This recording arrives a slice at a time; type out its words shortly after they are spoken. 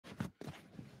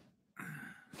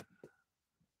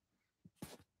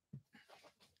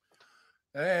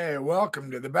Hey, welcome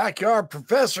to the Backyard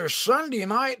Professor Sunday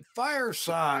Night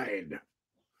Fireside.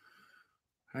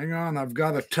 Hang on, I've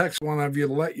got to text one of you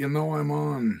to let you know I'm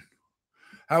on.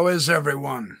 How is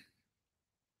everyone?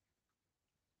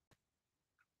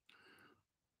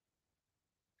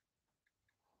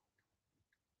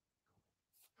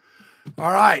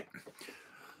 All right.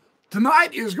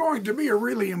 Tonight is going to be a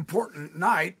really important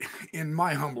night, in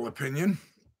my humble opinion.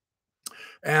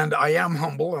 And I am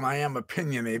humble and I am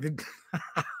opinionated.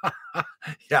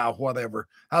 Yeah, whatever.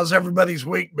 How's everybody's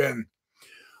week been?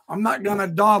 I'm not going to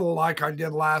dawdle like I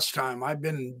did last time. I've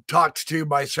been talked to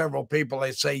by several people.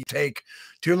 They say you take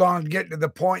too long to get to the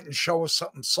point and show us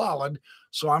something solid.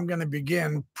 So I'm going to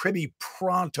begin pretty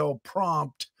prompt,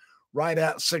 right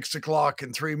at 6 o'clock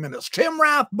in 3 minutes. Tim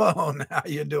Rathbone, how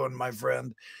you doing, my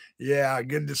friend? Yeah,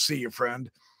 good to see you,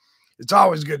 friend. It's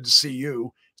always good to see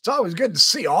you. It's always good to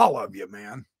see all of you,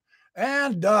 man.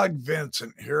 And Doug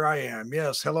Vincent, here I am.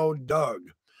 Yes, hello, Doug.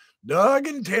 Doug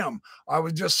and Tim. I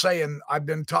was just saying, I've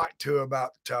been talked to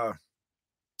about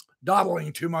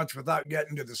dawdling too much without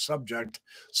getting to the subject.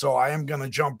 So I am going to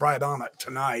jump right on it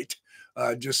tonight,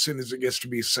 just as soon as it gets to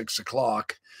be 6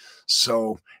 o'clock.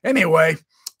 So, anyway,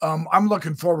 I'm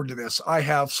looking forward to this. I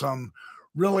have some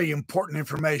really important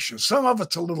information. Some of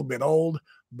it's a little bit old,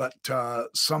 but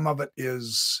some of it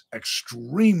is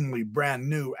extremely brand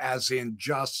new, as in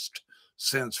just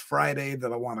since Friday,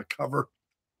 that I want to cover.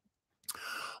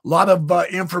 A lot of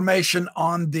information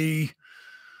on the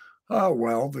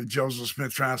the Joseph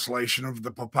Smith translation of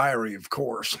the papyri, of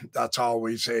course. That's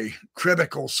always a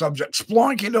critical subject.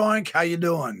 Sploinky doink, how you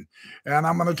doing? And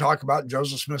I'm going to talk about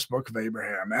Joseph Smith's Book of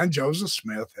Abraham and Joseph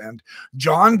Smith and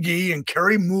John Gee and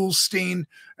Kerry Mulstein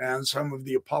and some of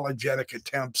the apologetic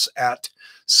attempts at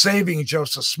saving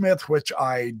Joseph Smith, which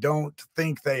I don't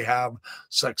think they have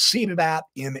succeeded at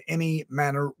in any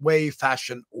manner, way,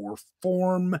 fashion, or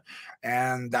form.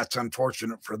 And that's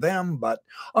unfortunate for them. But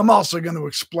I'm also going to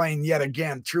explain yet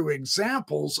again through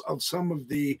examples of some of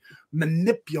the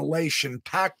manipulation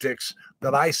tactics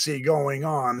that I see going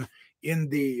on in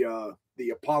the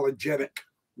apologetic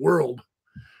world,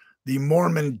 the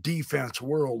Mormon defense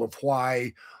world, of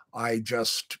why I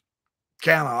just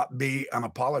cannot be an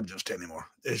apologist anymore.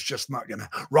 It's just not going to.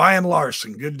 Ryan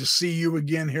Larson, good to see you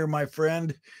again here, my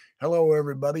friend. Hello,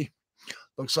 everybody.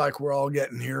 Looks like we're all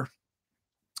getting here.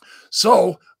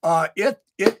 So it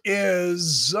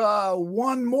is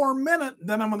one more minute,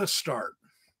 then I'm going to start.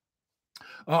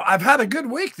 I've had a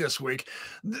good week this week.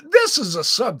 This is a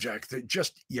subject that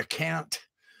just you can't.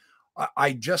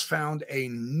 I just found a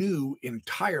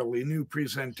entirely new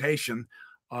presentation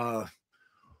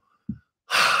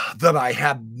that I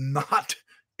had not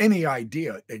any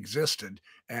idea existed,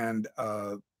 and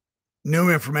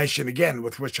new information again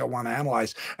with which I want to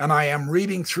analyze. And I am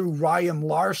reading through Ryan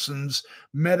Larson's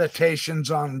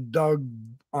meditations on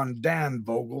Dan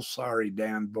Vogel. Sorry,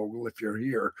 Dan Vogel, if you're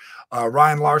here.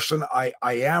 Ryan Larson, I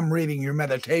am reading your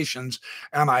meditations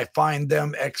and I find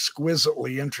them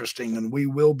exquisitely interesting, and we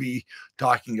will be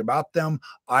talking about them.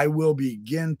 I will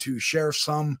begin to share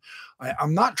some.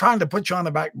 I'm not trying to put you on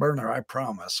the back burner, I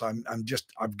promise.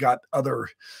 I've got other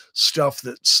stuff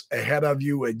that's ahead of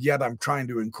you, and yet I'm trying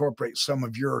to incorporate some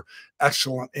of your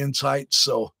excellent insights.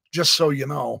 So just so you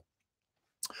know,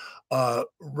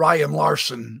 Ryan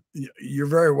Larson, you're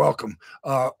very welcome.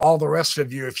 All the rest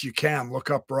of you, if you can,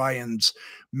 look up Ryan's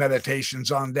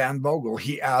meditations on Dan Vogel.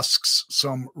 He asks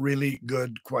some really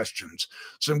good questions,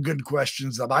 some good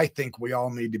questions that I think we all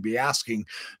need to be asking,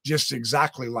 just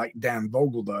exactly like Dan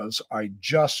Vogel does. I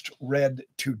just read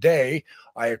today,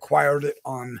 I acquired it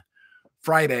on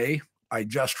Friday. I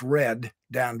just read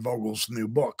Dan Vogel's new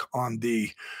book on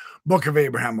the Book of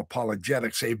Abraham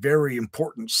Apologetics, a very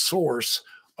important source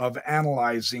of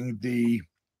analyzing the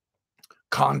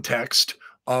context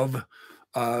of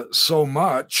so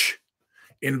much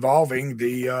involving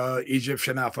the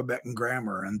Egyptian alphabet and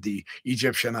grammar, and the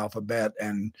Egyptian alphabet,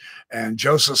 and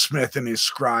Joseph Smith and his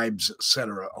scribes,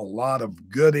 etc. A lot of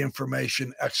good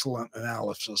information, excellent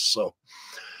analysis. So,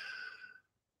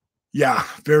 yeah,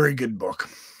 very good book.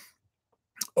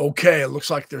 Okay, it looks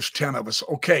like there's 10 of us.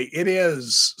 Okay, it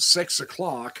is 6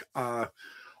 o'clock.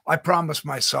 I promise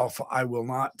myself I will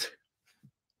not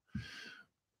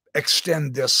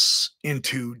extend this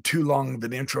into too long of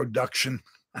an introduction.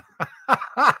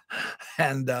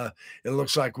 And it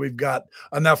looks like we've got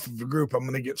enough of a group. I'm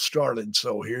going to get started.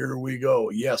 So here we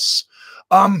go. Yes.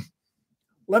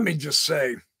 Let me just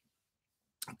say,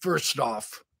 first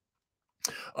off,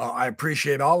 I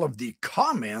appreciate all of the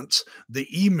comments, the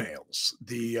emails,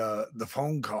 the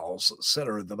phone calls,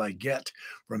 etc. that I get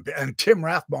from. And Tim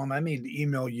Rathbone, I need to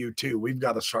email you too. We've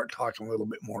got to start talking a little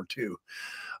bit more too.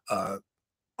 Uh,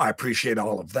 I appreciate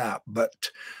all of that,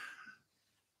 but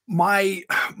my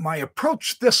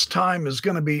approach this time is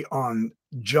going to be on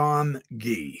John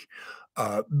Gee.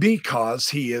 Because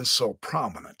he is so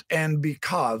prominent, and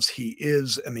because he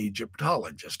is an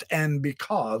Egyptologist, and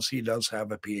because he does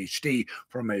have a PhD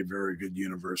from a very good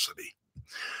university.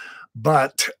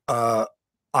 But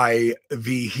I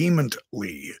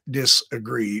vehemently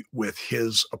disagree with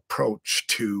his approach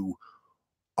to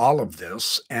all of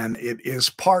this, and it is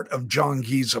part of John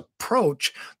Gee's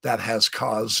approach that has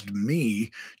caused me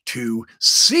to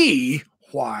see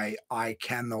why I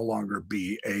can no longer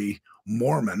be a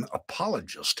Mormon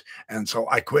apologist. And so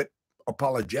I quit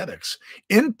apologetics,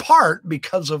 in part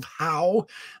because of how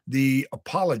the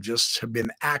apologists have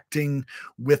been acting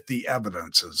with the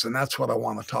evidences. And that's what I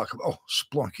want to talk about. Oh,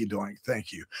 splunky doink.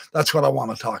 Thank you. That's what I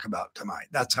want to talk about tonight.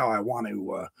 That's how I want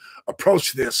to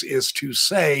approach this, is to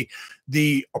say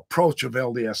the approach of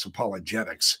LDS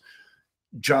apologetics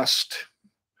just,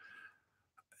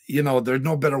 there's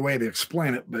no better way to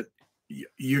explain it, but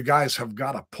you guys have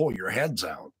got to pull your heads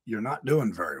out. You're not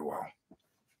doing very well,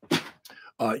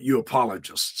 you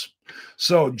apologists.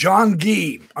 So, John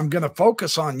Gee, I'm going to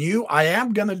focus on you. I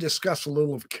am going to discuss a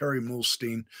little of Kerry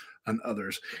Mulstein and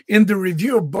others. In the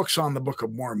review of books on the Book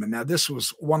of Mormon, now this was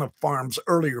one of Farm's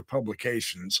earlier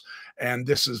publications, and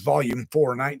this is volume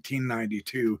 4,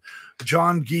 1992.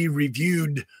 John Gee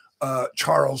reviewed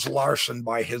Charles Larson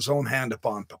by his own hand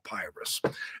upon papyrus.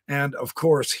 And of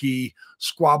course, he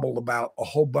squabbled about a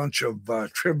whole bunch of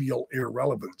trivial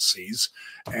irrelevancies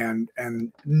and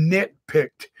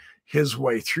nitpicked his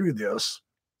way through this.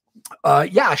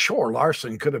 Yeah, sure,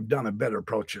 Larson could have done a better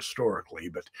approach historically,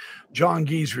 but John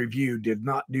Gee's review did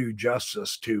not do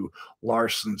justice to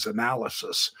Larson's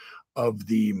analysis of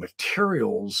the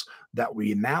materials that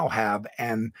we now have,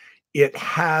 and it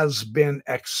has been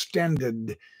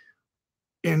extended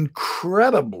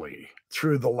incredibly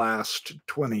through the last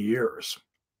 20 years.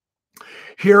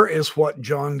 Here is what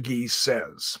John Gee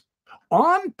says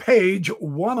on page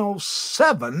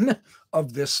 107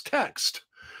 of this text.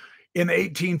 In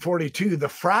 1842, the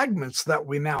fragments that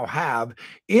we now have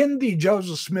in the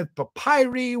Joseph Smith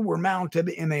papyri were mounted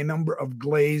in a number of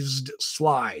glazed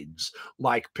slides,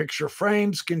 like picture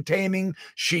frames containing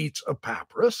sheets of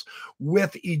papyrus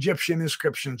with Egyptian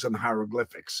inscriptions and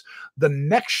hieroglyphics. The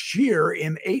next year,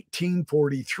 in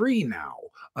 1843 now,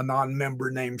 a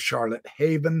non-member named Charlotte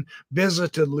Haven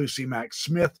visited Lucy Mack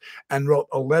Smith and wrote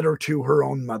a letter to her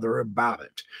own mother about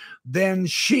it. Then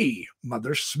she,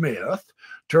 Mother Smith,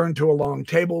 turned to a long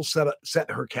table, set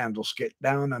her candlestick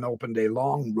down, and opened a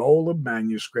long roll of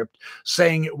manuscript,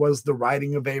 saying it was the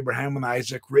writing of Abraham and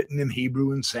Isaac written in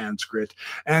Hebrew and Sanskrit,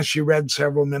 and she read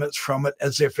several minutes from it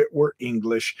as if it were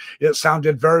English. It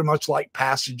sounded very much like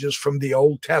passages from the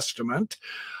Old Testament,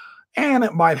 and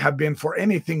it might have been for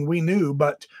anything we knew,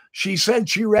 but she said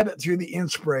she read it through the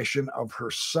inspiration of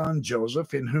her son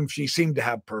Joseph, in whom she seemed to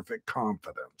have perfect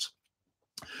confidence.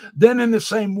 Then, in the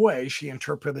same way, she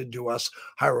interpreted to us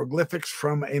hieroglyphics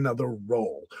from another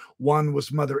roll. One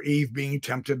was Mother Eve being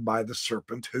tempted by the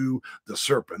serpent, who,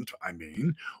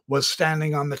 was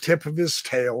standing on the tip of his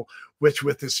tail, which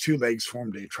with his two legs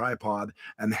formed a tripod,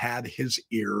 and had his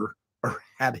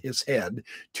head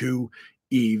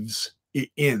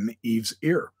in Eve's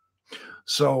ear.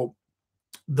 So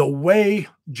the way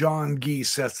John Gee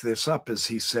sets this up is,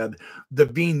 he said, the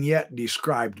vignette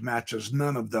described matches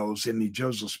none of those in the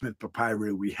Joseph Smith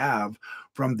papyri we have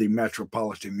from the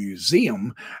Metropolitan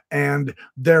Museum, and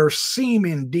there seem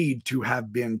indeed to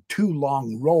have been two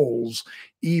long rolls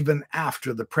even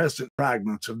after the present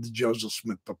fragments of the Joseph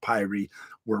Smith papyri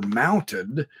were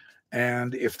mounted.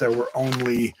 And if there were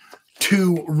only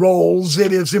two rolls,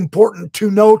 it is important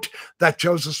to note that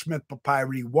Joseph Smith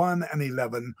papyri 1 and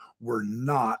 11 were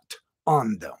not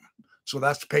on them. So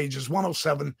that's pages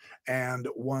 107 and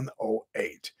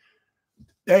 108.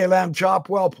 Hey, Lamb Chop,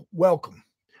 welcome.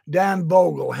 Dan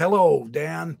Vogel, hello,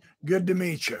 Dan. Good to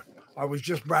meet you. I was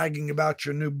just bragging about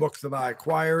your new book that I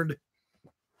acquired,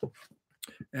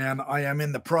 and I am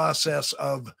in the process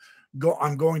of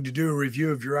I'm going to do a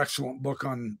review of your excellent book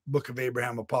on Book of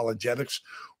Abraham Apologetics.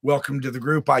 Welcome to the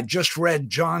group. I just read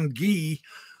John Gee,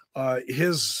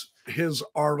 his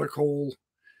article,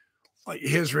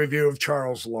 his review of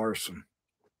Charles Larson.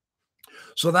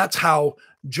 So that's how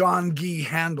John Gee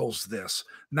handles this.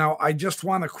 Now, I just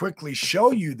want to quickly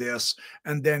show you this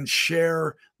and then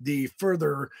share the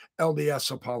further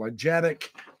LDS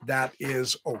apologetic that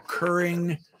is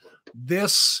occurring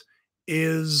This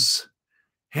is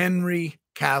Henry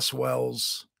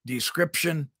Caswell's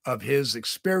description of his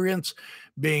experience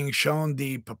being shown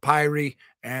the papyri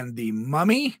and the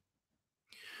mummy.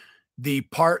 The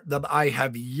part that I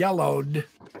have yellowed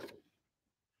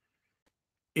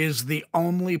is the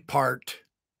only part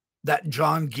that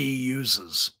John Gee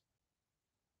uses.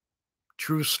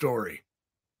 True story.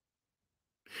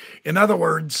 In other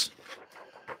words,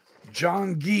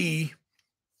 John Gee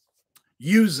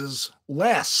uses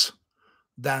less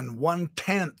than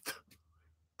 1/10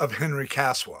 of Henry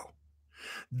Caswell.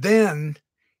 Then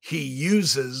he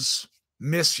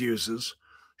misuses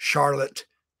Charlotte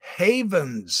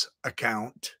Haven's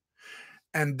account,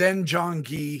 and then John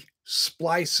Gee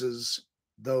splices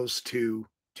those two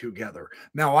together.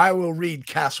 Now, I will read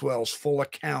Caswell's full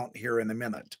account here in a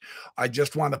minute. I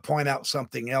just want to point out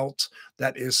something else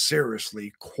that is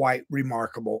seriously quite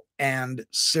remarkable and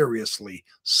seriously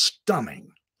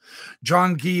stunning.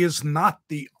 John Gee is not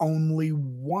the only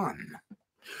one.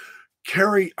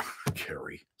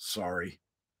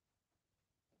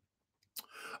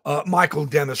 Michael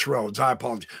Dennis Rhodes, I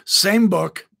apologize. Same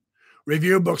book,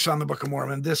 Review of Books on the Book of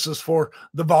Mormon. This is for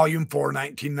the volume 4,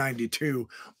 1992.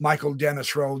 Michael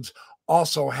Dennis Rhodes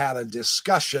also had a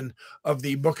discussion of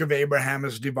the Book of Abraham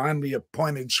as divinely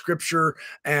appointed scripture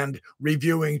and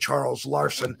reviewing Charles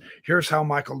Larson. Here's how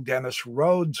Michael Dennis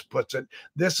Rhodes puts it.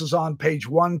 This is on page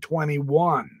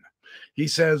 121. He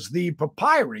says, the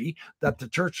papyri that the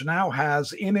church now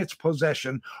has in its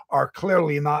possession are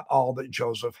clearly not all that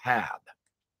Joseph had.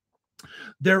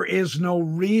 There is no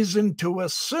reason to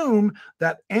assume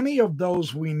that any of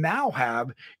those we now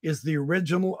have is the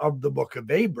original of the Book of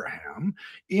Abraham.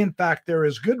 In fact, there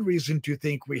is good reason to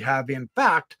think we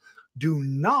do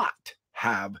not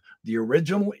have the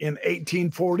original in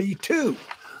 1842.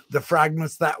 The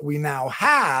fragments that we now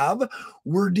have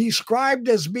were described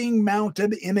as being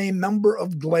mounted in a number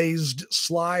of glazed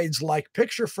slides like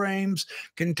picture frames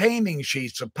containing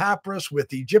sheets of papyrus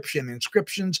with Egyptian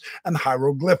inscriptions and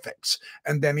hieroglyphics.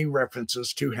 And then he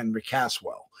references to Henry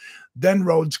Caswell. Then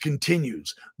Rhodes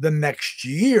continues. The next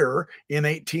year, in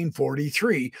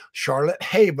 1843, Charlotte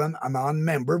Haven, a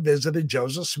non-member, visited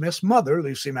Joseph Smith's mother,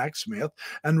 Lucy Mack Smith,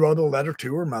 and wrote a letter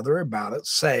to her mother about it,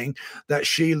 saying that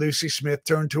she, Lucy Smith,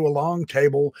 turned to a long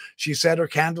table. She set her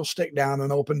candlestick down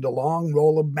and opened a long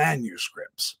roll of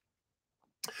manuscripts.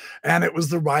 And it was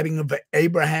the writing of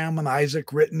Abraham and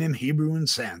Isaac written in Hebrew and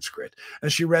Sanskrit.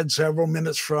 And she read several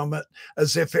minutes from it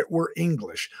as if it were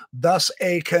English. Thus,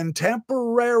 a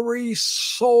contemporary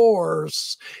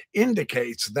source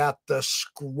indicates that the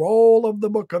scroll of the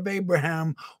Book of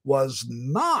Abraham was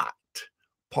not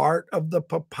part of the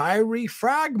papyri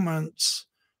fragments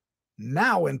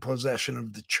now in possession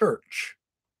of the church.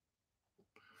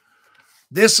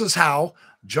 This is how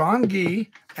John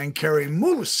Gee and Carrie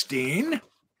Mulstein,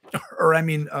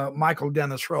 Michael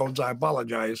Dennis Rhodes, I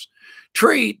apologize,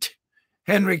 treat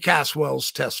Henry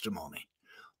Caswell's testimony.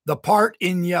 The part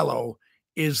in yellow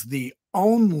is the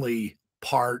only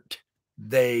part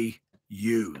they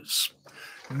use.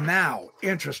 Now,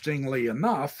 interestingly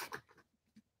enough,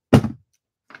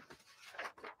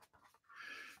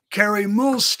 Carrie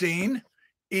Mulstein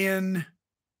in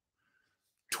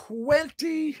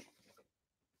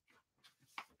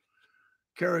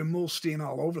Carrie Mulstein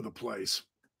all over the place.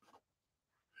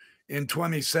 In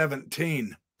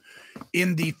 2017,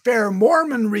 in the Fair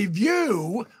Mormon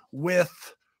Review with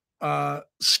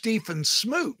Stephen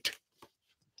Smoot.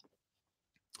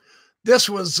 This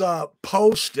was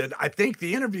posted. I think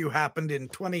the interview happened in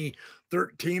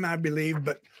 2013, I believe,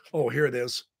 but here it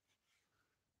is.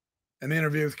 An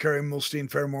interview with Carrie Mulstein,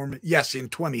 Fair Mormon. Yes, in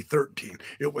 2013.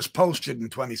 It was posted in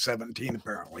 2017,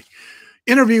 apparently.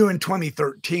 Interview in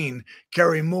 2013,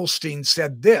 Carrie Mulstein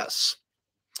said this.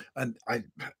 And I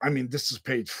mean, this is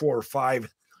page 4 or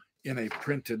 5 in a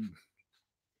printed.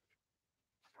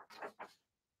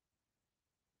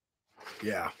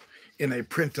 In a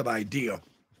printed idea.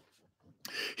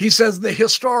 He says the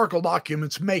historical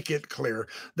documents make it clear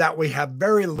that we have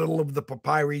very little of the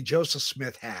papyri Joseph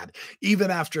Smith had,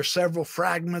 even after several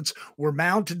fragments were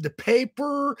mounted to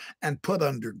paper and put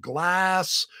under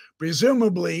glass.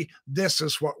 Presumably, this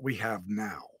is what we have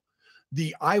now.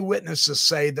 The eyewitnesses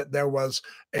say that there was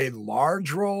a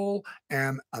large roll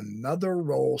and another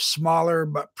roll, smaller,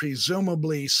 but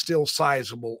presumably still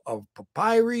sizable, of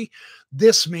papyri.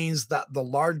 This means that the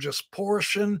largest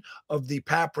portion of the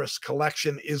papyrus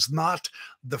collection is not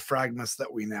the fragments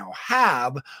that we now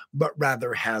have, but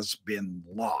rather has been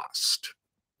lost.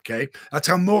 Okay, that's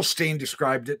how Mulstein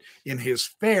described it in his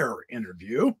Fair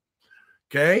interview.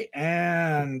 Okay,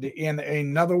 and in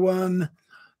another one,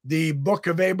 The Book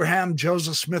of Abraham,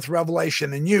 Joseph Smith,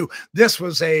 Revelation, and You. This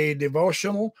was a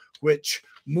devotional which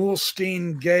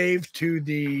Mulstein gave to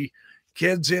the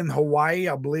kids in Hawaii.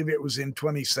 I believe it was in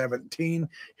 2017.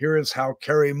 Here is how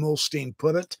Carrie Mulstein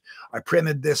put it. I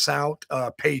printed this out,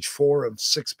 page 4 of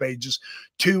 6 pages.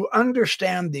 To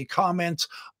understand the comments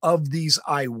of these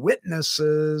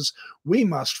eyewitnesses, we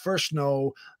must first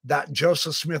know that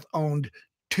Joseph Smith owned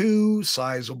 2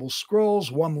 sizable scrolls,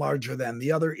 one larger than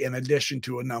the other, in addition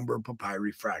to a number of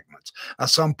papyri fragments. At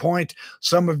some point,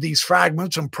 some of these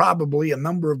fragments and probably a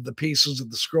number of the pieces of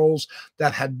the scrolls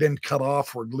that had been cut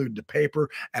off were glued to paper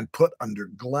and put under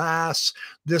glass.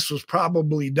 This was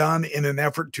probably done in an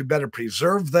effort to better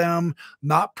preserve them.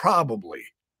 Not probably.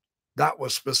 That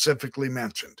was specifically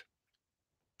mentioned.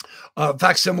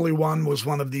 Facsimile 1 was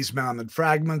one of these mounted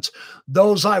fragments.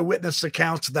 Those eyewitness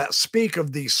accounts that speak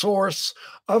of the source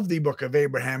of the Book of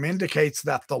Abraham indicates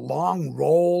that the long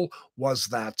roll was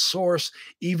that source,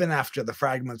 even after the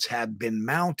fragments had been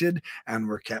mounted and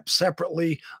were kept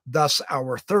separately. Thus,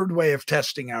 our third way of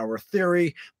testing our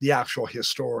theory, the actual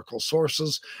historical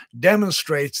sources,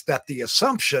 demonstrates that the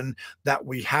assumption that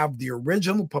we have the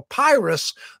original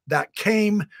papyrus that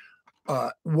came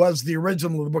was the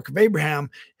original of the Book of Abraham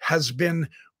has been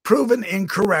proven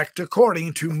incorrect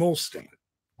according to Mulstein.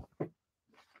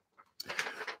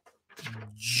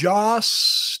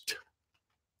 Just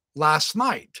last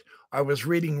night, I was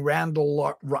reading Ryan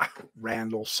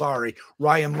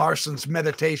Larson's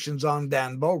Meditations on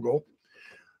Dan Vogel,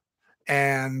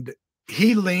 and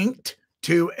he linked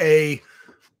to a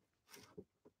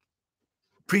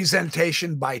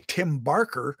presentation by Tim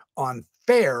Barker on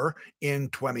Fair in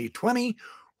 2020,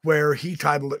 where he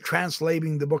titled it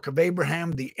Translating the Book of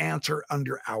Abraham, the Answer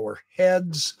Under Our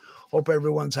Heads. Hope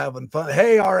everyone's having fun.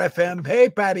 Hey, RFM. Hey,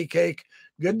 Patty Cake.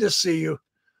 Good to see you.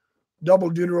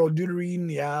 Double Deuterine.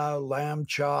 Yeah, lamb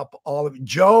chop. All of it.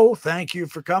 Joe, thank you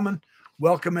for coming.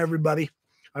 Welcome, everybody.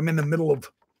 I'm in the middle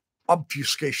of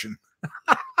obfuscation.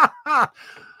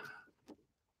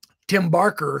 Tim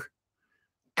Barker,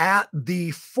 at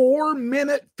the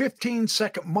 4-minute,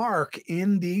 15-second mark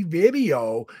in the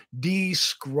video,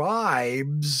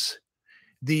 describes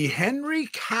the Henry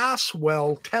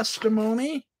Caswell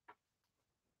testimony.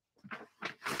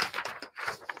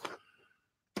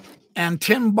 And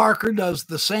Tim Barker does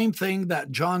the same thing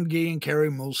that John Gee and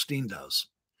Carrie Mulstein does.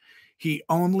 He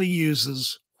only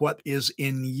uses what is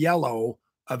in yellow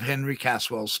of Henry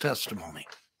Caswell's testimony.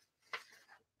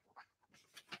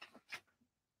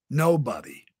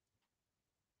 Nobody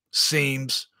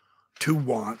seems to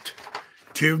want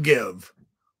to give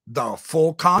the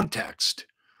full context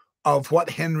of what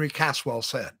Henry Caswell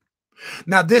said.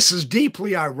 Now, this is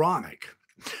deeply ironic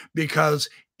because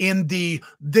in the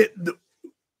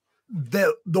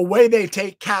way they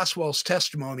take Caswell's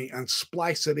testimony and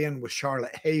splice it in with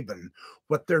Charlotte Haven,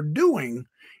 what they're doing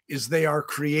is they are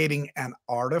creating an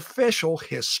artificial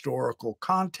historical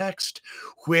context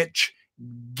which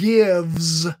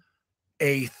gives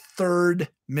a third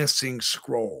missing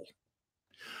scroll.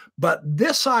 But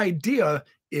this idea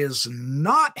is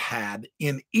not had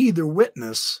in either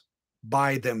witness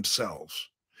by themselves.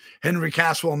 Henry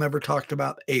Caswell never talked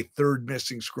about a third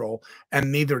missing scroll,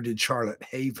 and neither did Charlotte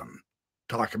Haven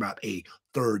talk about a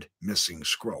third missing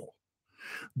scroll.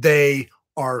 They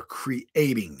are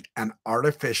creating an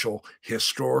artificial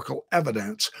historical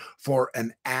evidence for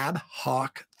an ad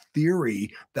hoc theory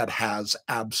that has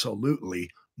absolutely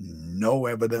no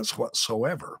evidence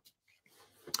whatsoever.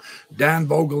 Dan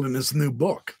Vogel, in his new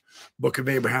book, Book of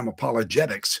Abraham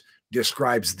Apologetics,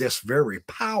 describes this very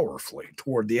powerfully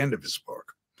toward the end of his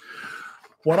book.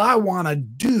 What I want to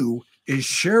do is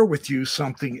share with you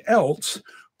something else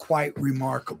quite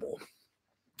remarkable.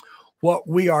 What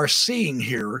we are seeing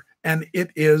here, and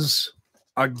it is,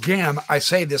 again, I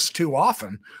say this too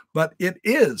often, but it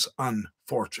is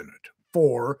unfortunate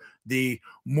for the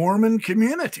Mormon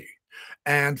community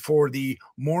and for the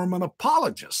Mormon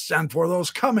apologists and for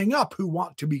those coming up who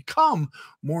want to become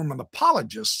Mormon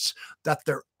apologists, that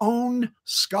their own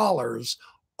scholars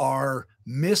are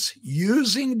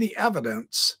misusing the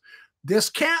evidence.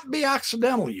 This can't be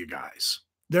accidental, you guys.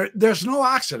 There's no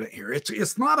accident here.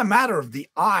 It's not a matter of the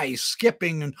eye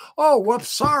skipping and, oh, whoops,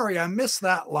 sorry, I missed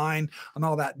that line and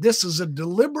all that. This is a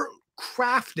deliberate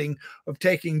crafting of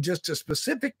taking just a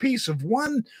specific piece of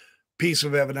one piece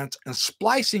of evidence and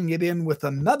splicing it in with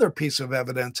another piece of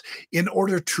evidence in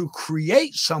order to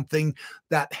create something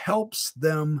that helps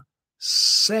them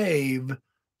save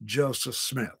Joseph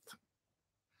Smith.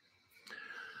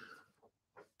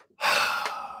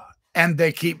 And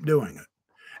they keep doing it.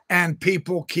 And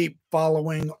people keep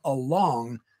following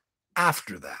along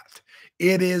after that.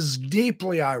 It is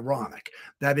deeply ironic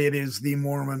that it is the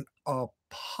Mormon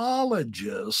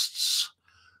apologists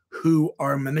who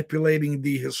are manipulating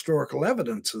the historical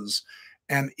evidences,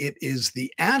 and it is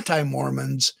the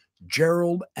anti-Mormons,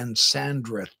 Gerald and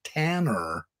Sandra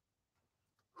Tanner,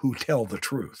 who tell the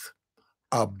truth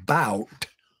about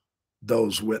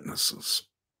those witnesses.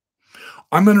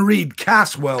 I'm going to read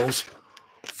Caswell's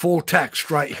full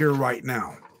text right here, right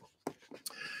now.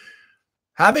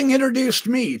 Having introduced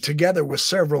me, together with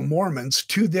several Mormons,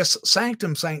 to this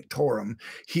sanctum sanctorum,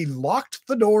 he locked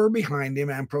the door behind him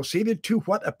and proceeded to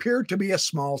what appeared to be a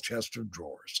small chest of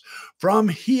drawers. From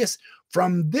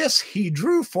this, he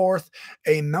drew forth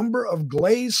a number of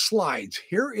glazed slides.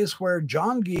 Here is where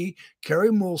John Gee,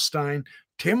 Kerry Mulstein,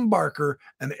 Tim Barker,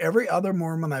 and every other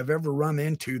Mormon I've ever run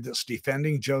into that's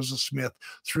defending Joseph Smith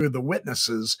through the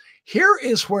witnesses, here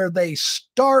is where they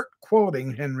start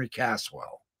quoting Henry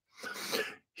Caswell.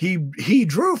 He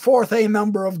drew forth a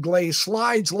number of glazed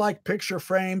slides like picture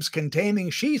frames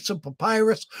containing sheets of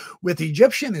papyrus with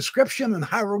Egyptian inscription and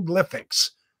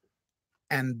hieroglyphics.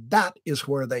 And that is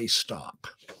where they stop.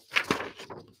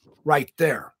 Right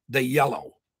there, the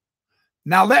yellow.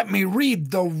 Now let me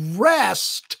read the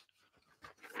rest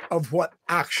of what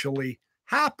actually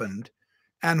happened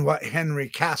and what Henry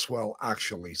Caswell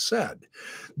actually said.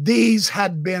 These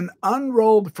had been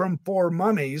unrolled from 4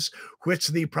 mummies, which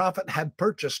the prophet had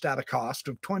purchased at a cost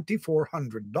of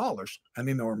 $2,400, an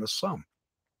enormous sum.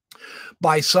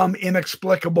 By some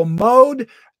inexplicable mode,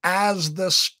 as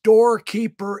the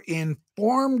storekeeper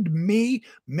informed me,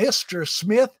 Mr.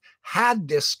 Smith had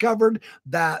discovered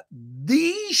that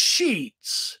these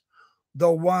sheets, the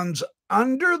ones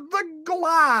under the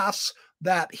glass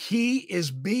that he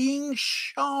is being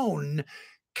shown,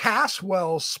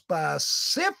 Caswell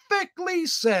specifically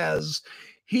says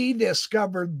he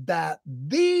discovered that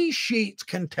these sheets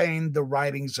contained the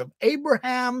writings of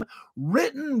Abraham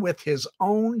written with his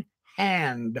own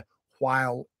hand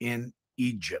while in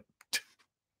Egypt.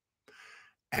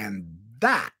 And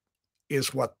that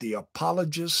is what the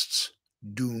apologists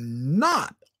do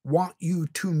not want you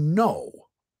to know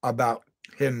about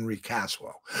Henry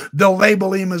Caswell. They'll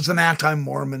label him as an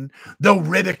anti-Mormon. They'll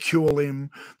ridicule him.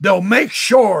 They'll make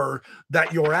sure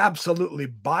that you're absolutely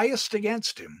biased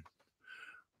against him.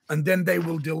 And then they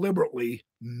will deliberately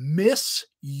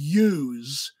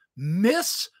misuse,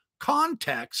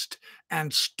 miscontext,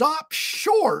 and stop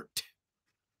short.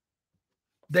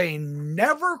 They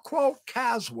never quote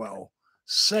Caswell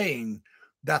saying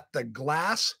that the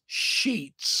glass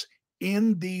sheets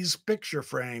in these picture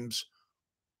frames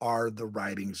are the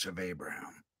writings of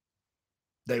Abraham.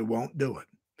 They won't do it.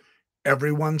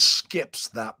 Everyone skips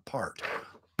that part.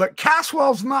 But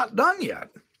Caswell's not done yet.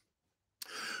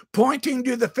 Pointing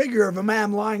to the figure of a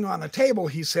man lying on a table,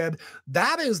 he said,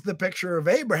 that is the picture of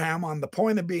Abraham on the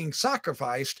point of being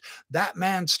sacrificed. That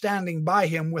man standing by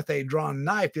him with a drawn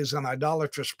knife is an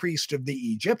idolatrous priest of the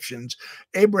Egyptians.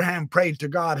 Abraham prayed to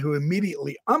God, who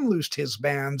immediately unloosed his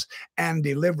bands and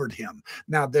delivered him.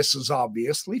 Now, this is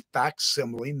obviously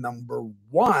facsimile number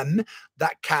 1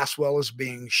 that Caswell is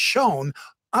being shown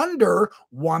under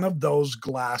one of those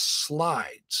glass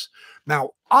slides.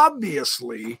 Now,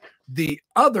 obviously, the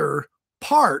other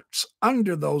parts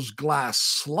under those glass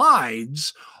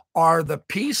slides are the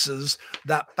pieces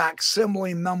that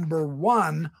facsimile number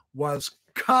 1 was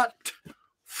cut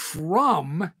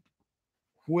from,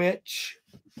 which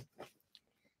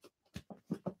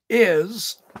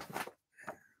is,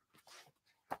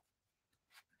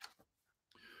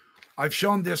 I've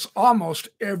shown this almost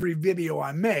every video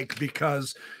I make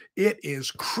because it is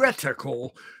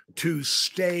critical to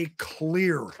stay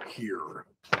clear here.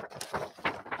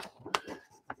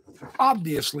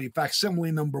 Obviously,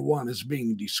 facsimile number 1 is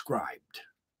being described.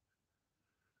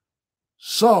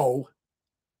 So,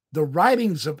 the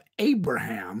writings of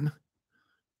Abraham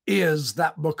is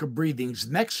that book of breathings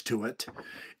next to it.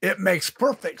 It makes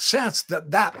perfect sense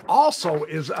that that also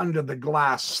is under the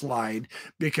glass slide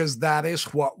because that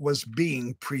is what was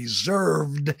being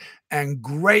preserved and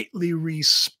greatly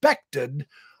respected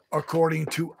according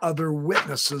to other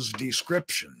witnesses'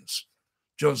 descriptions,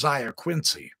 Josiah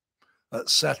Quincy,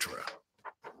 etc.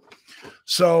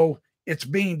 So it's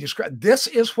being described. This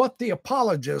is what the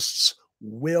apologists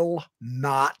will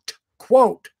not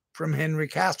quote from Henry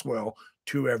Caswell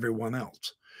to everyone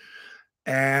else.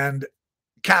 And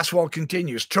Caswell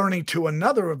continues, turning to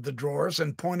another of the drawers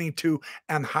and pointing to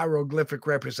an hieroglyphic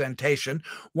representation.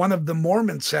 One of the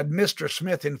Mormons said, Mr.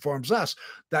 Smith informs us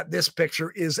that this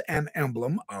picture is an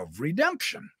emblem of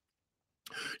redemption.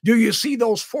 Do you see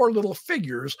those four little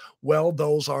figures? Well,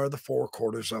 those are the four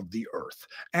quarters of the earth.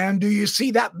 And do you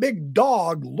see that big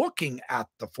dog looking at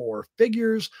the four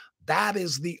figures? That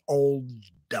is the old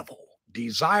devil,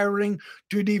 desiring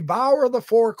to devour the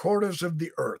four quarters of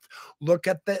the earth. Look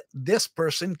at this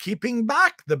person keeping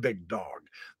back the big dog.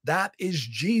 That is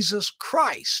Jesus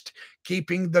Christ,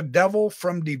 keeping the devil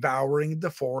from devouring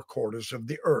the four quarters of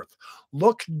the earth.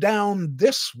 Look down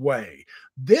this way.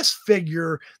 This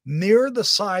figure near the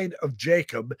side of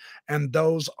Jacob, and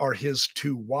those are his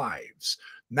two wives.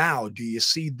 Now, do you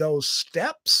see those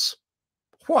steps?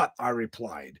 What? I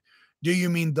replied. Do you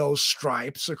mean those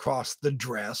stripes across the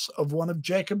dress of one of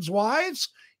Jacob's wives?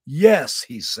 Yes,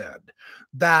 he said.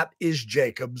 That is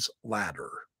Jacob's ladder.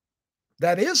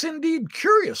 That is indeed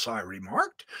curious, I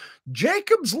remarked.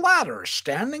 Jacob's ladder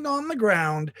standing on the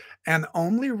ground and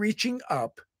only reaching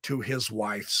up to his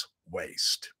wife's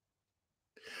waist.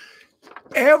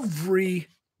 Every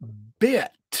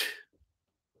bit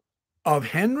of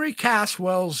Henry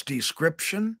Caswell's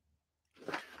description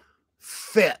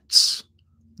fits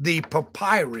the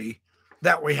papyri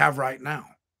that we have right now.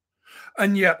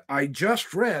 And yet I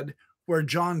just read where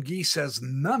John Gee says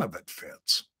none of it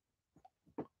fits.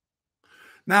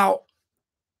 Now,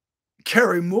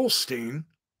 Kerry Mulstein,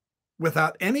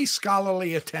 without any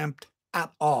scholarly attempt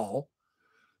at all,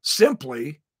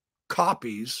 simply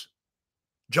copies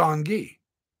John Gee.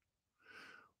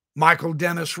 Michael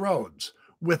Dennis Rhodes,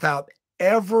 without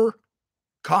ever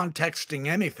contexting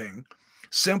anything,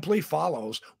 simply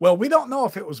follows. Well, we don't know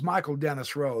if it was Michael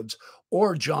Dennis Rhodes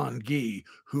or John Gee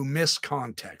who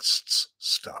miscontexts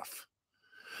stuff.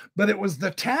 But it was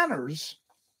the Tanners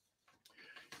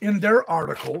in their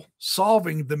article,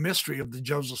 Solving the Mystery of the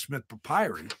Joseph Smith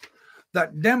Papyri,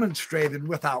 that demonstrated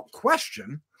without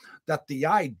question that the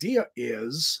idea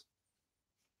is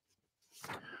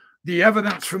the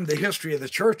evidence from the history of the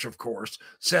church, of course,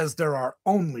 says there are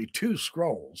only two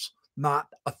scrolls, not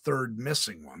a third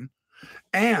missing one,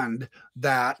 and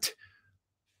that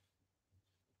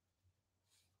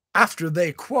after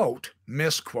they quote,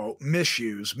 misquote,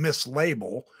 misuse,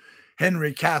 mislabel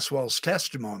Henry Caswell's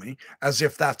testimony as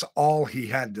if that's all he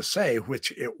had to say,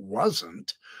 which it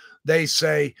wasn't, they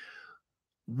say,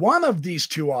 one of these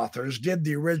two authors did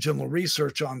the original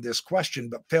research on this question,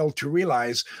 but failed to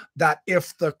realize that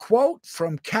if the quote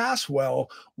from Caswell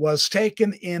was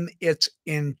taken in its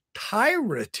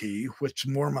entirety, which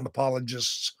Mormon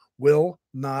apologists will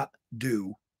not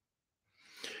do,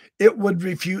 it would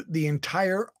refute the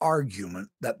entire argument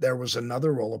that there was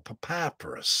another roll of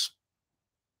papyrus,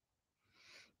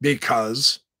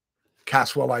 because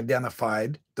Caswell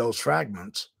identified those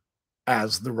fragments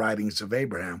as the writings of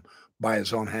Abraham by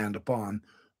his own hand upon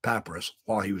papyrus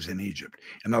while he was in Egypt.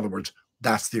 In other words,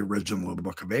 that's the original of the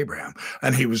book of Abraham.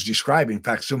 And he was describing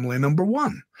facsimile number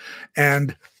 1.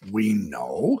 And we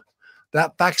know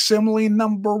that facsimile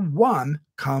number 1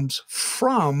 comes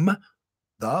from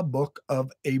the book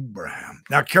of Abraham.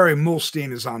 Now, Kerry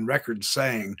Mulstein is on record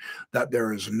saying that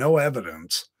there is no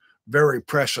evidence, very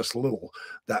precious little,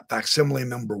 that facsimile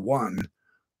number 1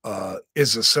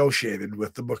 is associated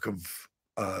with the book of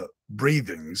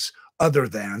Breathings, other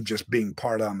than just being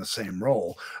part on the same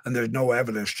roll. And there's no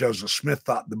evidence Joseph Smith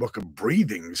thought the book of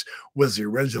Breathings was the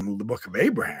original of the book of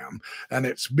Abraham. And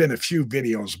it's been a few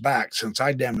videos back since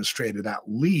I demonstrated at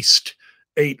least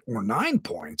 8 or 9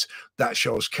 points that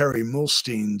shows Kerry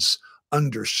Mulstein's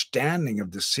understanding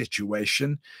of the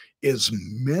situation is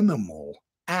minimal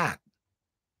at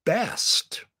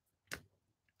best.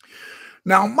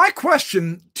 Now, my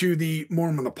question to the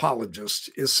Mormon apologists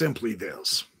is simply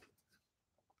this.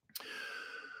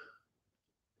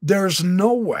 There's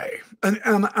no way, and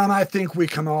I think we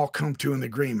can all come to an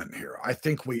agreement here. I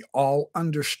think we all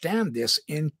understand this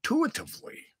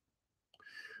intuitively.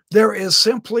 There is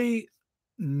simply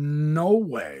no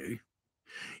way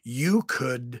you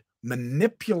could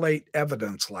manipulate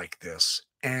evidence like this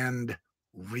and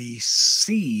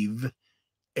receive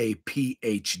a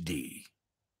PhD.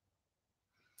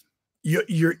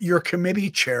 Your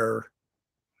committee chair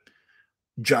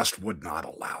just would not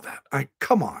allow that.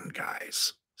 Come on,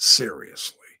 guys.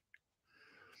 Seriously.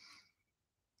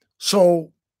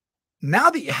 So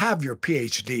now that you have your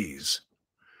PhDs,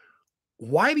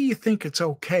 why do you think it's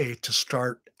okay to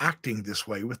start acting this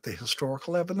way with the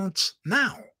historical evidence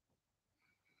now?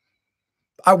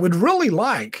 I would really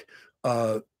like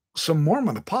some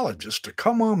Mormon apologists to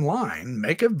come online,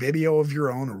 make a video of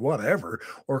your own or whatever,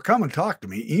 or come and talk to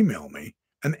me, email me,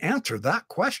 and answer that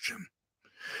question.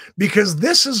 Because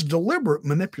this is deliberate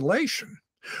manipulation.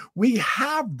 We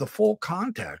have the full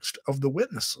context of the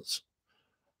witnesses.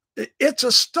 It's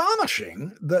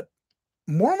astonishing that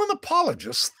Mormon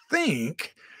apologists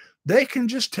think they can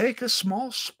just take a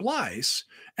small splice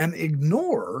and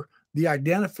ignore the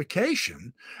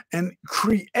identification and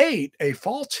create a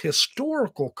false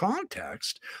historical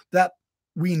context that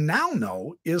we now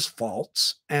know is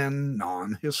false and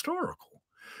non historical.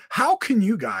 How can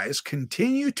you guys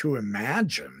continue to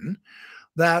imagine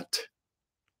that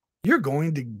you're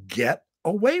going to get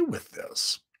away with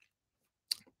this?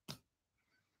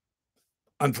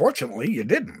 Unfortunately, you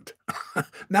didn't.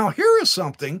 Now, here is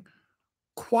something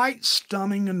quite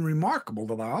stunning and remarkable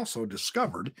that I also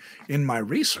discovered in my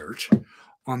research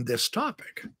on this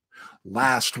topic.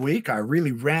 Last week, I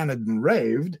really ranted and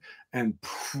raved and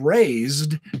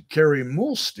praised Kerry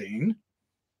Mulstein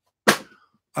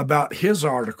about his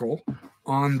article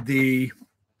on the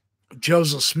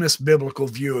Joseph Smith's biblical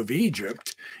view of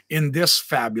Egypt in this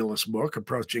fabulous book,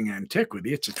 Approaching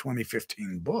Antiquity. It's a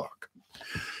 2015 book.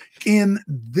 In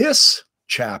this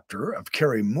chapter of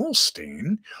Kerry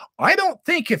Mulstein, I don't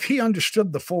think if he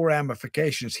understood the full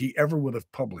ramifications, he ever would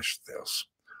have published this.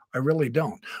 I really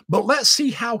don't. But let's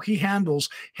see how he handles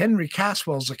Henry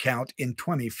Caswell's account in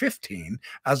 2015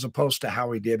 as opposed to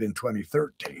how he did in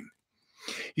 2013.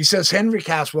 He says Henry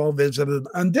Caswell visited,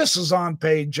 and this is on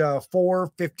page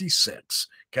 456,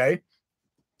 okay?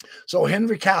 So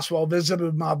Henry Caswell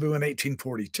visited Nauvoo in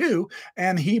 1842,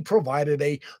 and he provided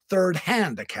a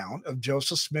third-hand account of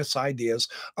Joseph Smith's ideas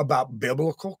about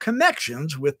biblical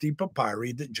connections with the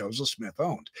papyri that Joseph Smith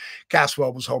owned.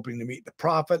 Caswell was hoping to meet the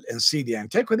prophet and see the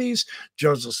antiquities.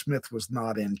 Joseph Smith was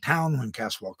not in town when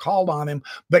Caswell called on him,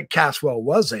 but Caswell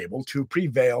was able to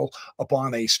prevail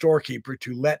upon a storekeeper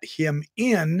to let him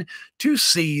in to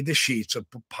see the sheets of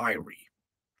papyri.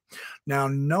 Now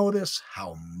notice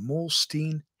how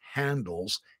Mulstein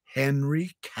handles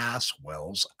Henry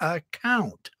Caswell's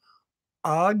account.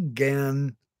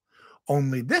 Again,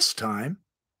 only this time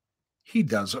he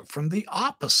does it from the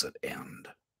opposite end.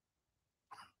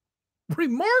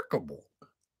 Remarkable.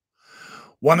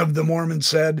 One of the Mormons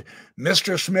said,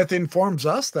 Mr. Smith informs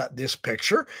us that this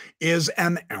picture is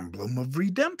an emblem of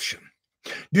redemption.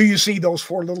 Do you see those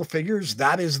four little figures?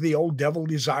 That is the old devil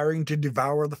desiring to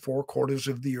devour the four quarters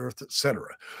of the earth, etc.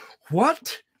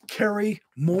 What Kerry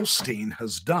Mulstein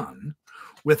has done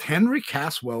with Henry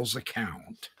Caswell's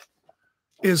account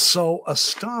is so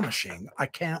astonishing, I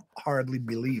can't hardly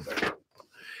believe it.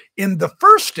 In the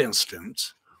first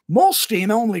instance,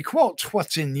 Mulstein only quotes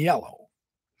what's in yellow.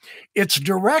 It's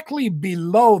directly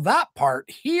below that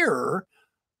part here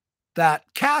that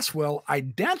Caswell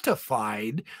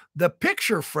identified the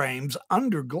picture frames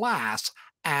under glass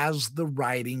as the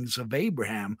writings of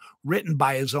Abraham, written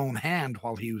by his own hand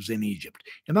while he was in Egypt.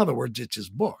 In other words, it's his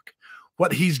book.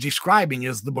 What he's describing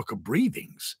is the book of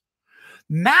breathings.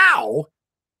 Now,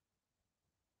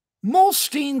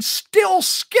 Mulstein still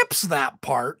skips that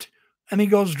part, and he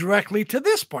goes directly to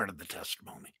this part of the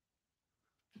testimony.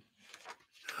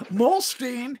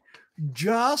 Mulstein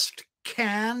just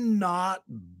cannot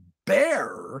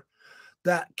bear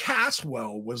that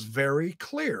Caswell was very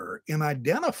clear in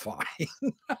identifying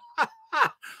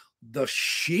the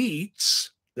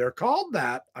sheets. They're called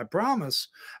that, I promise.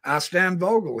 Ask Dan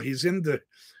Vogel. He's in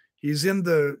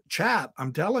the chat.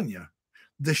 I'm telling you.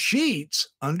 The sheets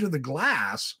under the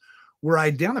glass were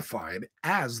identified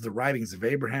as the writings of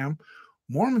Abraham.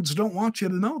 Mormons don't want you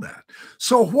to know that.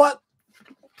 So what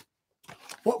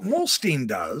Mulstein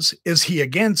does is he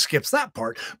again skips that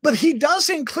part, but he does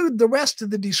include the rest of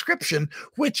the description,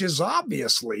 which is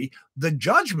obviously the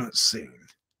judgment scene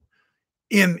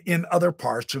in other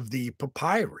parts of the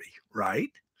papyri, right?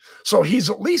 So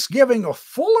he's at least giving a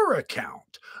fuller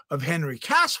account of Henry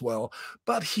Caswell,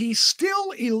 but he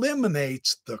still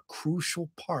eliminates the crucial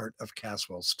part of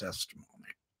Caswell's testimony.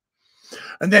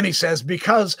 And then he says,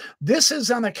 because this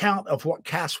is an account of what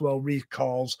Caswell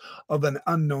recalls of an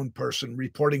unknown person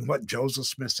reporting what Joseph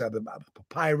Smith said about the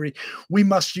papyri, we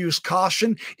must use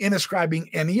caution in ascribing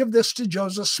any of this to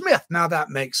Joseph Smith. Now that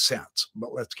makes sense,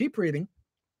 but let's keep reading.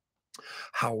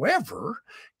 However,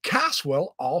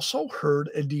 Caswell also heard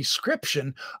a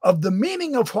description of the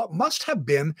meaning of what must have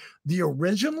been the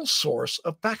original source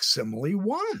of facsimile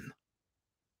 1.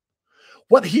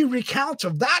 What he recounts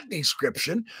of that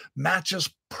description matches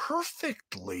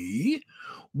perfectly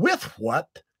with what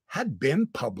had been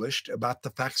published about the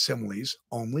facsimiles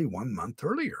only 1 month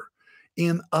earlier.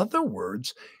 In other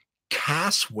words,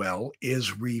 Caswell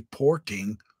is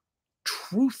reporting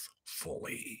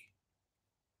truthfully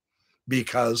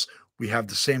because we have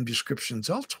the same descriptions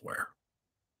elsewhere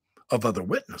of other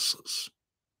witnesses.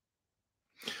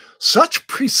 Such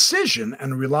precision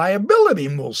and reliability,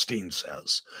 Mulstein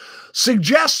says,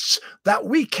 suggests that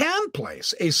we can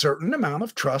place a certain amount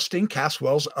of trust in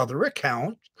Caswell's other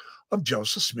account of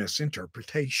Joseph Smith's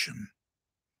interpretation.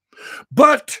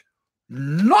 But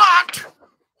not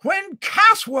when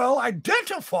Caswell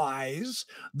identifies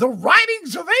the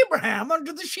writings of Abraham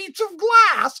under the sheets of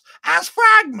glass as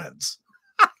fragments.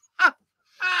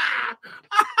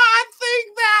 I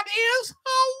think that is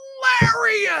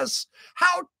hilarious.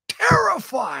 How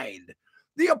terrified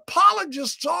the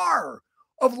apologists are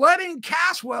of letting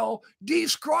Caswell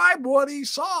describe what he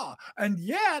saw. And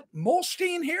yet,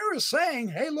 Mulstein here is saying,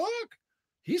 hey, look,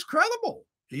 he's credible.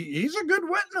 He's a good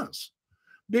witness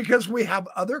because we have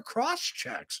other cross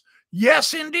checks.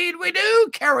 Yes, indeed, we do,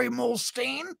 Kerry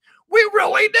Mulstein. We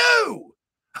really do.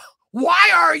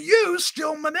 Why are you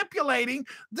still manipulating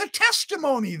the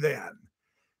testimony then?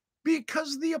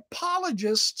 Because the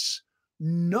apologists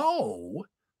know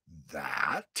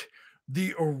that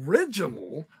the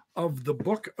original of the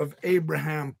Book of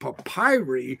Abraham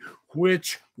papyri,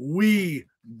 which we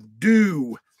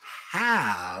do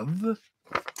have,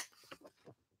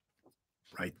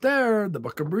 right there, the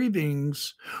Book of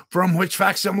Readings, from which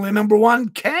facsimile number 1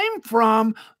 came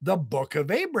from the Book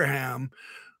of Abraham,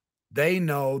 they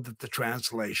know that the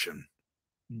translation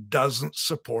doesn't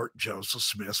support Joseph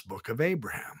Smith's Book of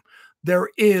Abraham. There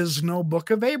is no Book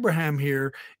of Abraham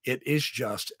here. It is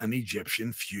just an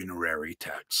Egyptian funerary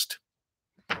text.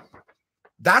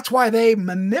 That's why they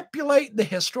manipulate the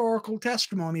historical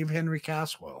testimony of Henry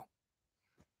Caswell.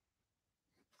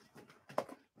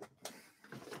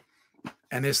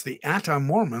 And it's the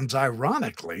anti-Mormons,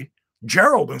 ironically,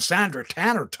 Gerald and Sandra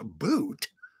Tanner to boot,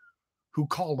 who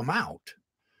called them out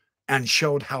and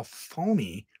showed how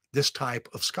phony this type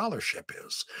of scholarship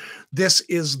is. This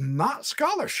is not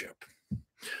scholarship.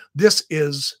 This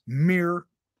is mere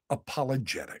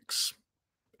apologetics.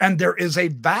 And there is a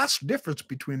vast difference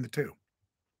between the two.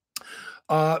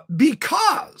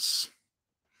 Because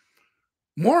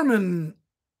Mormon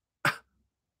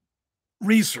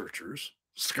researchers,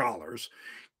 scholars,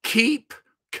 keep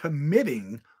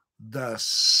committing the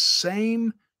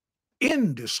same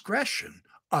indiscretion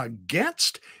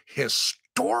against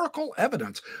historical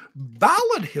evidence,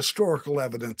 valid historical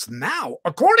evidence now,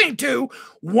 according to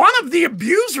one of the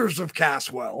abusers of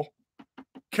Caswell,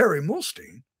 Kerry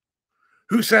Mulstein,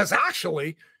 who says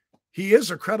actually he is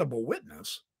a credible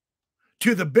witness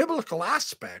to the biblical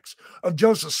aspects of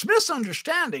Joseph Smith's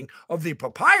understanding of the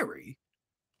papyri.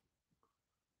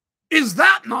 Is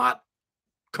that not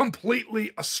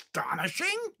completely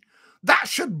astonishing? That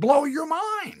should blow your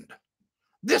mind.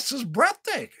 This is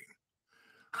breathtaking.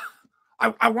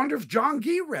 I wonder if John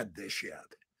Gee read this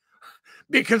yet.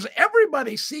 Because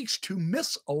everybody seeks to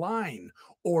misalign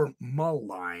or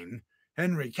malign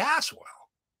Henry Caswell.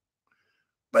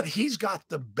 But he's got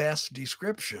the best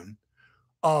description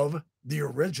of the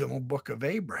original Book of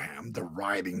Abraham, the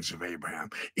writings of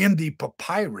Abraham, in the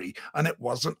papyri, and it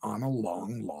wasn't on a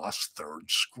long-lost third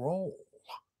scroll.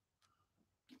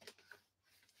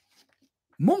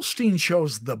 Mulstein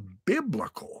shows the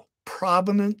biblical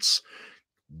provenance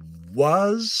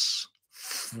was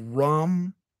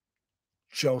from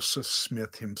Joseph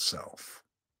Smith himself.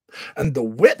 And the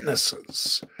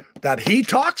witnesses that he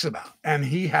talks about, and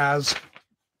he has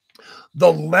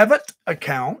the Levitt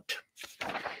account,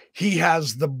 he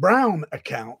has the Brown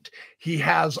account, he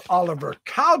has Oliver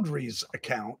Cowdery's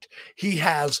account, he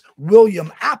has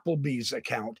William Appleby's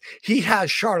account, he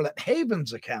has Charlotte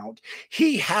Haven's account,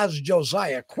 he has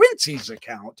Josiah Quincy's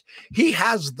account, he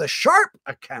has the Sharp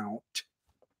account,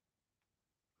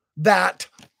 that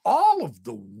all of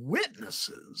the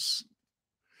witnesses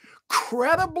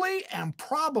credibly and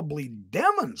probably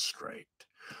demonstrate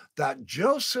that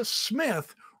Joseph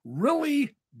Smith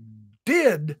really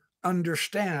did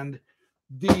understand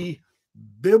the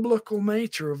biblical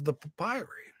nature of the papyri.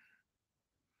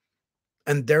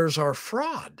 And there's our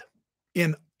fraud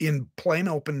in plain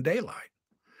open daylight,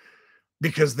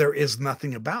 because there is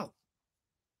nothing about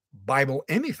Bible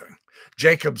anything.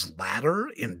 Jacob's ladder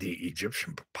in the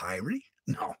Egyptian papyri?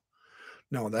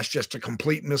 No, that's just a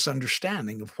complete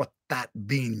misunderstanding of what that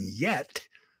vignette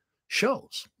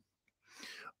shows.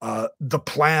 The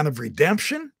plan of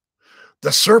redemption,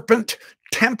 the serpent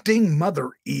tempting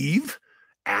Mother Eve,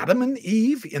 Adam and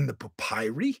Eve in the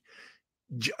papyri,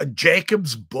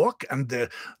 Jacob's book and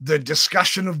the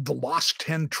discussion of the lost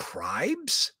 10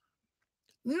 tribes.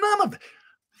 None of it.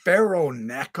 Pharaoh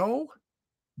Necho,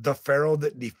 the Pharaoh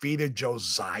that defeated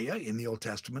Josiah in the Old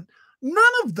Testament, none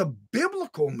of the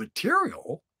biblical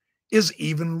material is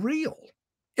even real.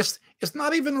 It's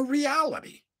not even a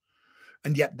reality.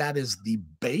 And yet that is the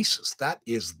basis, that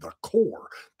is the core,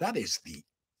 that is the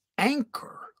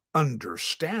anchor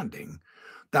understanding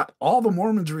that all the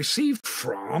Mormons received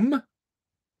from,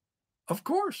 of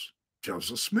course,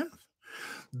 Joseph Smith.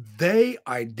 They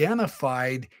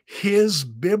identified his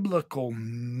biblical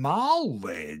knowledge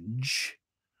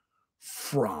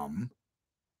from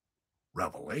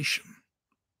revelation,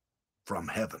 from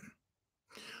heaven.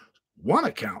 One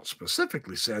account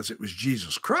specifically says it was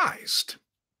Jesus Christ,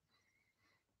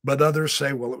 but others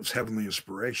say, well, it was heavenly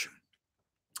inspiration.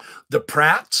 The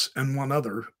Pratts and one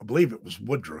other, I believe it was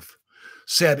Woodruff,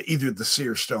 said either the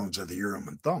seer stones or the Urim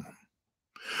and Thummim.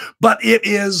 But it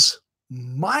is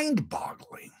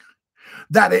mind-boggling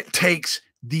that it takes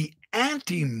the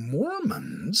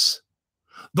anti-Mormons,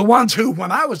 the ones who,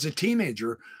 when I was a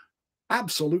teenager,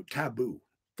 absolute taboo,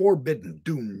 forbidden,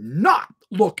 do not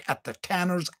look at the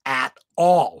Tanners at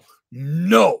all.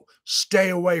 No, stay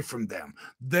away from them.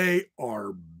 They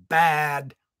are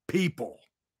bad people.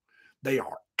 They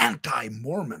are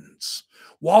anti-Mormons.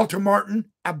 Walter Martin,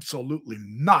 absolutely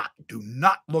not. Do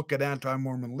not look at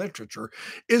anti-Mormon literature.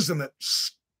 Isn't it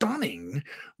stunning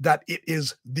that it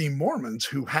is the Mormons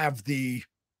who have the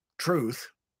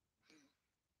truth,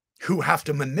 who have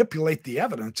to manipulate the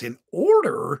evidence in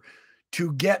order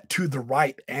to get to the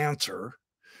right answer,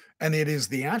 and it is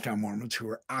the anti-Mormons who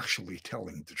are actually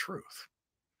telling the truth.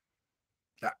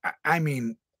 I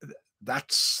mean,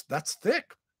 that's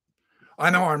thick. I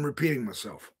know I'm repeating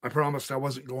myself. I promised I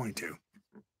wasn't going to.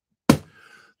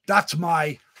 That's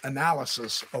my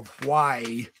analysis of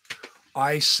why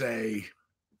I say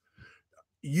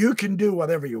you can do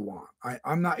whatever you want.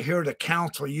 I'm not here to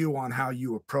counsel you on how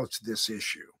you approach this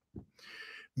issue.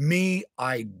 Me,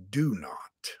 I do not.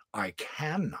 I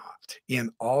cannot,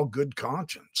 in all good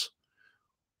conscience,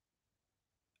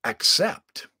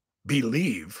 accept,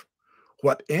 believe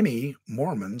what any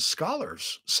Mormon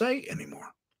scholars say anymore.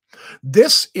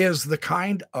 This is the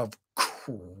kind of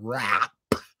crap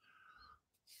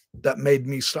that made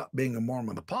me stop being a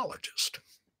Mormon apologist.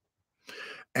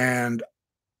 And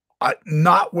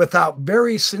not without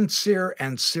very sincere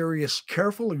and serious,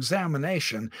 careful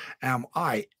examination am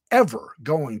I ever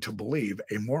going to believe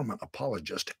a Mormon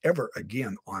apologist ever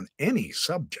again on any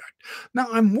subject. Now,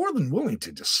 I'm more than willing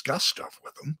to discuss stuff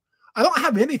with them. I don't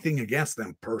have anything against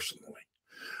them personally.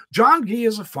 John Gee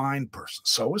is a fine person.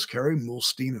 So is Kerry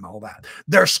Mulstein and all that.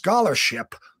 Their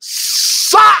scholarship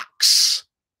sucks.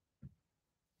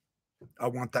 I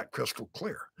want that crystal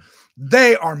clear.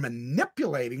 They are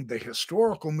manipulating the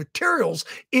historical materials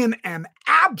in an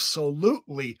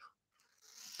absolutely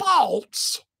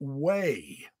false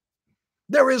way.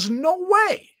 There is no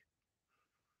way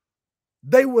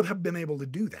they would have been able to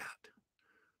do that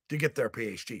to get their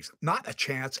PhDs. Not a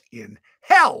chance in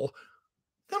hell.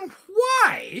 Then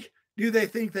why do they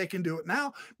think they can do it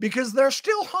now? Because they're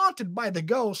still haunted by the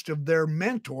ghost of their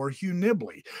mentor, Hugh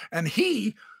Nibley. And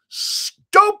he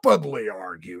stupidly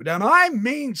argued, and I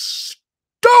mean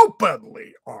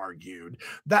stupidly argued,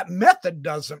 that method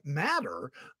doesn't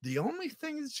matter. The only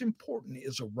thing that's important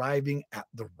is arriving at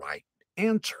the right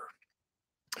answer.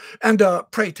 And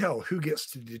pray tell, who gets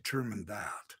to determine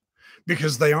that?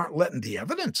 Because they aren't letting the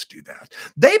evidence do that.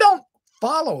 They don't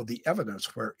follow the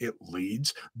evidence where it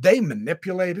leads. They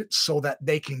manipulate it so that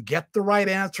they can get the right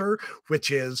answer,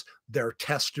 which is their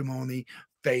testimony,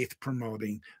 faith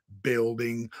promoting,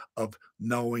 building of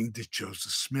knowing that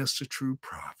Joseph Smith's a true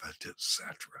prophet,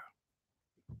 etc.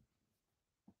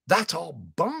 That's all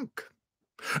bunk.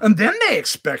 And then they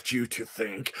expect you to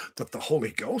think that the Holy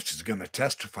Ghost is going to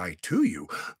testify to you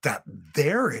that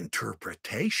their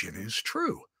interpretation is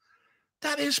true.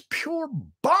 That is pure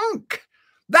bunk.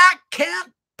 That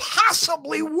can't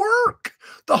possibly work.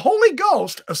 The Holy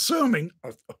Ghost, assuming,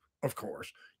 of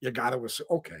course, you got to assume,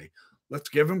 okay, let's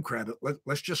give him credit.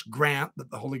 Let's just grant that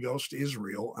the Holy Ghost is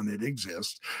real and it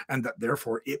exists, and that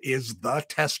therefore it is the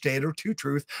testator to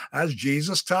truth, as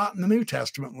Jesus taught in the New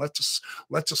Testament.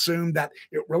 Let's assume that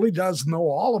it really does know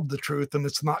all of the truth and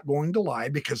it's not going to lie,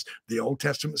 because the Old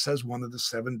Testament says one of the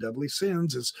 7 deadly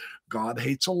sins is God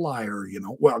hates a liar,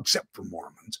 well, except for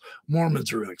Mormons.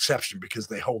 Mormons are an exception because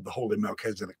they hold the holy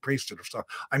Melchizedek priesthood or stuff.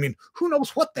 I mean, who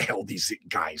knows what the hell these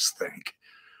guys think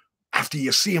after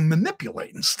you see them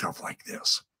manipulating stuff like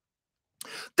this.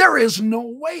 There is no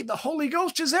way the Holy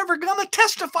Ghost is ever going to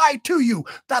testify to you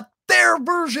that their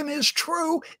version is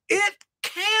true. It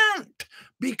can't,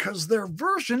 because their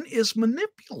version is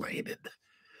manipulated.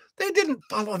 They didn't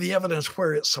follow the evidence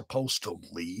where it's supposed to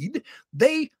lead.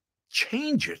 They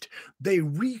change it. They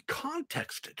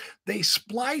recontext it. They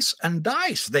splice and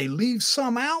dice. They leave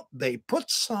some out. They put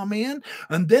some in,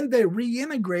 and then they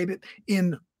reintegrate it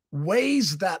in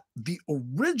ways that the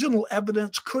original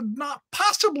evidence could not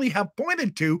possibly have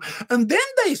pointed to. And then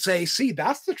they say, see,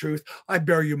 that's the truth. I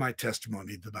bear you my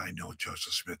testimony that I know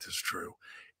Joseph Smith is true.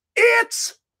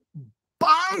 It's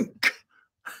bunk.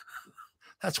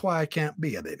 That's why I can't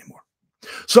be it anymore.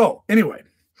 So anyway,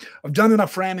 I've done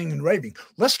enough ranting and raving.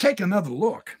 Let's take another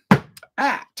look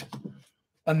at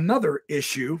another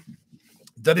issue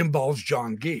that involves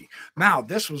John Gee. Now,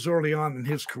 this was early on in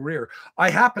his career.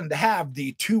 I happen to have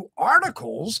the two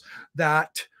articles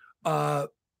that Ed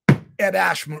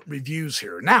Ashman reviews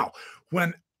here. Now,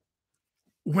 when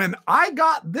I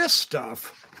got this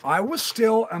stuff, I was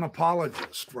still an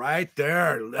apologist right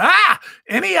there.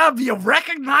 Any of you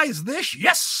recognize this?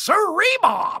 Yes, sirree,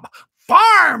 Bob.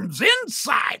 Farms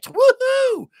Insights,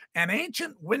 woohoo! An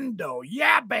ancient window,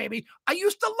 yeah, baby. I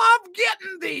used to love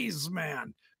getting these,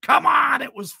 man. Come on,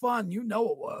 it was fun. You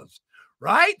know it was,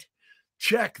 right?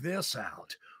 Check this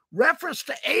out. Reference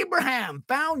to Abraham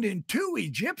found in 2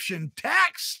 Egyptian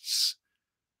texts.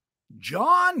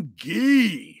 John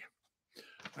Gee.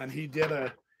 And he did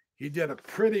a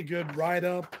pretty good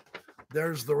write-up.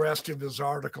 There's the rest of his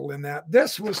article in that.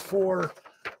 This was for,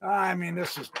 I mean,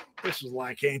 this is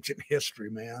like ancient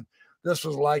history, man. This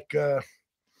was like,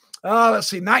 let's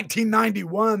see,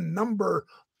 1991, number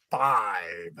 5,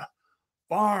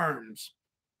 Farms.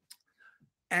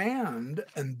 And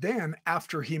then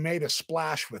after he made a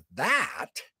splash with that,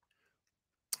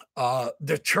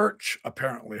 the church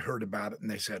apparently heard about it and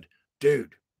they said,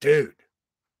 dude,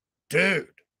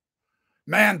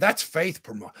 man, that's faith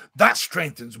promote. That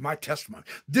strengthens my testimony.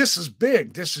 This is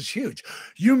big. This is huge.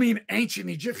 You mean ancient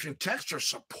Egyptian texts are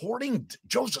supporting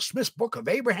Joseph Smith's Book of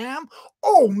Abraham?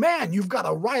 Oh, man, you've got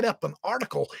to write up an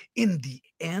article in the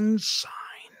Ensign.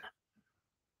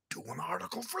 Do an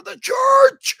article for the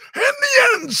church and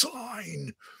the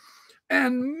Ensign.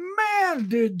 And man,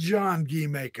 did John Gee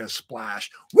make a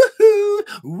splash. Woohoo,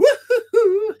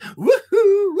 woohoo,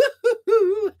 woohoo,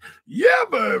 woohoo. Yeah,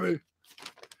 baby.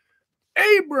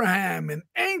 Abraham in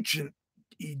ancient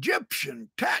Egyptian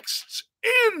texts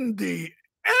in the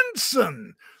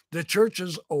Ensign, the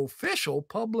church's official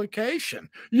publication.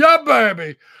 Yeah,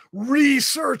 baby.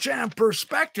 Research and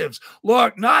perspectives.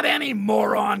 Look, not any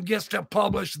moron gets to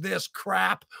publish this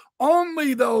crap.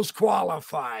 Only those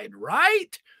qualified,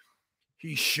 right?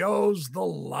 He shows the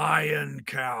lion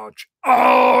couch.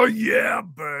 Oh, yeah,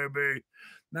 baby.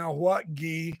 Now, what,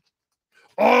 Gee?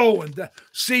 Oh, and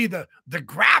see the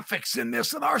graphics in this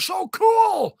that are so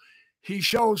cool. He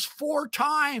shows 4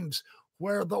 times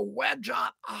where the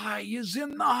wedge-out eye is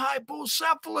in the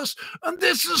hypocephalus. And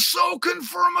this is so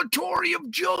confirmatory of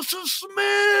Joseph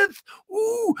Smith.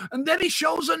 Ooh, and then he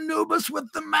shows Anubis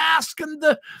with the mask and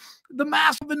the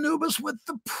mask of Anubis with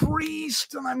the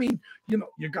priest. And I mean, you know,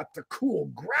 you got the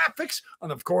cool graphics.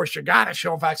 And of course, you got to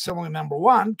show facsimile number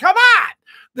 1. Come on.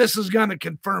 This is going to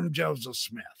confirm Joseph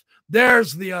Smith.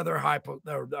 There's the other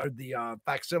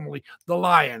facsimile, the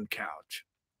lion couch.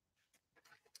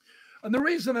 And the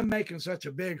reason I'm making such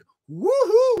a big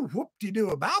woohoo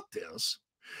whoop-de-doo about this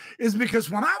is because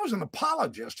when I was an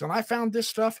apologist and I found this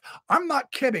stuff, I'm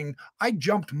not kidding. I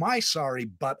jumped my sorry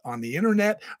butt on the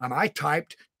internet and I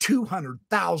typed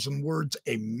 200,000 words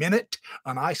a minute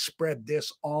and I spread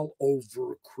this all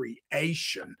over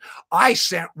creation. I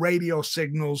sent radio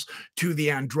signals to the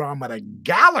Andromeda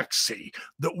galaxy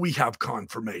that we have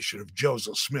confirmation of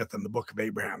Joseph Smith in the Book of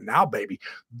Abraham. Now, baby,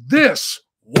 this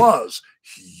was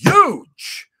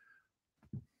huge.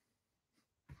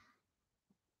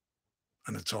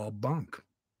 And it's all bunk.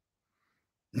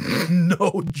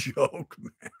 No joke,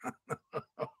 man.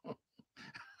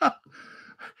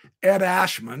 Ed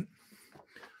Ashman,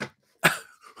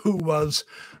 who was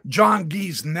John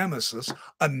Gee's nemesis,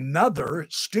 another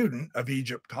student of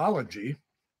Egyptology,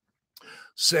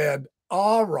 said,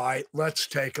 all right, let's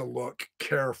take a look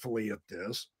carefully at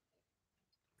this.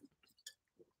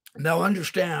 Now,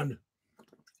 understand,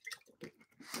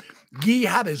 Gee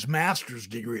had his master's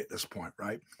degree at this point,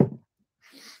 right?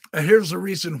 And here's the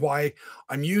reason why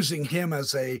I'm using him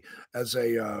as a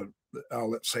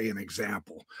let's say an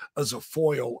example, as a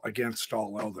foil against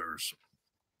all others.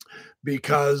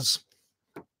 Because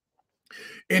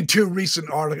in 2 recent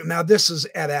articles, now this is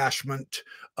Ed Ashman,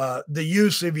 the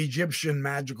use of Egyptian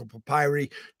magical papyri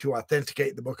to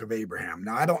authenticate the Book of Abraham.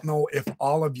 Now, I don't know if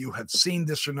all of you have seen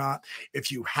this or not. If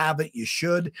you haven't, you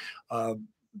should.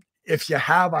 If you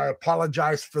have, I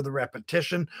apologize for the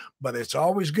repetition, but it's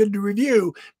always good to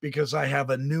review because I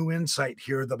have a new insight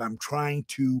here that I'm trying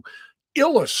to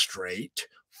illustrate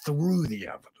through the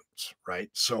evidence, right?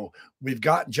 So we've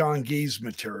got John Gee's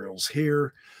materials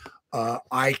here.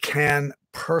 I can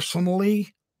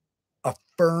personally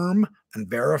confirm and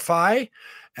verify.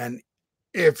 And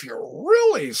if you're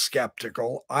really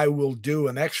skeptical, I will do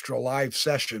an extra live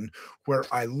session where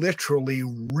I literally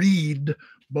read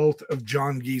both of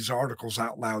John Gee's articles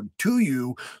out loud to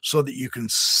you so that you can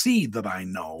see that I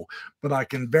know, but I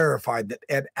can verify that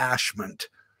Ed Ashman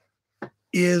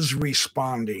is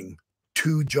responding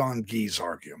to John Gee's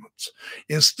arguments.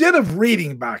 Instead of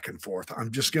reading back and forth,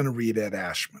 I'm just going to read Ed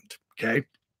Ashman, okay?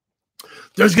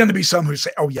 There's going to be some who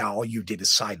say, oh yeah, all you did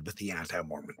is side with the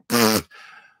anti-Mormon.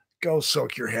 Go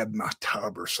soak your head in a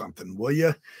tub or something, will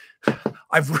you?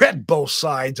 I've read both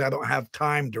sides. I don't have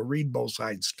time to read both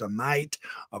sides tonight.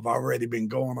 I've already been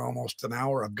going almost an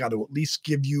hour. I've got to at least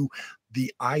give you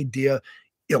the idea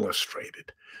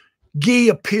illustrated. Gee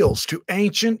appeals to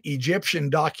ancient Egyptian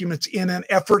documents in an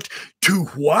effort to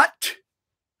what?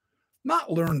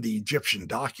 Not learn the Egyptian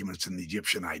documents and the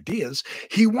Egyptian ideas.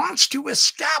 He wants to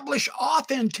establish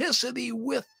authenticity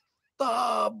with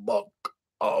the book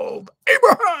of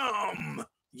Abraham.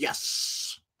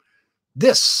 Yes.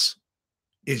 This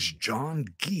is John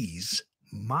Gee's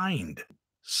mindset.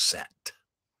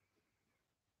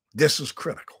 This is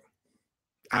critical.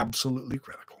 Absolutely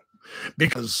critical.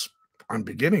 Because I'm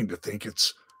beginning to think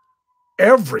it's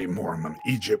every Mormon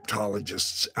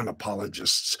Egyptologists and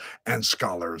apologists and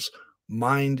scholars'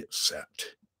 mindset.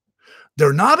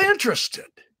 They're not interested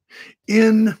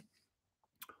in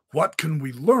what can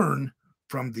we learn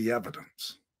from the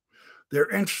evidence. They're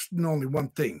interested in only one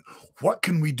thing. What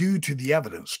can we do to the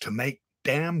evidence to make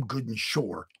damn good and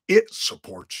sure it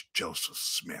supports Joseph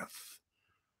Smith?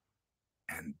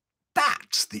 And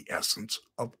that's the essence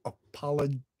of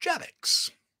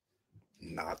apologetics,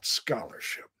 not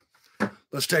scholarship.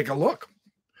 Let's take a look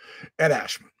at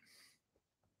Ashman.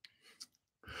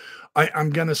 I'm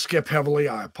going to skip heavily.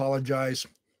 I apologize.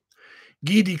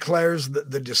 Gee declares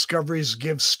that the discoveries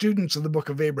give students of the Book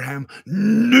of Abraham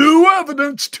new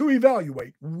evidence to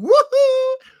evaluate.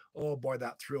 Woohoo! Oh boy,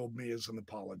 that thrilled me as an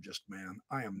apologist, man.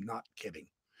 I am not kidding.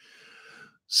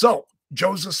 So,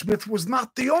 Joseph Smith was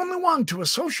not the only one to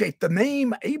associate the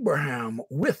name Abraham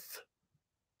with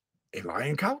a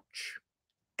lion couch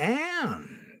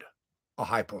and a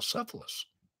hypocephalus,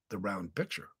 the round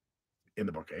picture in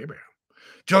the Book of Abraham.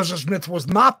 Joseph Smith was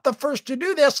not the first to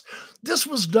do this. This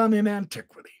was done in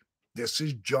antiquity. This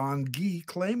is John Gee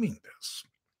claiming this.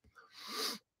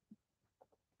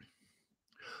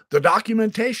 The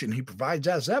documentation he provides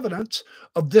as evidence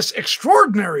of this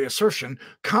extraordinary assertion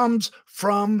comes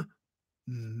from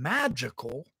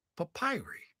magical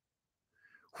papyri,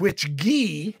 which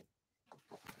Gee,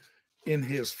 in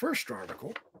his first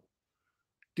article,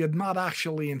 did not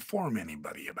actually inform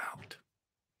anybody about.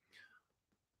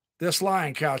 This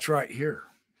lion couch right here.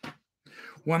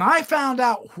 When I found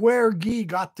out where Gee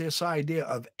got this idea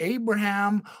of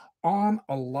Abraham on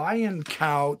a lion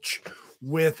couch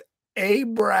with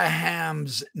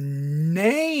Abraham's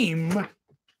name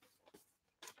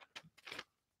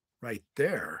right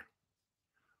there,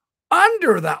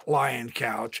 under that lion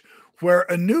couch,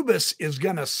 where Anubis is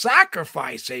going to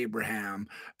sacrifice Abraham,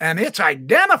 and it's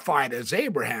identified as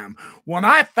Abraham. When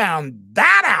I found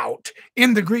that out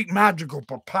in the Greek magical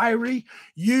papyri,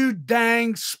 you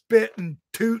dang spitting,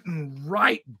 tooting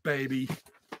right, baby.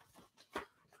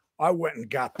 I went and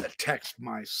got the text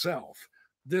myself.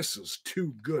 This is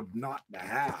too good not to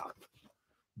have.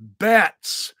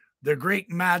 Betts, the Greek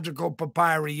magical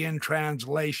papyri in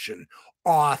translation.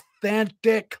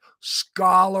 Authentic,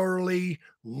 scholarly,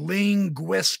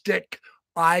 linguistic,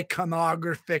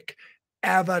 iconographic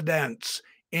evidence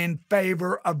in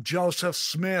favor of Joseph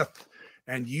Smith.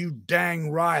 And you dang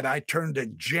right, I turned to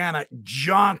Janet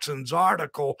Johnson's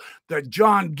article that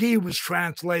John Gee was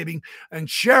translating and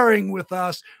sharing with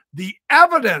us the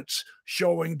evidence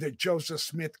showing that Joseph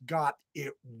Smith got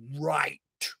it right.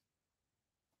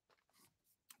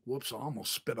 Whoops, I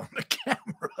almost spit on the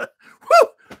camera. Whew,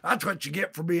 that's what you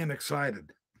get for being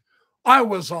excited. I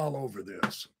was all over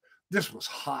this. This was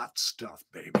hot stuff,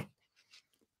 baby.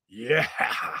 Yeah.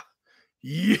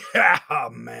 Yeah,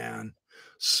 man.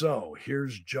 So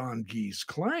here's John Gee's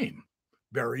claim.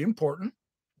 Very important.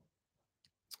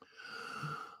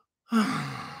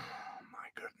 Oh, my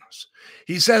goodness.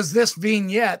 He says this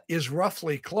vignette is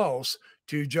roughly close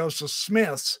to Joseph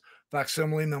Smith's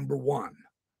facsimile number 1.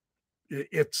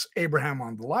 It's Abraham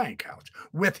on the lion couch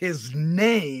with his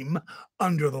name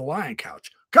under the lion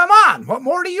couch. Come on, what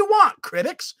more do you want,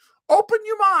 critics? Open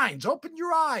your minds, open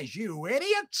your eyes, you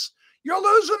idiots. You're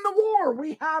losing the war.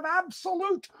 We have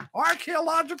absolute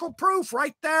archaeological proof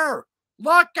right there.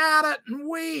 Look at it and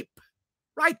weep.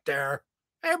 Right there.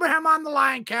 Abraham on the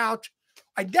lion couch.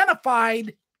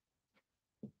 Identified.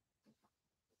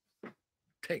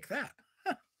 Take that.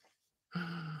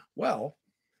 Well,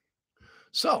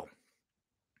 so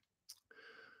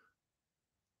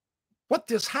what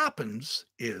this happens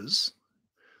is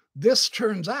this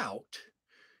turns out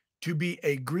to be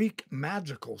a Greek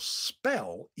magical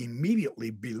spell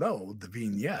immediately below the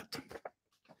vignette.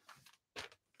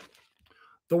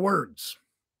 The words,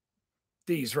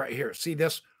 these right here, see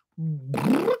this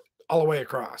all the way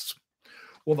across.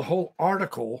 Well, the whole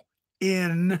article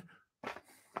in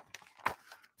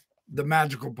the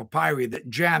magical papyri that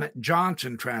Janet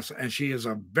Johnson translated, and she is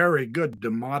a very good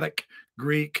demotic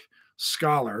Greek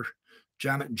scholar.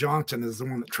 Janet Johnson is the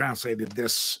one that translated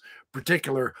this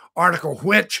particular article,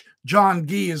 which John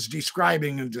Gee is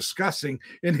describing and discussing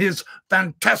in his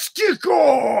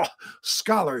fantastical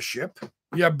scholarship.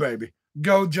 Yeah, baby.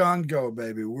 Go, John, go,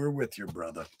 baby. We're with you,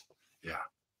 brother. Yeah.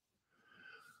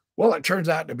 Well, it turns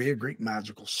out to be a Greek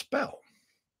magical spell.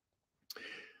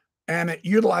 And it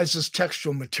utilizes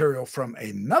textual material from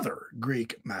another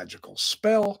Greek magical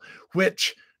spell,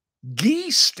 which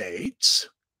Gee states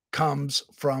comes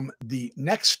from the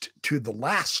next to the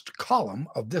last column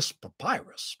of this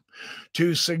papyrus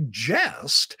to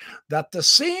suggest that the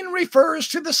scene refers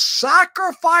to the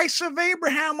sacrifice of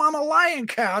Abraham on a lion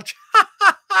couch.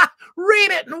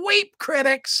 Read it and weep,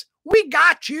 critics. We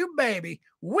got you, baby.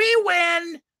 We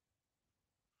win.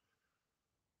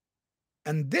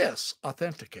 And this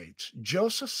authenticates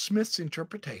Joseph Smith's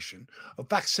interpretation of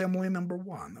facsimile number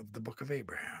 1 of the Book of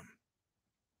Abraham.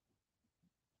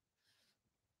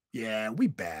 Yeah, we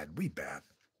bad.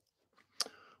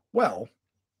 Well,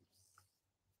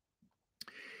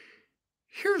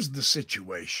 here's the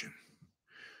situation.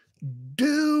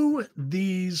 Do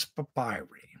these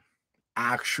papyri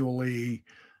actually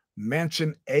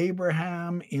mention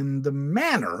Abraham in the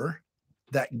manner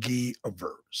that Gee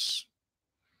avers?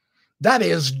 That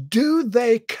is, do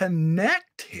they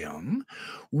connect him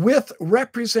with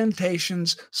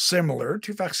representations similar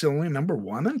to facsimile number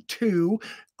 1 and 2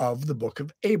 of the Book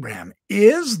of Abraham?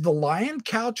 Is the lion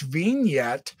couch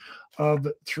vignette of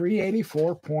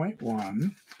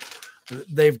 384.1,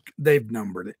 they've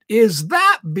numbered it, is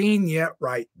that vignette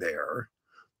right there?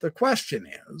 The question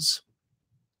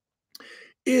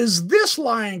is this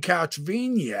lion couch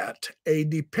vignette a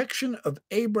depiction of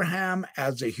Abraham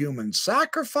as a human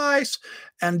sacrifice?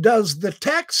 And does the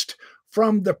text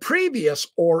from the previous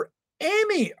or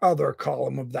any other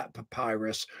column of that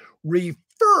papyrus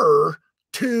refer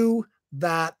to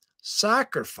that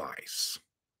sacrifice?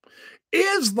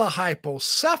 Is the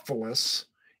hypocephalus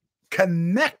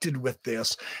connected with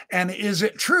this? And is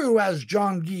it true, as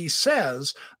John Gee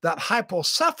says, that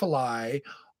hypocephali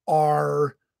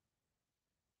are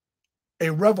a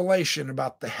revelation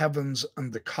about the heavens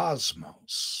and the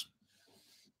cosmos?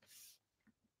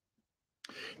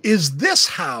 Is this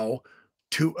how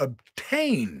to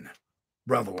obtain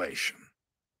revelation?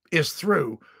 Is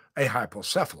through a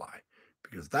hypocephali?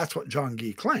 Because that's what John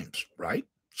Gee claims, right?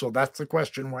 So that's the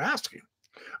question we're asking.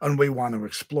 And we want to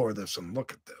explore this and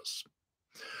look at this.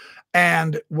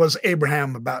 And was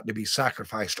Abraham about to be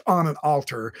sacrificed on an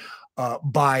altar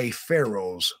by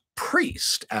Pharaoh's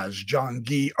priest, as John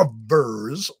Gee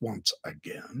avers once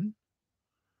again?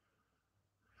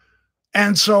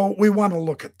 And so we want to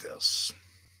look at this.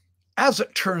 As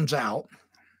it turns out,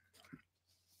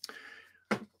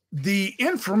 the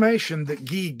information that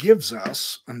Gee gives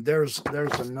us, and there's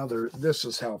another, this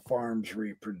is how Farms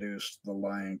reproduced the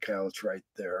lion couch right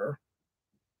there.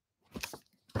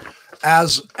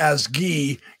 As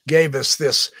Gee gave us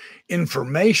this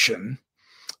information,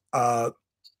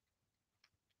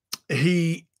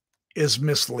 he is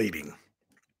misleading.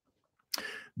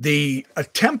 The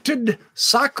attempted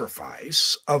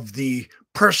sacrifice of the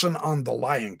person on the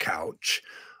lion couch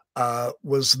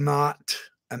was not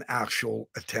an actual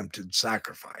attempted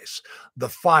sacrifice. The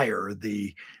fire,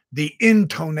 the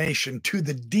intonation to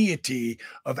the deity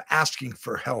of asking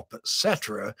for help,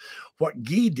 etc. What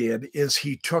Gee did is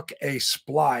he took a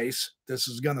splice. This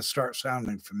is going to start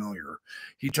sounding familiar.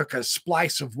 He took a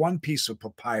splice of one piece of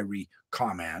papyri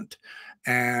comment,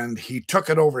 and he took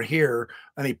it over here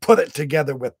and he put it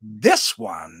together with this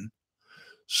one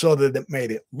so that it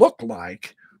made it look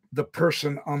like the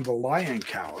person on the lion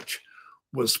couch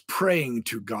was praying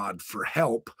to God for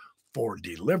help, for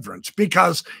deliverance,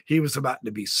 because he was about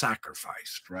to be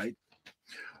sacrificed, right?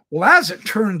 Well, as it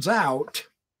turns out,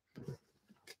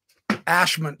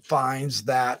 Ashmont finds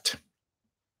that,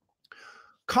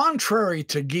 contrary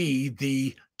to Gee,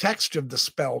 the text of the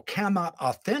spell cannot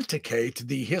authenticate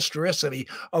the historicity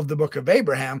of the Book of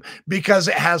Abraham because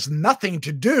it has nothing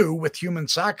to do with human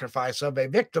sacrifice of a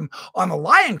victim on a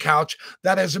lion couch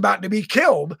that is about to be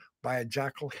killed by a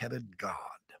jackal-headed god.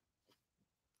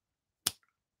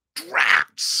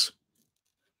 Drats!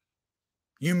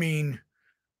 You mean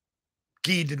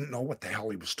Guy didn't know what the hell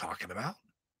he was talking about?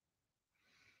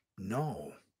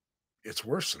 No, it's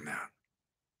worse than that.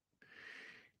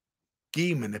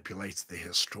 Guy manipulates the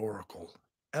historical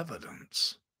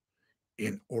evidence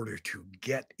in order to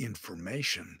get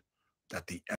information that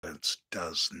the evidence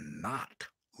does not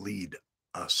lead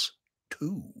us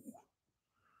to.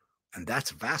 And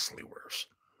that's vastly worse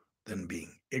than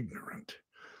being ignorant.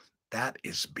 That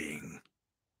is being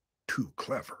too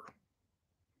clever.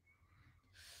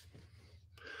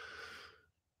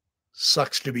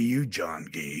 Sucks to be you, John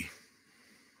Guy.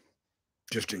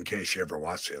 Just in case you ever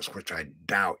watch this, which I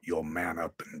doubt you'll man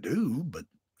up and do, but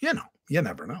you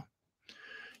never know.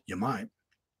 You might.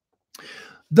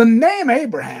 The name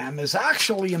Abraham is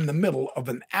actually in the middle of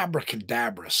an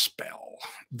abracadabra spell.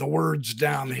 The words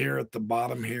down here at the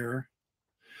bottom here.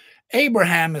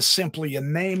 Abraham is simply a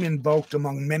name invoked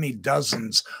among many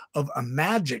dozens of a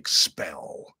magic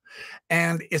spell.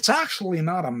 And it's actually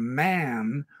not a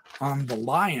man on the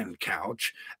lion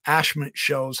couch. Ashman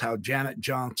shows how Janet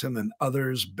Johnson and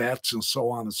others, Betts and so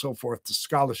on and so forth,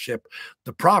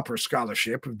 the proper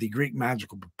scholarship of the Greek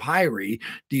magical papyri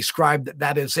described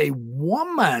that is a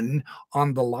woman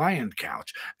on the lion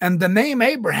couch. And the name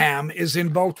Abraham is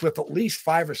invoked with at least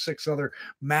 5 or 6 other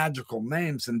magical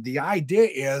names. And the idea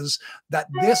is that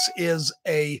this is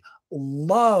a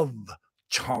love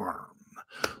charm.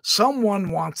 Someone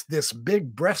wants this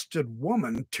big-breasted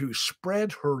woman to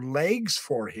spread her legs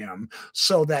for him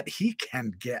so that he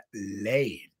can get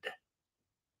laid.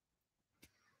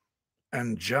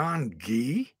 And John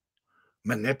Guy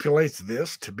manipulates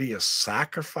this to be a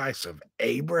sacrifice of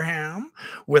Abraham,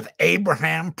 with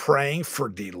Abraham praying for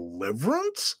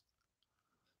deliverance?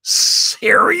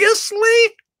 Seriously?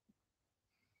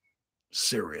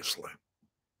 Seriously.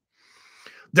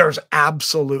 There's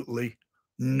absolutely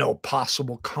no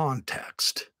possible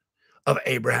context of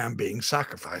Abraham being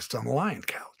sacrificed on the lion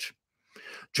couch.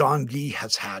 John Guy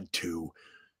has had to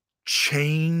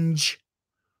change,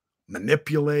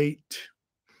 manipulate,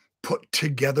 put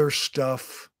together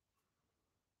stuff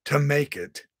to make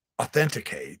it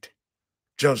authenticate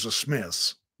Joseph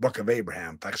Smith's Book of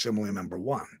Abraham, facsimile number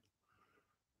 1.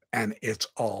 And it's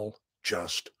all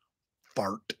just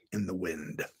fart in the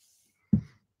wind.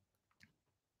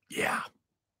 Yeah.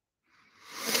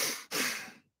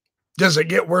 Does it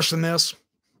get worse than this?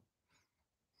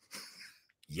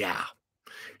 Yeah,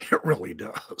 it really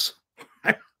does.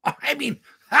 I mean,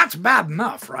 that's bad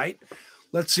enough, right?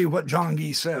 Let's see what John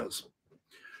Guy says.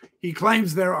 He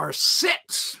claims there are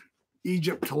 6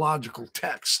 Egyptological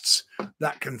texts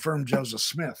that confirm Joseph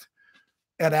Smith.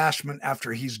 Ed Ashman,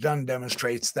 after he's done,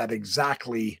 demonstrates that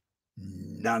exactly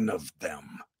none of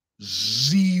them,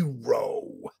 0,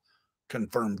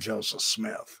 confirm Joseph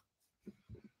Smith.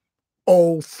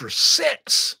 0 for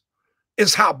 6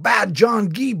 is how bad John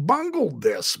Guy bungled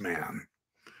this, man.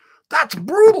 That's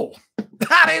brutal.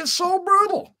 That is so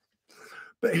brutal.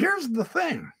 But here's the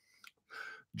thing.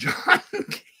 John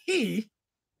Guy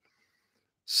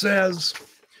says,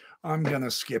 I'm going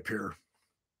to skip here.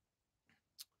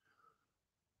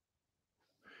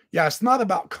 Yeah, it's not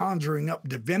about conjuring up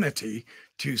divinity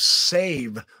to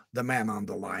save the man on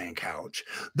the lion couch.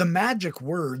 The magic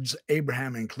words,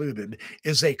 Abraham included,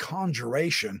 is a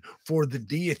conjuration for the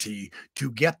deity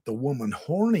to get the woman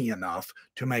horny enough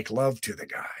to make love to the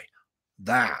guy.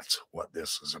 That's what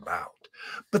this is about.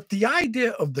 But the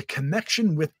idea of the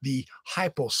connection with the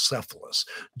hypocephalus,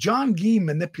 John Guy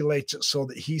manipulates it so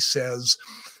that he says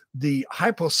the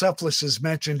hypocephalus is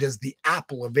mentioned as the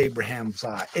apple of Abraham's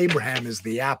eye. Abraham is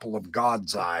the apple of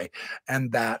God's eye,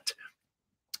 and that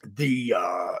the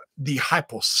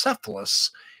hypocephalus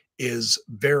is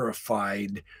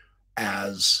verified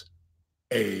as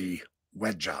a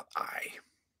wedge-out eye.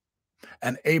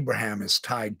 And Abraham is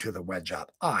tied to the wedge-out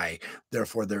eye.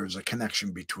 Therefore, there is a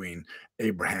connection between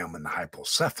Abraham and the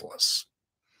hypocephalus.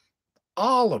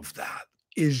 All of that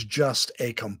is just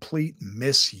a complete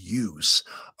misuse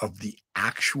of the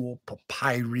actual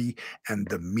papyri and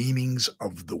the meanings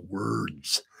of the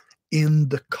words in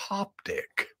the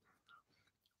Coptic,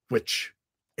 which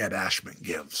Ed Ashman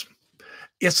gives.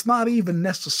 It's not even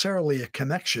necessarily a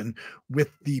connection with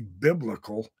the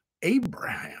biblical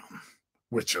Abraham,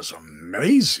 which is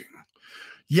amazing.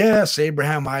 Yes,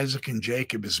 Abraham, Isaac, and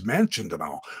Jacob is mentioned and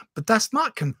all, but that's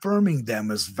not confirming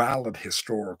them as valid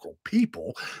historical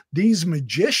people. These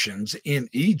magicians in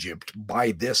Egypt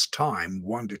by this time,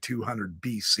 1 to 200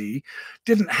 BC,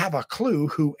 didn't have a clue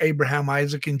who Abraham,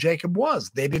 Isaac, and Jacob was.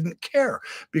 They didn't care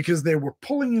because they were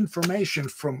pulling information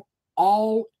from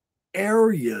all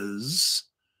areas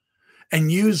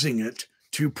and using it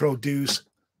to produce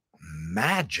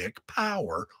magic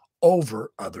power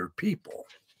over other people.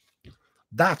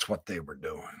 That's what they were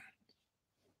doing.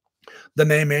 The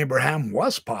name Abraham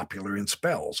was popular in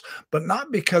spells, but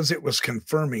not because it was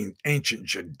confirming ancient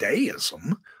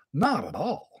Judaism. Not at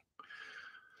all.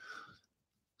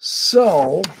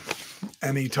 So,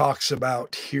 and he talks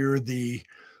about here the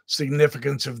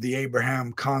significance of the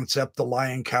Abraham concept. The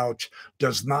lion couch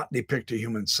does not depict a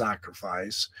human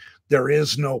sacrifice. There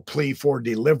is no plea for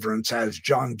deliverance, as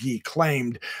John Gee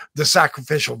claimed, the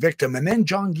sacrificial victim. And then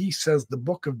John Gee says the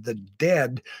Book of the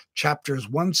Dead, chapters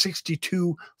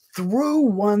 162 through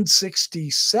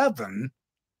 167,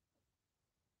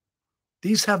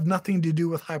 these have nothing to do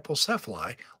with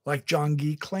hypocephaly like John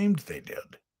Gee claimed they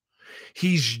did.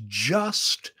 He's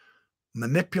just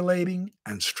manipulating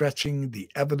and stretching the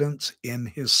evidence in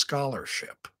his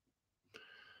scholarship.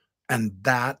 And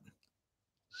that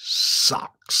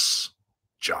sucks,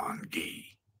 John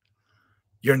Gee.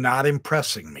 You're not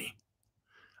impressing me.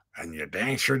 And you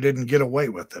dang sure didn't get away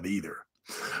with it either.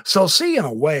 So see, in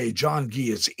a way, John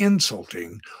Gee is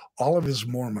insulting all of his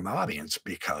Mormon audience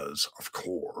because, of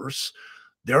course,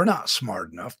 they're not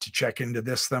smart enough to check into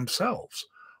this themselves.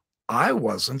 I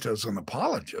wasn't as an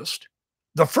apologist.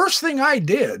 The first thing I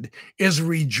did is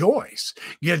rejoice,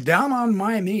 get down on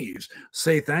my knees,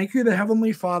 say thank you to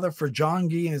Heavenly Father for John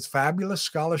Gee and his fabulous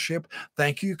scholarship.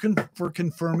 Thank you for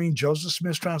confirming Joseph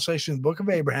Smith's translation of the Book of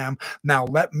Abraham. Now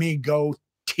let me go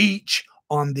teach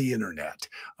on the internet.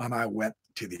 And I went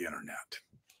to the internet.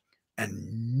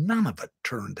 And none of it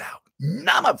turned out.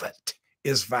 None of it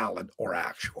is valid or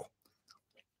actual.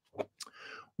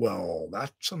 Well,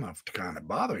 that's enough to kind of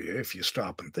bother you if you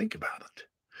stop and think about it.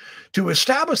 To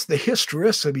establish the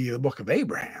historicity of the Book of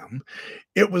Abraham,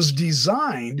 it was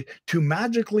designed to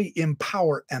magically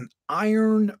empower an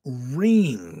iron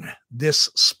ring, this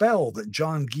spell that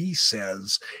John Gee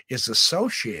says is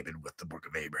associated with the Book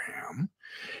of Abraham.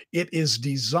 It is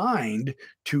designed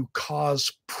to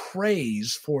cause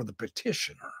praise for the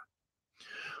petitioner.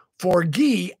 For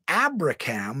Gee,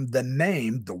 Abraham, the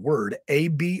name, the word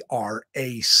Abracam,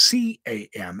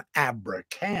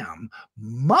 Abraham,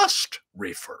 must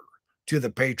refer to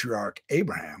the patriarch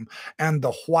Abraham, and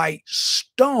the white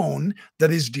stone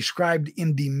that is described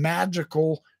in the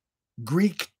magical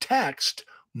Greek text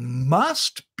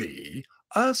must be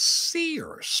a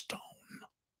seer stone.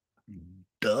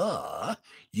 Duh,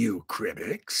 you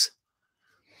critics.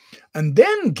 And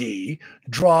then Gee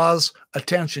draws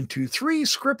attention to 3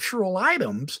 scriptural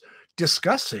items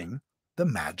discussing the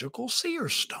magical seer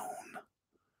stone.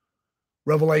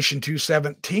 Revelation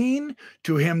 2:17,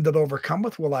 to him that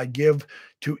overcometh will I give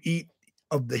to eat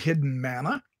of the hidden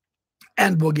manna,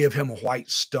 and will give him a white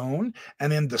stone,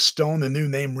 and in the stone a new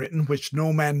name written, which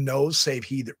no man knows save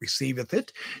he that receiveth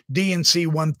it. D&C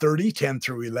 130, 10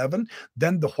 through 11.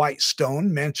 Then the white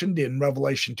stone mentioned in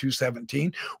Revelation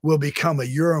 2:17 will become a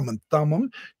Urim and Thummim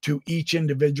to each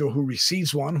individual who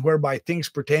receives one, whereby things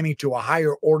pertaining to a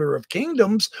higher order of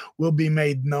kingdoms will be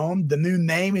made known. The new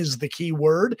name is the key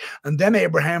word. And then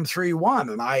Abraham 3:1,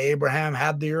 and I, Abraham,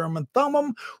 had the Urim and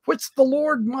Thummim, which the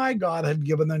Lord my God had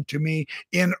given unto me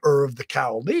in Ur of the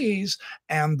Chaldees,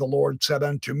 and the Lord said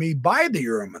unto me by the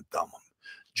Urim and Thummim.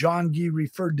 John Gee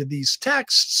referred to these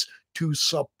texts to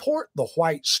support the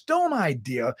white stone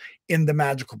idea in the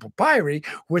magical papyri,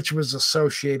 which was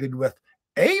associated with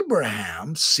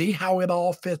Abraham. See how it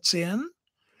all fits in?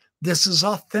 This is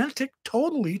authentic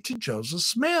totally to Joseph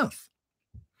Smith.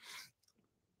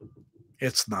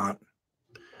 It's not.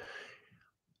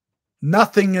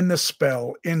 Nothing in the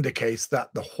spell indicates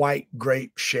that the white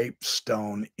grape-shaped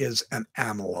stone is an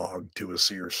analog to a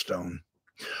seer stone,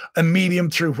 a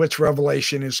medium through which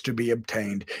revelation is to be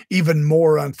obtained. Even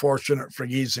more unfortunate for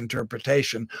Gee's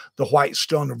interpretation, the white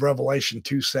stone of Revelation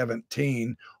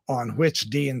 2:17, on which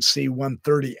D&C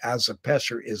 130 as a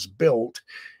pesher is built,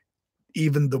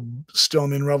 even the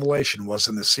stone in Revelation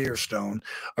wasn't a seer stone.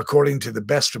 According to the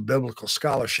best of biblical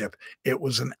scholarship, it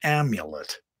was an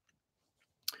amulet.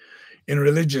 In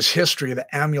religious history, the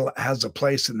amulet has a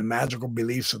place in the magical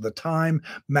beliefs of the time.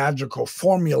 Magical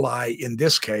formulae, in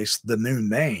this case, the new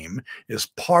name, is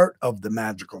part of the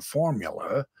magical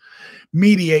formula,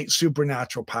 mediate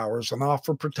supernatural powers, and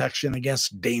offer protection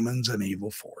against demons and evil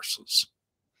forces.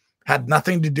 Had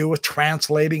nothing to do with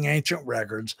translating ancient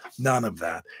records. None of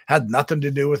that. Had nothing to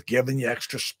do with giving you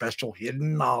extra special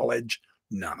hidden knowledge.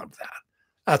 None of that.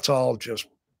 That's all just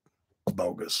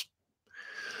bogus.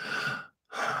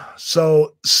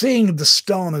 So seeing the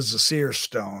stone as a seer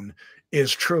stone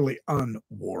is truly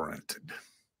unwarranted.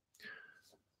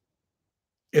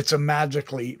 It's a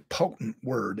magically potent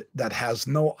word that has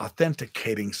no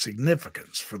authenticating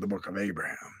significance for the Book of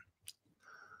Abraham.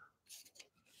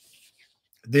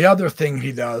 The other thing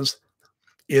he does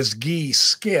is Guy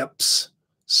skips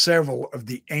several of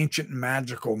the ancient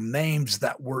magical names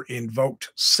that were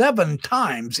invoked 7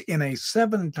 times in a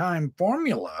 7-time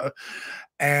formula,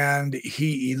 and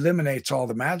he eliminates all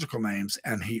the magical names,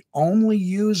 and he only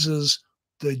uses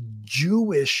the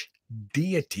Jewish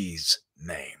deities'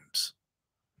 names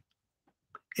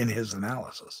in his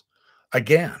analysis.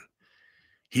 Again,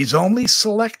 he's only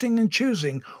selecting and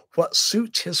choosing what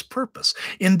suits his purpose.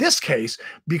 In this case,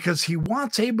 because he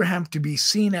wants Abraham to be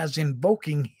seen as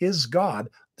invoking his God,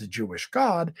 the Jewish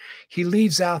God, he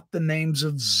leaves out the names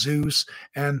of Zeus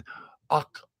and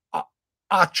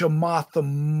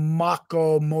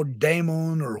Achamathamako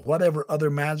Modemon or whatever other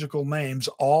magical names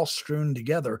all strewn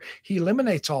together. He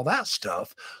eliminates all that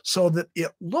stuff so that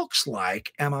it looks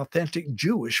like an authentic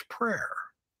Jewish prayer.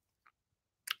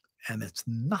 And it's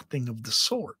nothing of the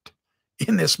sort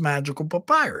in this magical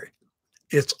papyri.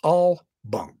 It's all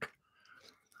bunk.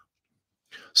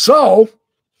 So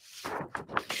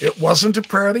it wasn't a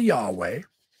prayer to Yahweh.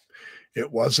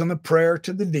 It wasn't a prayer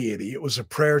to the deity. It was a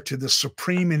prayer to the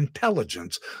supreme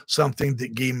intelligence, something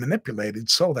that Guy manipulated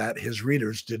so that his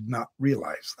readers did not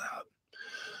realize that.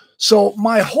 So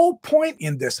my whole point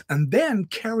in this, and then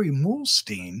Kerry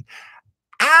Mulstein,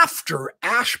 after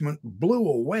Ashmont blew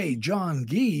away John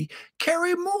Guy,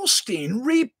 Kerry Mulstein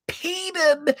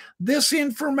repeated this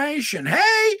information.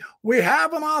 Hey, we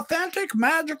have an authentic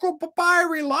magical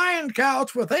papyri lion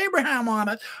couch with Abraham on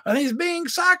it, and he's being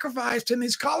sacrificed, and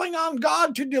he's calling on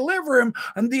God to deliver him,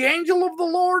 and the angel of the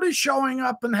Lord is showing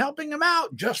up and helping him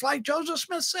out, just like Joseph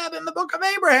Smith said in the book of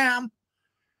Abraham.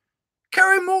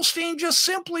 Kerry Mulstein just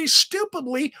simply,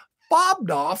 stupidly bobbed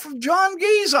off of John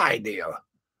Guy's idea.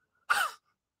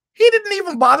 He didn't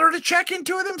even bother to check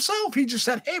into it himself. He just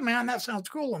said, hey, man, that sounds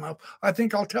cool enough. I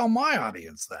think I'll tell my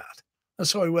audience that. And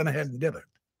so he went ahead and did it.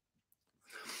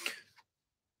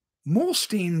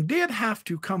 Mulstein did have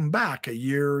to come back a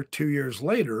year, 2 years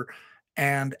later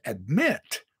and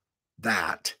admit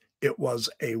that it was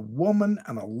a woman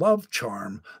and a love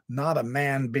charm, not a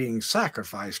man being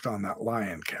sacrificed on that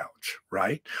lion couch,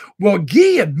 right? Well,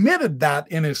 Guy admitted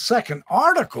that in his second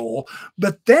article,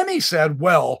 but then he said,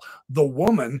 well, the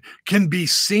woman can be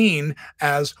seen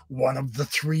as one of the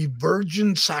 3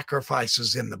 virgin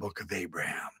sacrifices in the book of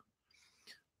Abraham.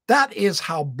 That is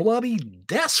how bloody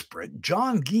desperate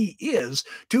John Guy is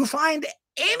to find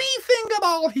anything at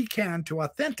all he can to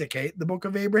authenticate the book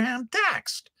of Abraham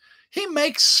text. He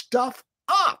makes stuff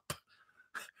up,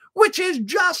 which is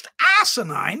just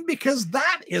asinine because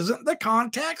that isn't the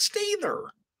context either.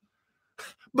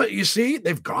 But you see,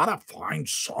 they've got to find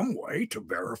some way to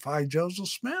verify Joseph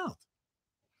Smith.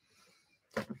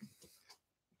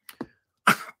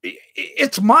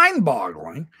 It's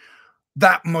mind-boggling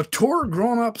that mature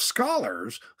grown-up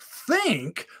scholars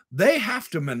think they have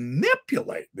to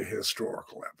manipulate the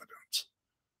historical evidence.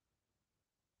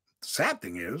 The sad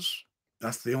thing is,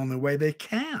 that's the only way they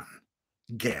can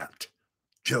get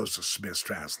Joseph Smith's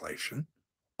translation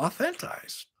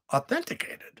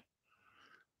authenticated.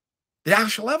 The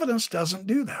actual evidence doesn't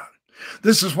do that.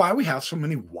 This is why we have so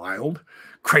many wild,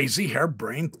 crazy,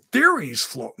 harebrained theories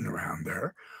floating around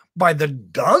there by the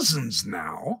dozens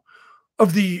now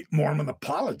of the Mormon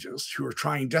apologists who are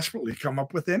trying desperately to come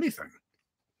up with anything.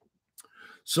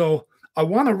 So I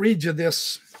want to read you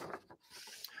this.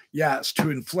 Yeah, it's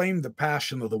to inflame the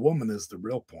passion of the woman is the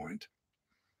real point.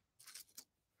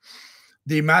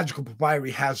 The magical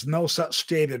papyri has no such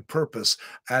stated purpose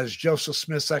as Joseph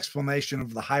Smith's explanation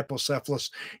of the hypocephalus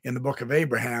in the book of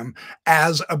Abraham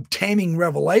as obtaining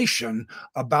revelation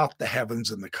about the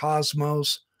heavens and the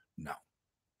cosmos. No,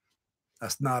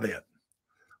 that's not it.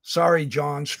 Sorry,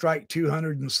 John, strike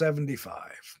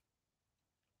 275.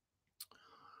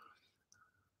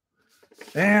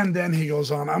 And then he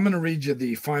goes on. I'm going to read you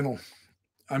the final.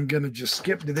 I'm going to just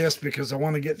skip to this because I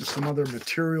want to get to some other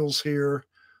materials here.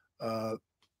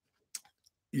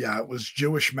 Yeah, it was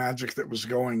Jewish magic that was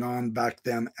going on back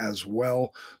then as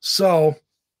well. So,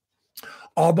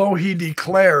 although he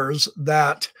declares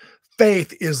that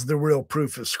faith is the real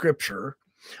proof of Scripture,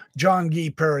 John Guy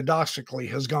paradoxically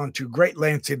has gone to great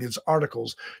lengths in his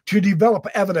articles to develop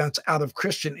evidence out of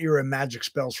Christian era magic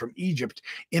spells from Egypt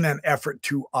in an effort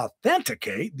to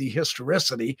authenticate the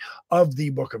historicity of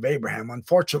the Book of Abraham.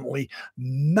 Unfortunately,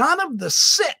 none of the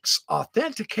 6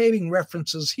 authenticating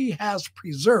references he has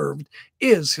preserved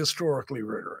is historically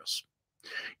rigorous.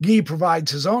 Guy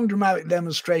provides his own dramatic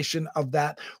demonstration of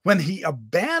that when he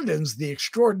abandons the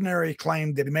extraordinary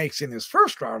claim that he makes in his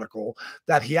first article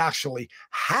that he actually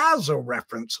has a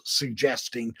reference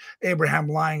suggesting Abraham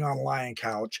lying on a lion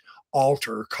couch,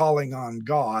 altar, calling on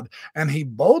God, and he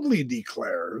boldly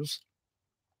declares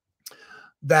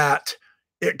that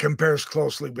it compares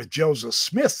closely with Joseph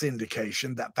Smith's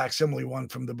indication that facsimile one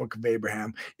from the Book of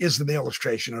Abraham is an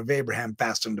illustration of Abraham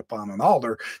fastened upon an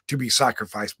altar to be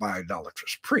sacrificed by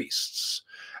idolatrous priests.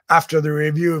 After the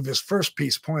review of his first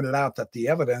piece pointed out that the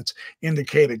evidence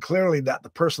indicated clearly that the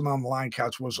person on the line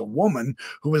couch was a woman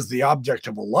who was the object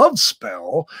of a love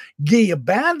spell, Guy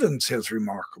abandons his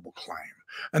remarkable claim.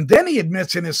 And then he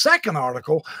admits in his second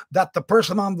article that the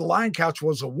person on the line couch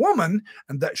was a woman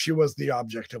and that she was the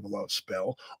object of a love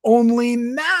spell. Only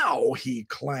now he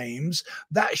claims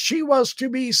that she was to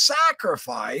be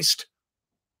sacrificed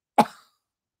on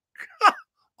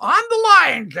the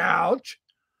lion couch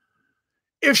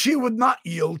if she would not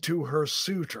yield to her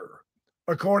suitor.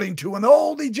 According to an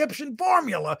old Egyptian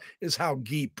formula, is how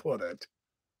Guy put it.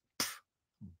 Pfft,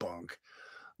 bunk.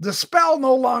 The spell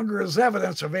no longer is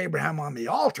evidence of Abraham on the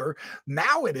altar.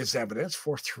 Now it is evidence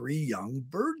for 3 young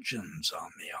virgins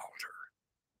on the altar.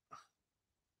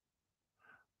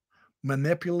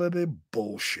 Manipulative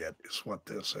bullshit is what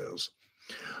this is.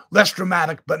 Less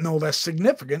dramatic, but no less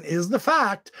significant, is the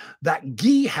fact that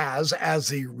Guy has, as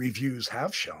the reviews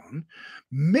have shown,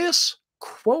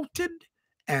 misquoted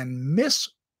and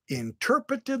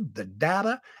misinterpreted the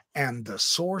data and the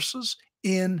sources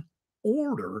in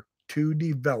order to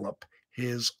develop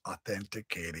his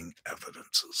authenticating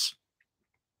evidences.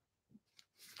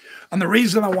 And the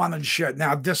reason I wanted to share it,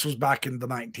 now this was back in the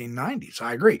 1990s.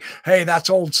 I agree. Hey, that's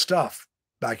old stuff,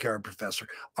 Backyard Professor.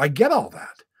 I get all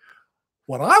that.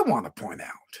 What I want to point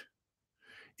out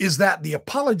is that the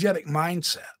apologetic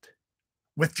mindset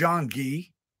with John Guy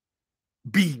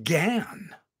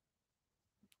began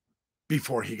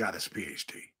before he got his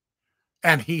PhD.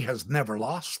 And he has never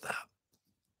lost that.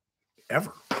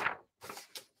 Ever.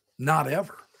 Not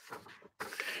ever.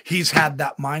 He's had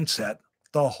that mindset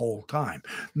the whole time.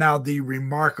 Now, the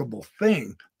remarkable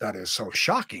thing that is so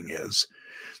shocking is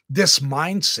this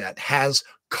mindset has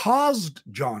caused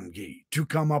John Guy to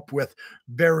come up with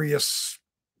various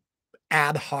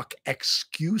ad hoc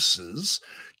excuses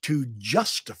to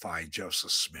justify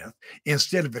Joseph Smith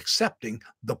instead of accepting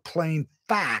the plain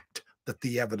fact that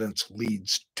the evidence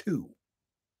leads to.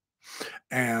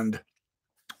 And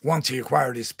once he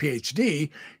acquired his PhD,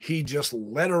 he just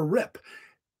let her rip.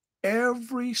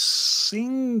 Every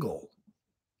single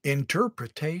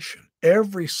interpretation,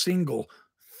 every single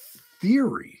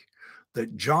theory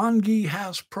that John Guy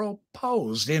has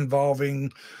proposed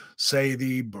involving, say,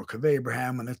 the Book of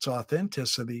Abraham and its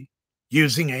authenticity,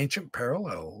 using ancient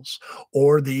parallels,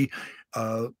 or the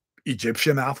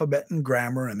Egyptian alphabet and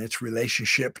grammar and its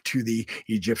relationship to the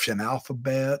Egyptian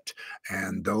alphabet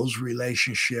and those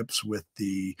relationships with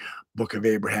the Book of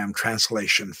Abraham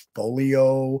translation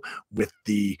folio, with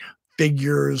the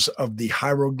figures of the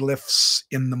hieroglyphs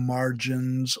in the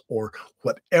margins, or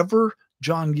whatever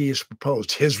John Guy has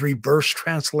proposed, his reverse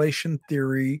translation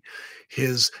theory,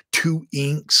 his 2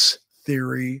 inks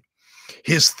theory,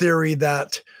 his theory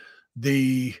that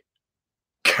the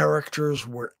characters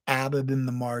were added in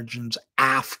the margins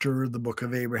after the Book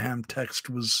of Abraham text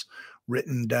was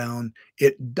written down.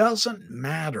 It doesn't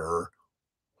matter.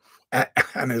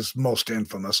 And is most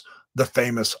infamous, the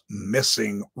famous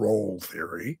missing roll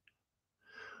theory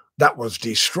that was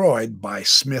destroyed by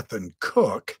Smith and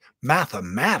Cook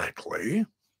mathematically.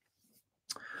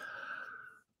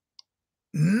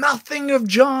 Nothing of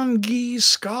John Guy's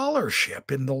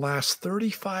scholarship in the last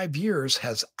 35 years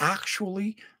has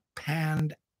actually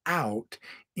panned out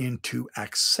into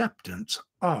acceptance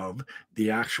of the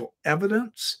actual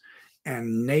evidence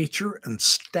and nature and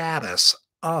status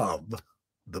of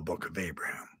the Book of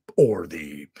Abraham or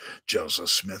the Joseph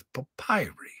Smith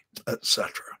papyri,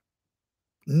 etc.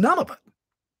 None of it.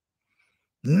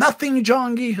 Nothing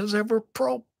John Guy has ever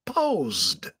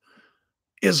proposed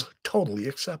is totally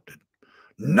accepted.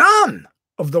 None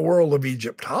of the world of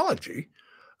Egyptology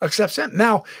accepts it.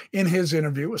 Now, in his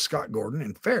interview with Scott Gordon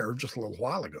in Fair just a little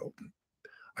while ago,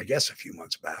 I guess a few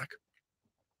months back,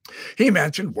 he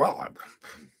mentioned, well,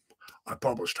 I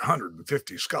published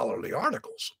 150 scholarly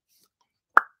articles.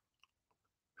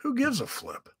 Who gives a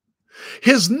flip?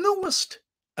 His newest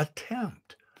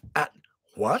attempt at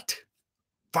what?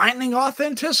 Finding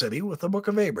authenticity with the Book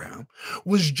of Abraham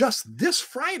was just this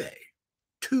Friday,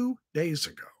 2 days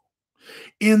ago,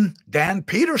 in Dan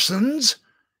Peterson's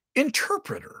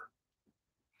Interpreter.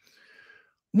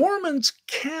 Mormons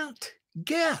can't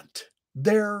get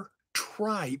their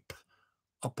tripe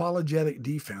apologetic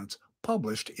defense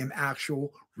published in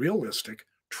actual, realistic,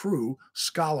 true,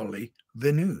 scholarly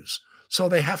venues. So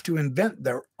they have to invent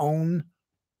their own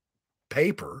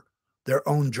paper their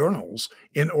own journals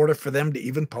in order for them to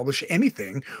even publish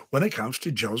anything when it comes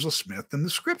to Joseph Smith and the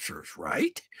scriptures,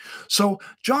 right? So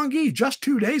John Gee, just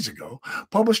 2 days ago,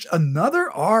 published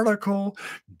another article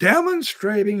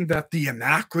demonstrating that the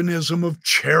anachronism of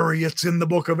chariots in the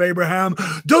book of Abraham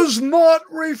does not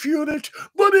refute it,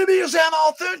 but it is an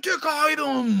authentic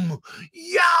item.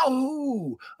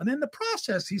 Yahoo! And in the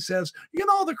process, he says,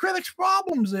 the critics'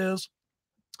 problems is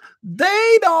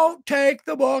they don't take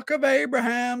the book of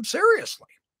Abraham seriously.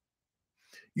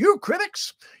 You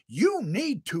critics, you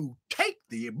need to take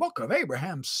the book of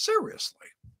Abraham seriously.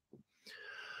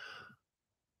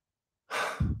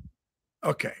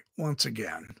 Okay, once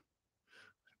again,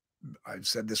 I've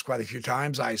said this quite a few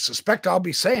times. I suspect I'll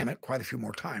be saying it quite a few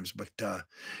more times, but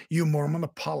you Mormon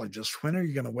apologists, when are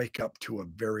you going to wake up to a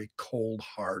very cold,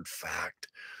 hard fact?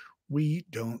 We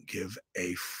don't give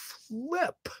a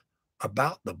flip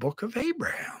about the book of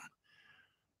Abraham.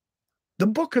 The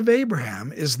book of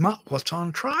Abraham is not what's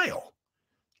on trial.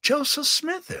 Joseph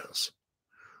Smith is.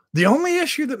 The only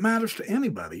issue that matters to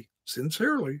anybody,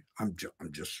 sincerely, I'm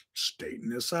just stating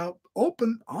this out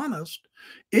open, honest,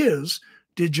 is,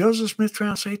 did Joseph Smith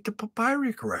translate the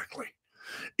papyri correctly?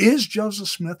 Is Joseph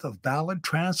Smith a valid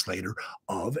translator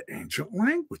of ancient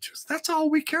languages? That's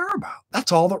all we care about.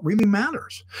 That's all that really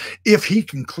matters. If he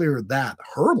can clear that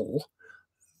hurdle,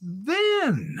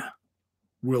 then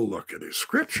we'll look at his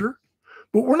scripture.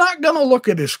 But we're not going to look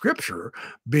at his scripture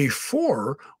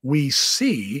before we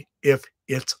see if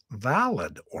it's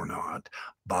valid or not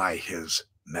by his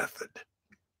method.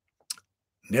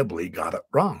 Nibley got it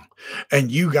wrong.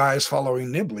 And you guys following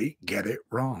Nibley get it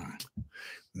wrong.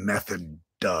 Method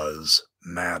does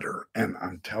matter. And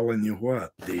I'm telling you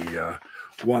what,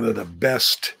 one of the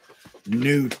best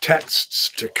new texts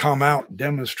to come out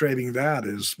demonstrating that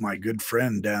is my good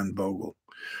friend Dan Vogel,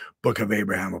 Book of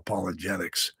Abraham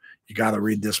Apologetics. You got to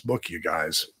read this book, you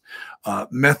guys.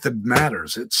 Method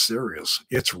matters. It's serious.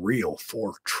 It's real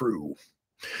for true.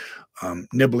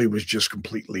 Nibley was just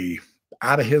completely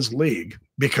out of his league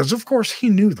because, of course, he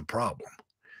knew the problem.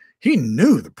 He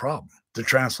knew the problem. The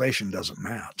translation doesn't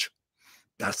match.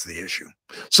 That's the issue.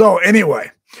 So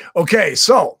anyway, okay,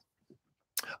 so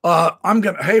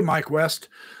hey, Mike West,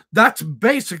 that's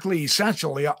basically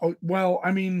essentially, well,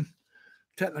 I mean,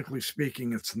 technically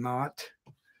speaking, it's not.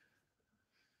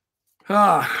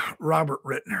 Robert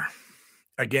Rittner,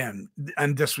 again,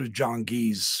 and this was John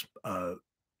Gee's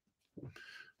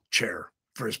chair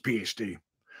for his PhD.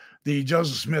 The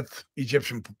Joseph Smith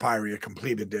Egyptian Papyri, a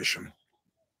complete edition.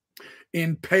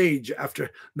 In page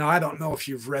after, now I don't know if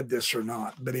you've read this or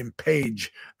not, but in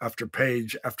page after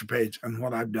page after page, and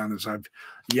what I've done is I've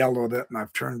yellowed it and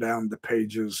I've turned down the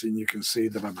pages, and you can see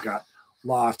that I've got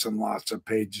lots and lots of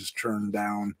pages turned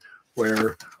down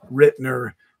where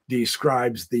Rittner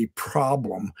describes the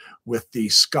problem with the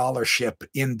scholarship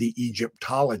in the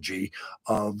Egyptology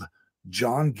of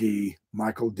John Gee,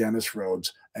 Michael Dennis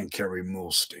Rhodes, and Kerry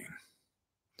Mulstein.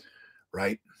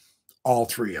 Right? All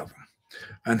three of them.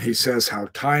 And he says how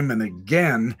time and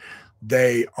again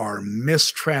they are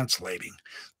mistranslating.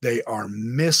 They are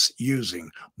misusing.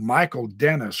 Michael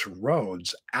Dennis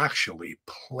Rhodes actually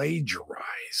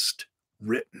plagiarized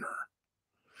Rittner.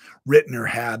 Rittner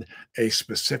had a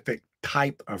specific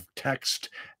type of text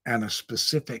and a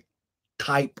specific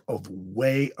type of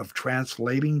way of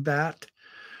translating that.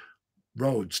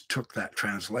 Rhodes took that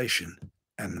translation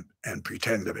and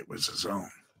pretended it was his own.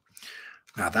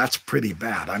 Now, that's pretty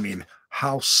bad. I mean,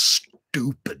 how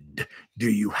stupid do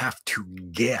you have to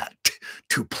get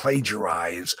to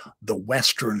plagiarize the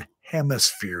Western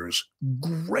Hemisphere's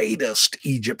greatest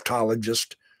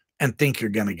Egyptologist and think you're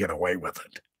going to get away with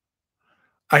it?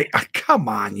 I come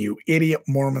on, you idiot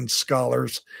Mormon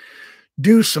scholars.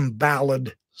 Do some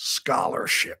valid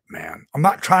scholarship, man. I'm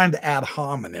not trying to ad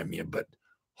hominem you, but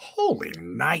holy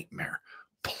nightmare.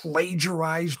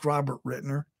 Plagiarized Robert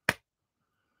Rittner.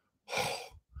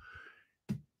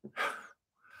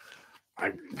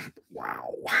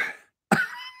 Wow.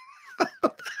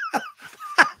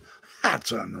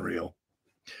 That's unreal.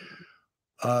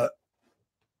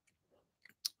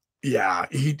 Yeah,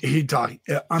 he talked.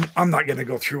 I'm not going to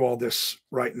go through all this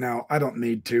right now. I don't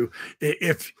need to.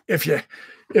 If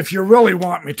you really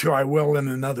want me to, I will in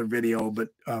another video. But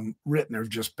Rittner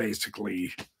just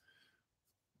basically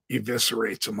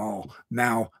eviscerates them all.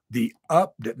 Now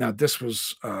this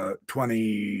was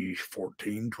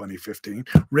 2014, 2015.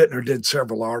 Rittner did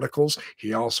several articles.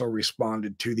 He also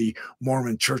responded to the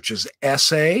Mormon Church's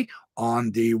essay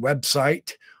on the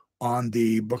website on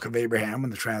the Book of Abraham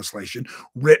and the translation.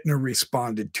 Rittner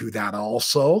responded to that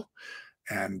also.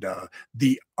 And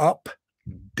the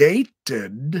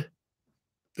updated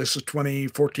This is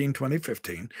 2014,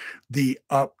 2015. The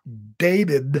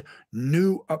updated,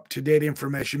 new up-to-date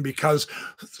information, because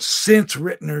since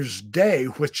Rittner's day,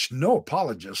 which no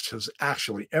apologist has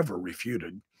actually ever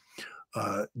refuted,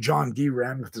 John Dee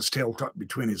ran with his tail tucked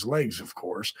between his legs, of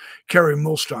course. Kerry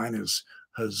Mulstein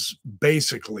has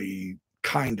basically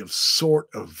kind of sort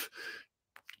of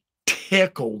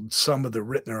tickled some of the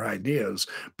Rittner ideas,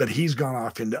 but he's gone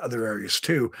off into other areas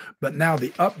too. But now the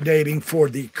updating for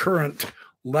the current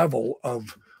level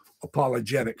of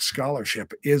apologetic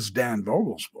scholarship is Dan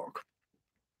Vogel's book.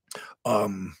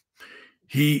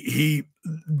 He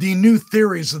the new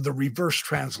theories of the reverse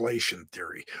translation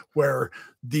theory, where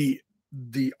the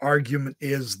argument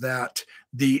is that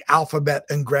the alphabet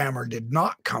and grammar did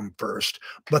not come first,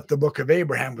 but the Book of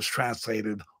Abraham was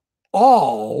translated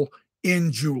all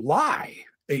in July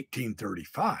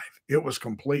 1835. It was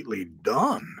completely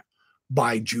done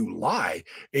by July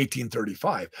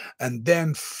 1835. And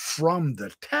then from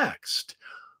the text,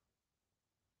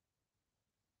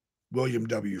 William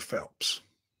W. Phelps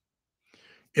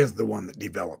is the one that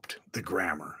developed the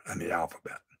grammar and the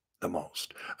alphabet the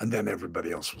most. And then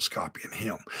everybody else was copying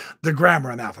him. The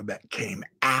grammar and alphabet came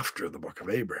after the Book of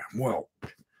Abraham. Well,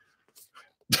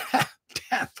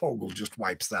 Dan Vogel just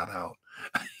wipes that out.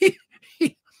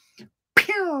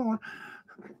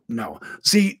 No.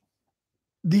 See,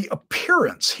 the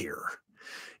appearance here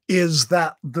is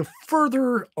that the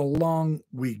further along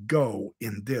we go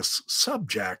in this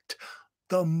subject,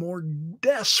 the more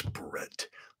desperate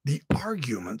the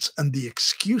arguments and the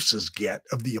excuses get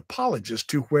of the apologists,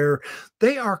 to where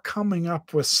they are coming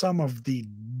up with some of the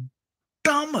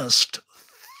dumbest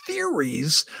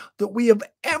theories that we have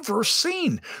ever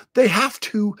seen. They have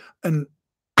to, and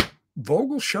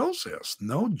Vogel shows this,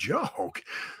 no joke,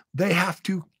 they have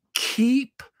to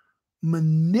keep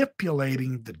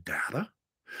manipulating the data.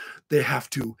 They have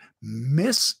to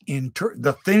misinterpret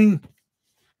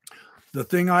the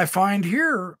thing I find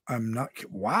here. I'm not,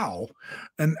 wow.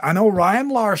 And I know Ryan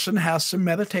Larson has some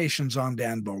meditations on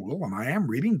Dan Vogel, and I am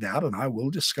reading that, and I will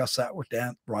discuss that with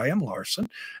Ryan Larson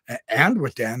and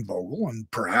with Dan Vogel, and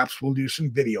perhaps we'll do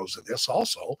some videos of this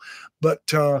also. But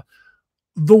the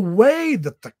way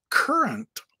that the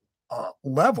current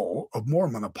level of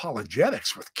Mormon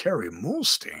apologetics with Kerry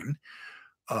Mulstein,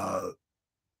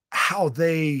 how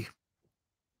they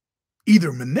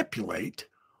either manipulate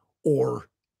or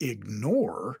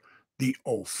ignore the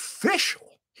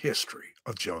official history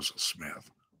of Joseph Smith,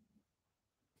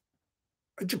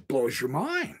 it just blows your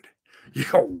mind. You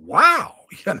go, wow.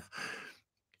 You know,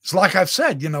 it's like I've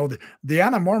said, the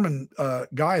anti-Mormon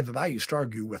guy that I used to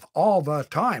argue with all the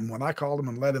time, when I called him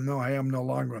and let him know, hey, I'm no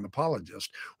longer an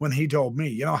apologist, when he told me,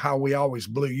 you know how we always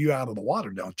blew you out of the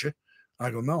water, don't you? I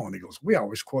go, no. And he goes, we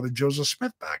always quoted Joseph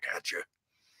Smith back at you.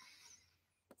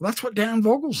 Well, that's what Dan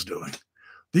Vogel's doing.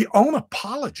 The own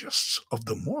apologists of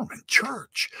the Mormon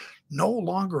church no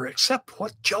longer accept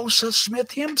what Joseph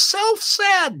Smith himself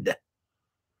said,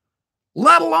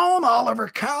 let alone Oliver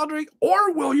Cowdery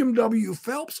or William W.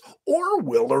 Phelps or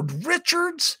Willard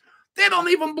Richards. They don't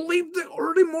even believe the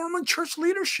early Mormon church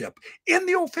leadership in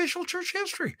the official church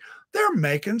history. They're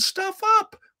making stuff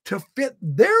up to fit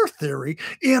their theory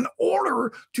in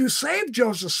order to save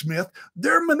Joseph Smith.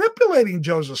 They're manipulating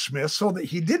Joseph Smith so that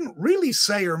he didn't really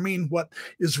say or mean what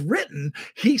is written.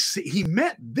 He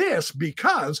meant this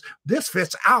because this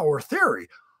fits our theory.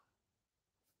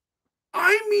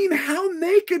 I mean, how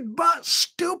naked but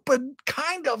stupid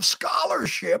kind of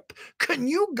scholarship can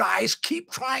you guys keep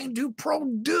trying to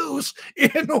produce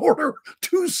in order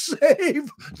to save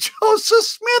Joseph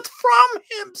Smith from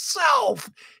himself?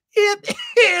 It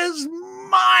is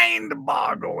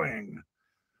mind-boggling.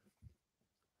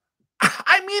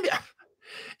 I mean,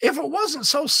 if it wasn't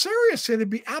so serious, it'd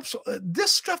be absolutely,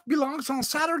 this stuff belongs on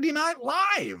Saturday Night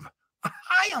Live.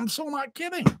 I am so not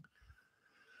kidding.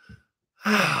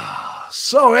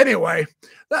 So anyway,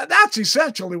 that's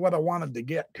essentially what I wanted to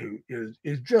get to,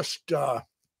 is just to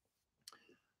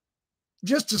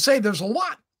say there's a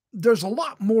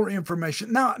lot more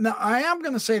information. Now I am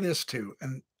going to say this too,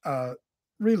 and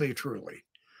really, truly,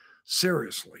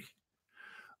 seriously,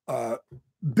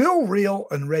 Bill Reel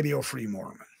and Radio Free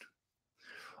Mormon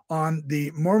on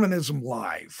the Mormonism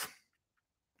Live,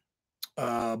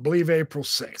 I believe April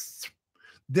 6th.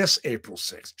 This April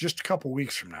 6th, just a couple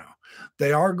weeks from now,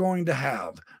 they are going to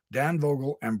have Dan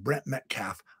Vogel and Brent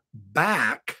Metcalf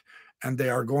back, and they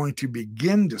are going to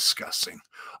begin discussing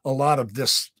a lot of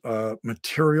this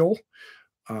material.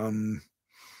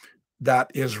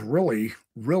 that is really,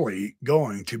 really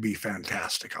going to be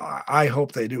fantastic. I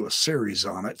hope they do a series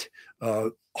on it.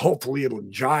 Hopefully, it'll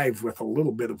jive with a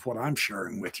little bit of what I'm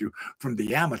sharing with you from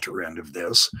the amateur end of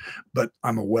this. But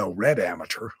I'm a well-read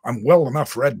amateur. I'm well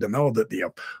enough read to know that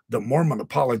the Mormon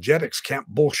apologetics can't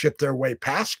bullshit their way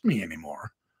past me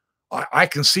anymore. I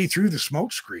can see through the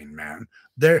smoke screen, man.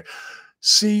 They're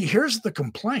See, here's the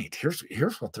complaint. Here's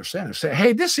what they're saying. They're saying,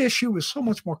 "Hey, this issue is so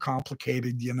much more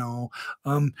complicated.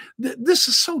 This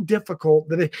is so difficult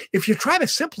that if you try to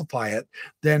simplify it,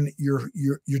 then you're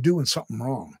doing something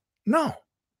wrong." No,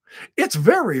 it's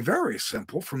very, very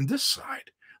simple from this side.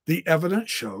 The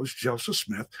evidence shows Joseph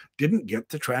Smith didn't get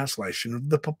the translation of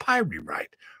the papyri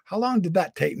right. How long did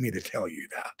that take me to tell you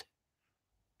that?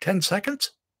 10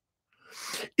 seconds?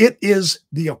 It is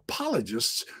the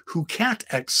apologists who can't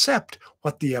accept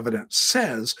what the evidence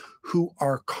says who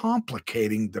are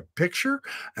complicating the picture.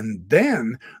 And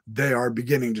then they are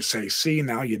beginning to say, see,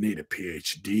 now you need a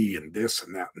PhD and this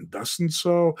and that and thus and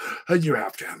so. And you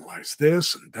have to analyze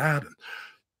this and that and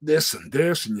this and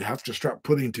this, and you have to start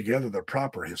putting together the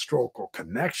proper historical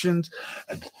connections.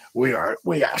 And we are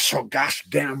so gosh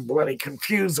damn bloody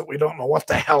confused that we don't know what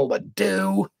the hell to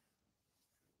do.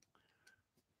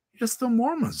 It's the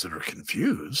Mormons that are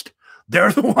confused.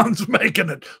 They're the ones making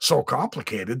it so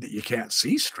complicated that you can't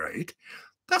see straight.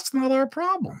 That's not our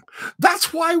problem.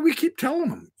 That's why we keep telling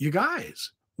them, you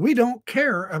guys, we don't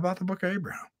care about the Book of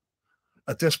Abraham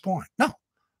at this point. No,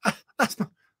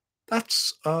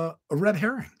 that's a red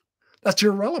herring. That's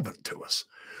irrelevant to us.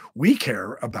 We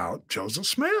care about Joseph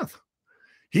Smith.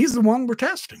 He's the one we're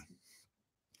testing.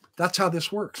 That's how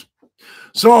this works.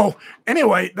 So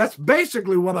anyway, that's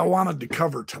basically what I wanted to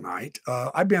cover tonight.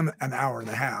 I've been an hour and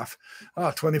a half.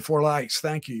 24 likes.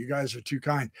 Thank you. You guys are too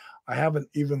kind. I haven't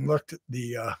even looked at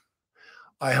the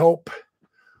I hope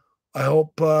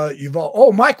you've all.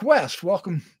 Oh, Mike West,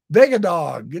 welcome. Vega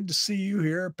Dog, good to see you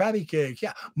here. Patty Cake,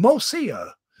 yeah.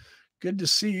 Mosia, good to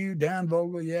see you. Dan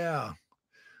Vogel, yeah.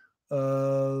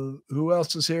 Who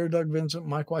else is here? Doug Vincent,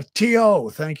 Mike White, T.O.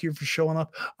 Thank you for showing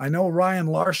up. I know Ryan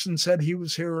Larson said he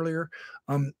was here earlier.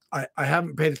 I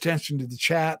haven't paid attention to the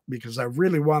chat because I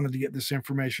really wanted to get this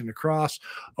information across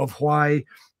of why,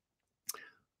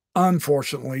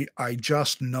 unfortunately, I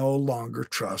just no longer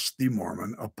trust the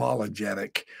Mormon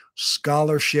apologetic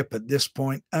scholarship at this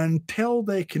point until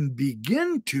they can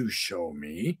begin to show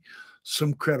me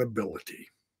some credibility.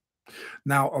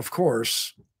 Now, of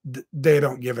course, they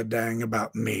don't give a dang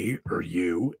about me or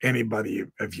you, anybody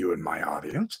of you in my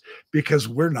audience, because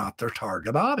we're not their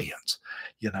target audience.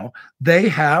 They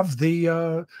have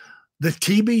the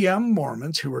TBM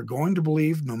Mormons who are going to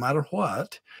believe no matter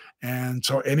what. And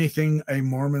so anything a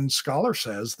Mormon scholar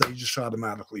says, they just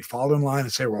automatically fall in line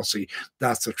and say, well, see,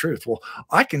 that's the truth. Well,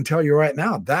 I can tell you right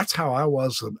now, that's how I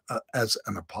was as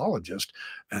an apologist,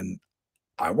 and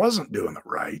I wasn't doing it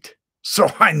right.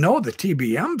 So I know the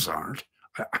TBMs aren't.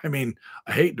 I mean,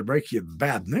 I hate to break you the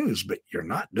bad news, but you're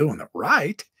not doing it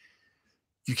right.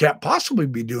 You can't possibly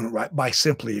be doing it right by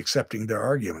simply accepting their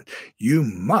argument. You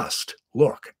must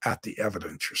look at the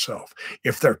evidence yourself.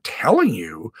 If they're telling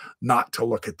you not to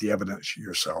look at the evidence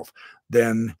yourself,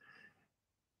 then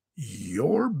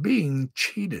you're being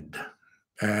cheated.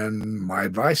 And my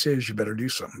advice is you better do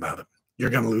something about it. You're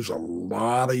going to lose a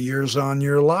lot of years on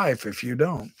your life if you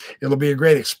don't. It'll be a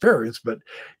great experience, but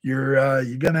you're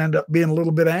going to end up being a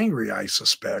little bit angry, I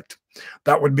suspect.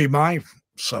 That would be my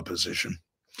supposition.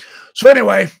 So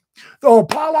anyway,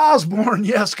 Paul Osborne,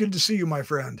 yes, good to see you, my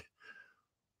friend.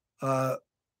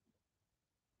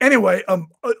 Anyway,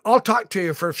 I'll talk to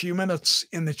you for a few minutes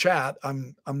in the chat.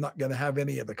 I'm not going to have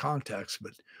any of the context,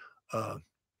 but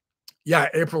yeah,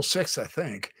 April 6th, I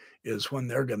think, is when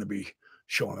they're going to be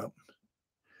showing up.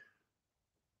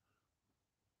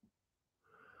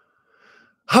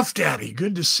 Huff Daddy,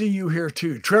 good to see you here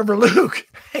too. Trevor Luke,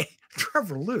 hey,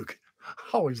 Trevor Luke,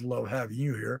 always love having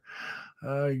you here.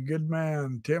 Good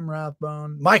man. Tim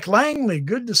Rathbone, Mike Langley,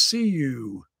 good to see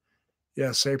you.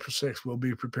 Yes, April 6th, we'll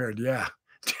be prepared. Yeah,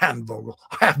 Dan Vogel,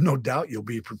 I have no doubt you'll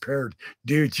be prepared.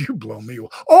 Dude, you blow me.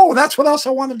 Oh, that's what else I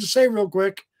wanted to say real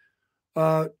quick.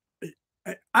 I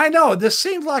know this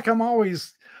seems like I'm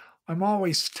always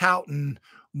touting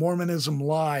Mormonism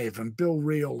Live and Bill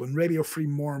Reel and Radio Free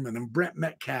Mormon and Brent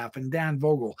Metcalf and Dan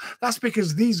Vogel. That's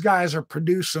because these guys are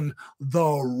producing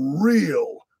the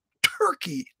real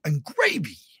turkey and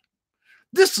gravy.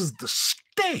 This is the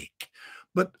steak.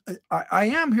 But I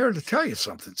am here to tell you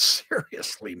something.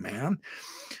 Seriously, man.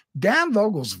 Dan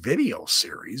Vogel's video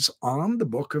series on the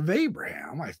Book of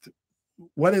Abraham,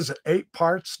 what is it, 8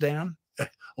 parts, Dan?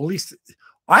 At least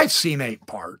I've seen 8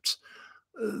 parts.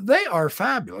 They are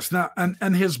fabulous. Now,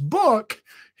 and his book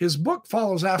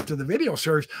follows after the video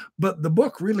series, but the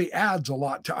book really adds a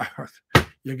lot to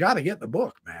you got to get the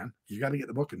book, man. You got to get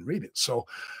the book and read it. So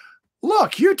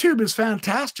look, YouTube is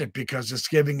fantastic because it's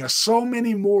giving us so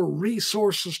many more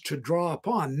resources to draw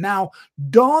upon. Now,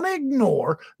 don't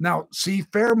ignore, now see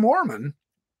Fair Mormon,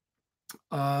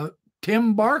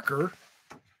 Tim Barker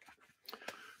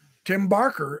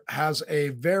has a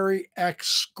very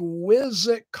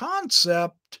exquisite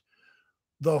concept.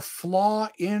 The flaw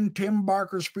in Tim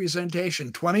Barker's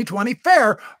presentation, 2020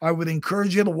 Fair. I would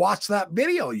encourage you to watch that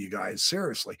video, you guys,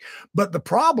 seriously. But the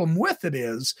problem with it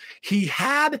is he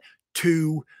had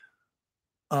to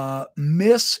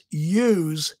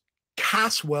misuse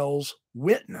Caswell's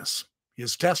witness,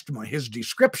 his testimony, his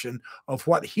description of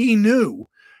what he knew.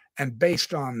 And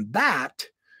based on that,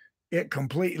 it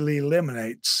completely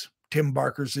eliminates Tim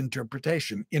Barker's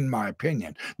interpretation, in my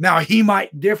opinion. Now, he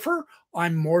might differ.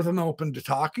 I'm more than open to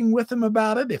talking with him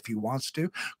about it if he wants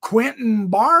to. Quentin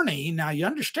Barney, now you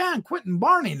understand Quentin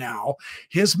Barney now,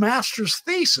 his master's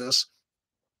thesis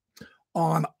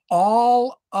on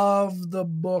all of the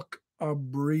Book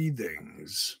of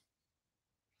Breathings.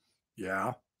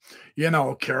 Yeah. You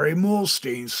know, Carrie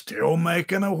Mulstein's still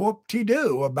making a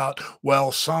whoop-de-doo about,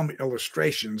 well, some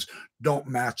illustrations don't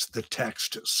match the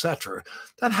text, etc.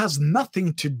 That has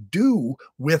nothing to do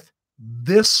with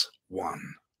this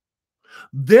one.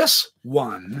 This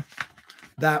one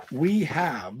that we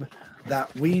have,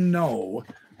 that we know,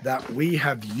 that we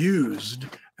have used,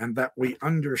 and that we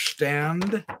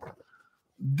understand,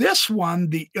 this one,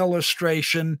 the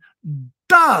illustration,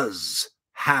 does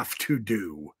have to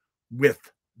do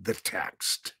with the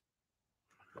text.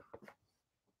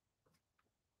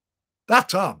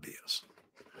 That's obvious.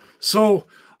 So,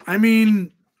 I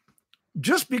mean,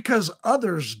 just because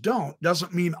others don't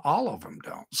doesn't mean all of them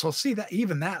don't. So see, that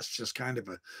even that's just kind of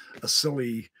a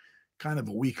silly, kind of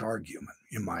a weak argument,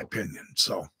 in my opinion.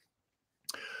 So,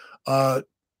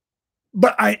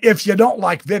 but if you don't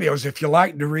like videos, if you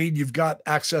like to read, you've got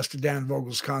access to Dan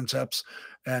Vogel's concepts.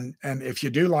 And if you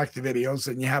do like the videos,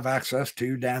 then you have access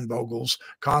to Dan Vogel's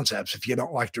concepts. If you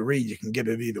don't like to read, you can get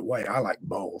it either way. I like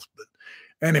both. But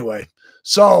anyway,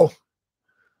 so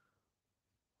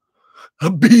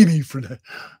a beanie for that.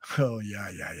 Oh,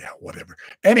 yeah, whatever.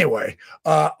 Anyway,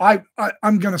 I'm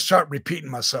going to start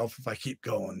repeating myself if I keep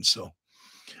going. So,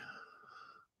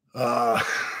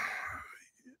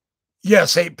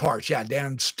 yes, 8 parts. Yeah,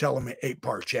 Dan's telling me 8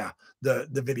 parts. Yeah, the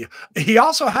video. He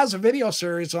also has a video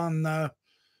series on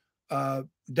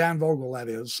Dan Vogel, that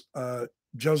is,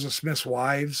 Joseph Smith's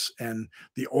wives and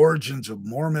the origins of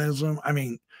Mormonism. I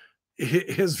mean,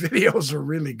 his videos are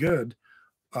really good.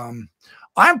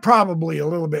 I'm probably a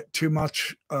little bit too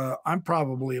much. I'm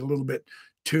probably a little bit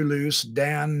too loose.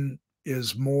 Dan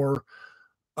is more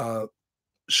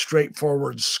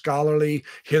straightforward, scholarly.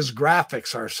 His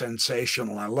graphics are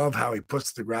sensational. I love how he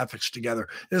puts the graphics together,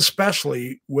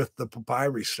 especially with the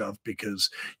papyri stuff, because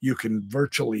you can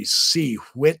virtually see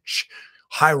which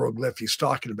hieroglyph he's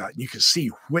talking about. You can see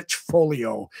which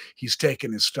folio he's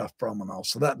taking his stuff from and all.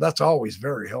 So that's always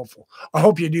very helpful. I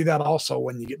hope you do that also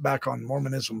when you get back on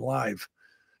Mormonism Live,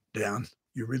 Dan.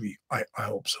 You really, I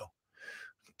hope so.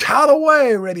 Tout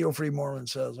away, Radio Free Mormon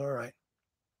says. All right.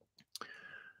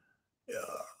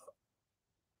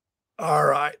 All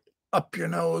right. Up your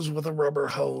nose with a rubber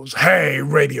hose. Hey,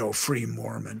 Radio Free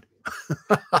Mormon.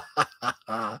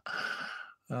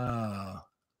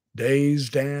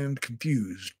 Dazed and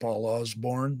confused, Paul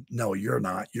Osborne. No, you're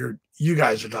not. You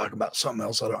guys are talking about something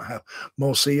else I don't have.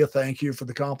 Mosia, thank you for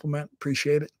the compliment.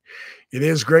 Appreciate it. It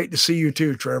is great to see you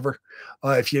too, Trevor.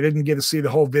 If you didn't get to see the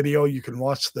whole video, you can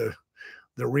watch the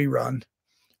rerun.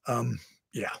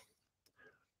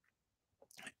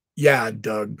 Yeah,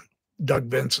 Doug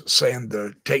Vincent saying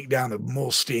the takedown of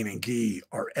Mulstein and Gee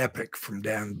are epic from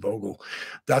Dan Vogel.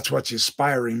 That's what's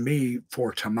inspiring me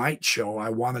for tonight's show. I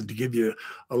wanted to give you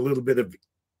a little bit of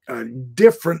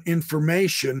different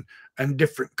information and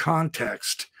different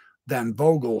context than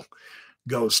Vogel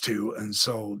goes to. And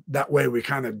so that way we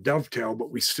kind of dovetail, but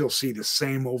we still see the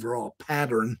same overall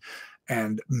pattern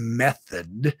and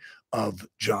method of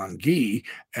John Gee,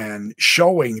 and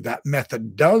showing that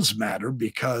method does matter,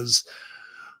 because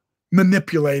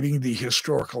manipulating the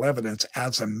historical evidence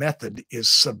as a method is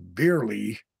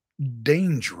severely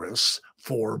dangerous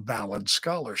for valid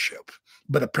scholarship.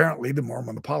 But apparently the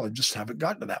Mormon apologists haven't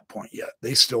gotten to that point yet.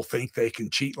 They still think they can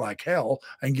cheat like hell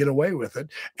and get away with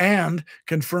it and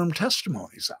confirm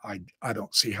testimonies. I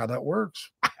don't see how that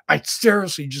works. I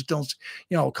seriously just don't,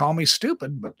 call me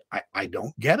stupid, but I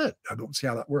don't get it. I don't see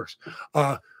how that works.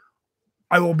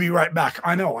 I will be right back.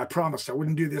 I know, I promised I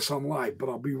wouldn't do this on live, but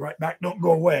I'll be right back. Don't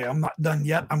go away. I'm not done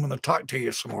yet. I'm going to talk to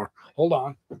you some more. Hold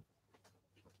on.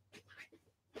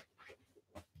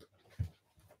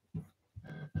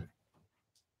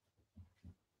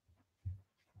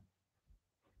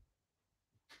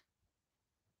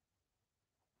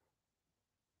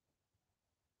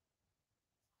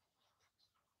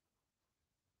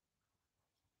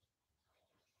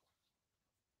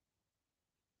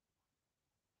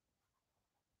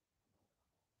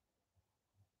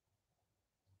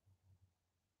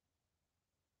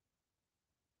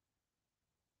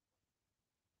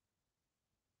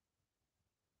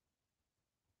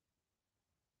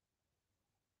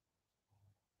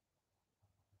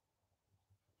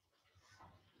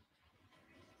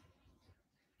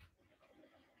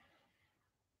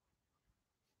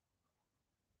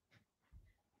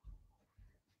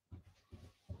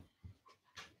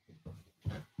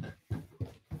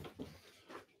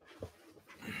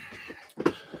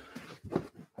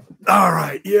 All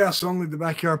right. Yes, only the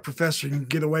backyard professor can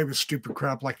get away with stupid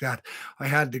crap like that. I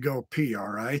had to go pee. All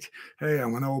right. Hey,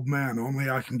 I'm an old man. Only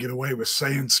I can get away with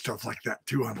saying stuff like that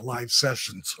too on a live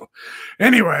session. So,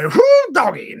 anyway, whoo,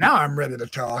 doggy. Now I'm ready to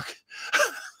talk.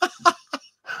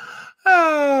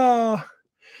 Oh,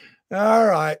 all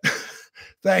right.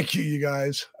 Thank you, you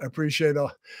guys. I appreciate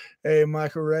it. Hey,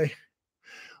 Michael Ray,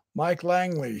 Mike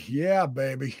Langley. Yeah,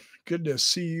 baby. Good to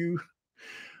see you.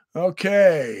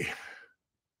 Okay.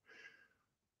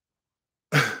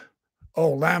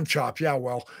 Oh, lamb chop. Yeah,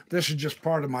 well, this is just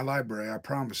part of my library. I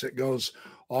promise. It goes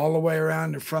all the way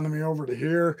around in front of me over to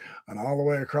here and all the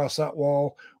way across that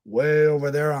wall, way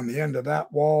over there on the end of that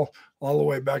wall, all the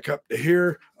way back up to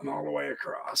here and all the way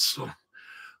across. So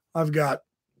I've got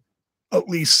at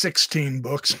least 16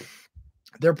 books.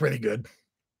 They're pretty good.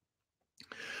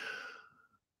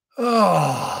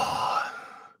 Oh,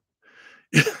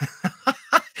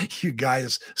 you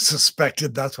guys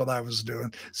suspected that's what I was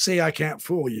doing. See, I can't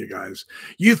fool you guys.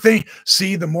 You think,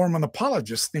 see, the Mormon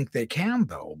apologists think they can,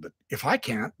 though. But if I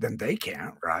can't, then they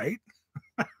can't, right?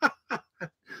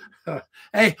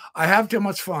 Hey, I have too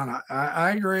much fun.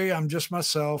 I agree. I'm just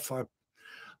myself. I'm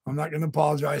not going to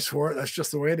apologize for it. That's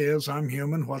just the way it is. I'm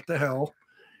human. What the hell?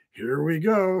 Here we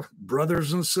go.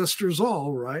 Brothers and sisters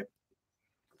all, right?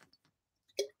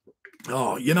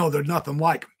 Oh, you know, there's nothing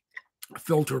like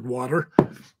filtered water.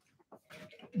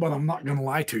 But I'm not going to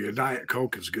lie to you. Diet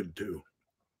Coke is good too.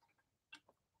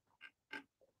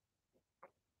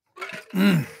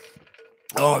 Mm.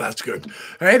 Oh, that's good.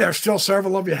 Hey, there's still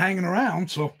several of you hanging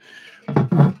around. So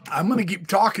I'm going to keep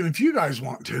talking if you guys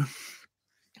want to.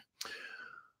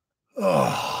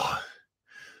 Oh.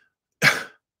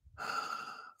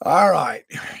 All right.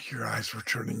 Your eyes were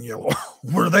turning yellow.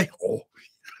 Were they? Oh.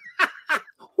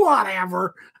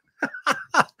 Whatever.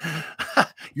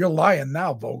 You're lying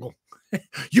now, Vogel.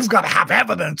 You've got to have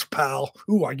evidence, pal.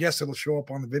 Ooh, I guess it'll show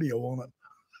up on the video, won't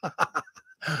it?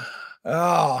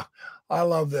 Oh, I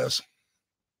love this.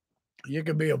 You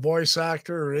could be a voice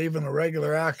actor or even a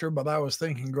regular actor, but I was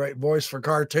thinking great voice for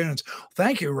cartoons.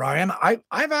 Thank you, Ryan.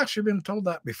 I've actually been told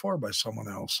that before by someone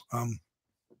else.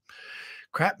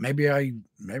 Crap, maybe I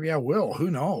will.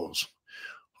 Who knows?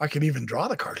 I could even draw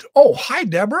the cartoon. Oh, hi,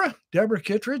 Deborah. Deborah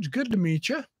Kittredge. Good to meet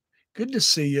you. Good to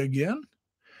see you again.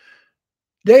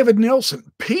 David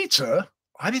Nielsen. Pizza?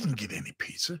 I didn't get any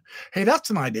pizza. Hey,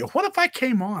 that's an idea. What if I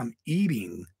came on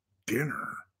eating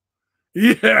dinner?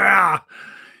 Yeah.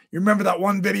 You remember that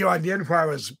one video I did where I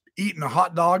was eating a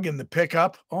hot dog in the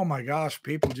pickup? Oh my gosh,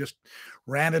 people just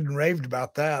ranted and raved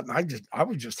about that. And I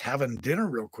was just having dinner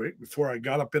real quick before I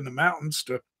got up in the mountains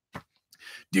to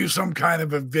do some kind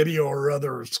of a video or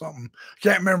other or something. I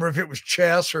can't remember if it was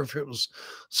chess or if it was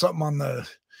something on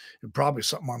probably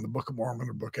something on the Book of Mormon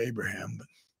or Book of Abraham.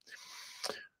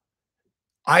 But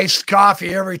iced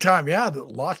coffee every time. Yeah, the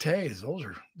lattes,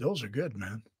 those are good,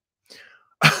 man.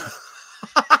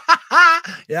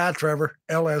 Yeah, Trevor,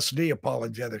 LSD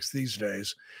apologetics these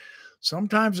days.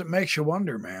 Sometimes it makes you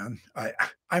wonder, man.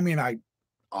 I mean, I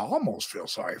almost feel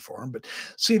sorry for them, but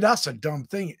see, that's a dumb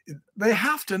thing. They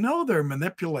have to know they're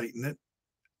manipulating it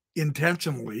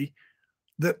intentionally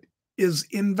that is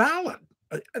invalid.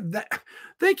 That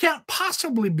they can't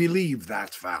possibly believe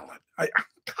that's valid.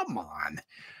 Come on.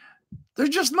 There's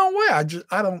just no way.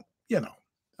 I don't,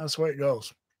 that's the way it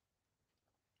goes.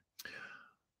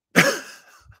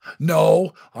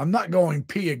 No, I'm not going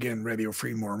pee again, Radio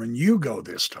Free Mormon. You go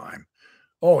this time.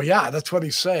 Oh, yeah, that's what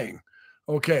he's saying.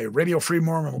 Okay, Radio Free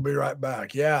Mormon will be right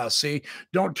back. Yeah, see,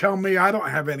 don't tell me I don't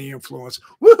have any influence.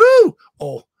 Woohoo!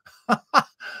 Oh.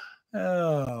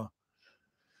 Oh.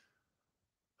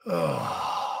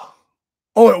 Oh.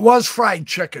 Oh, it It was fried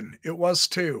chicken. It was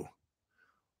too.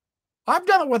 I've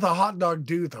done it with a hot dog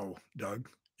too, though, Doug.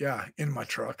 Yeah, in my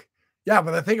truck. Yeah,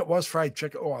 but I think it was fried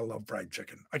chicken. Oh, I love fried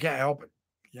chicken. I can't help it.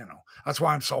 You know, that's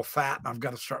why I'm so fat and I've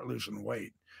got to start losing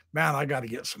weight. Man, I got to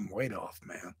get some weight off,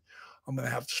 man. I'm going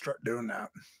to have to start doing that.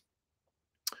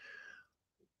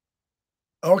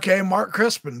 Okay, Mark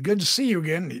Crispin, good to see you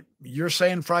again. You're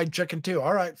saying fried chicken too.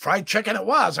 All right, fried chicken it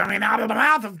was. I mean, out of the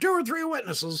mouth of 2 or 3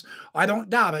 witnesses, I don't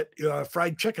doubt it.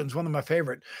 Fried chicken's one of my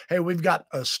favorite. Hey, we've got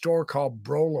a store called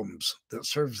Brolam's that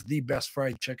serves the best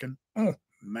fried chicken. Oh,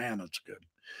 man, it's good.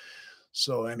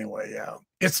 So anyway, yeah,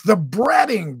 it's the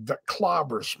breading that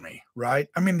clobbers me, right?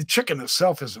 I mean, the chicken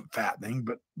itself isn't fattening,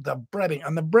 but the breading,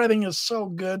 and the breading is so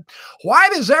good. Why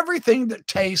does everything that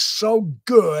tastes so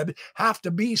good have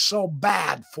to be so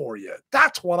bad for you?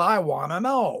 That's what I want to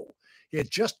know. It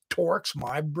just torques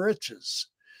my britches.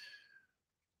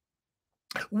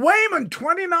 Wayman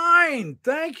 29,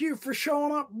 thank you for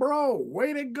showing up, bro.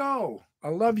 Way to go. I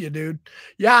love you, dude.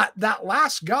 Yeah, that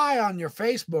last guy on your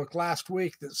Facebook last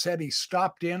week that said he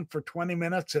stopped in for 20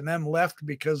 minutes and then left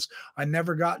because I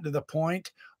never got to the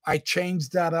point, I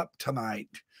changed that up tonight.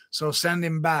 So send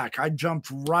him back. I jumped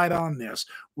right on this.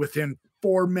 Within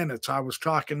 4 minutes, I was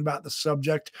talking about the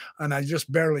subject and I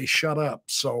just barely shut up.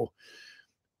 So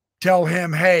tell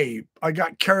him, hey, I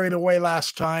got carried away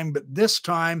last time, but this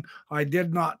time I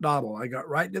did not dawdle. I got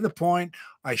right to the point.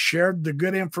 I shared the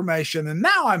good information, and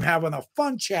now I'm having a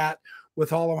fun chat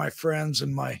with all of my friends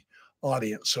and my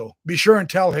audience. So be sure and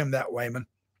tell him that, Wayman.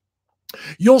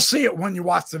 You'll see it when you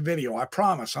watch the video. I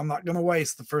promise I'm not going to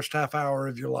waste the first half hour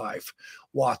of your life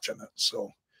watching it.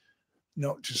 So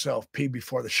note to self, pee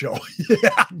before the show.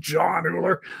 Yeah, John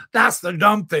Uller. That's the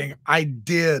dumb thing. I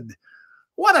did.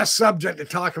 What a subject to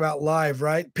talk about live,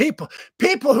 right? People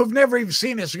who've never even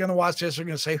seen this are going to watch this are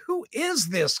going to say, who is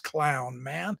this clown,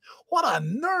 man? What a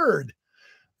nerd.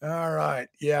 All right.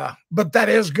 Yeah. But that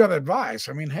is good advice.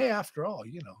 I mean, hey, after all,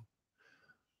 you know.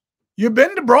 You've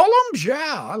been to Brolam's?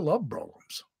 Yeah, I love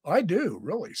Brolam's. I do,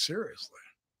 really, seriously.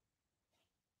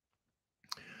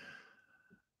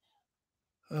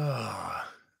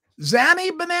 Zanny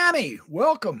Banani,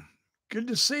 welcome. Good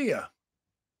to see you.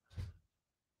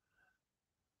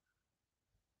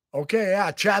 Okay,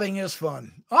 yeah, chatting is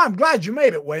fun. Oh, I'm glad you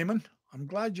made it, Wayman. I'm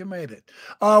glad you made it.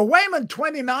 Wayman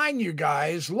 29, you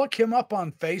guys, look him up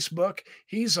on Facebook.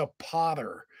 He's a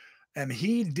potter. And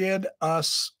he did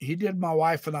my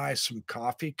wife and I some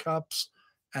coffee cups,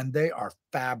 and they are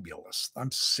fabulous.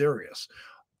 I'm serious.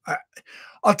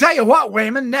 I'll tell you what,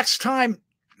 Wayman, next time,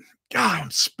 God,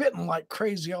 I'm spitting like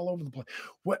crazy all over the place.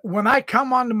 When I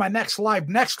come on to my next live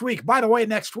next week, by the way,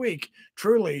 next week,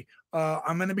 truly,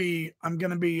 I'm going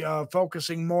to be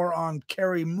focusing more on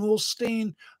Kerry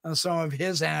Mulstein and some of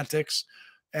his antics.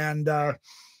 And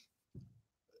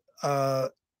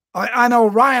I know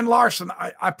Ryan Larson.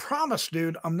 I promise,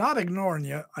 dude, I'm not ignoring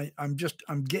you. I'm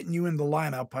getting you in the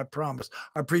lineup. I promise.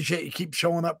 I appreciate you keep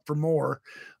showing up for more.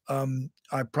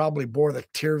 I probably bore the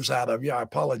tears out of you. I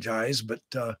apologize, but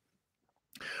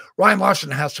Ryan Larson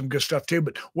has some good stuff too.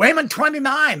 But Wayman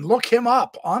 29, look him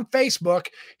up on Facebook.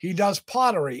 He does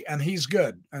pottery and he's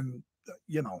good. And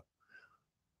you know,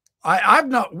 I've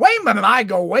not Wayman and I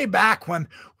go way back when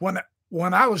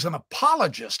I was an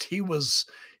apologist. He was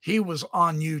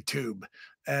on YouTube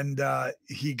and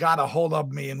he got a hold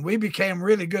of me and we became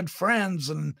really good friends.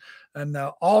 And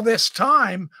all this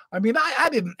time, I mean, I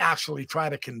didn't actually try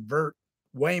to convert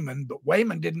Wayman, but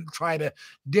Wayman didn't try to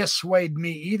dissuade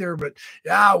me either. But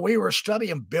yeah, we were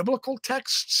studying biblical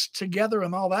texts together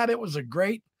and all that. It was a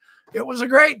great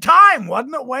time,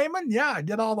 wasn't it, Wayman? Yeah, I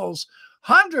did all those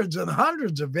hundreds and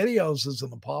hundreds of videos as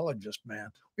an apologist, man.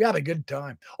 We had a good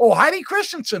time. Oh, Heidi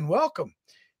Christensen, welcome.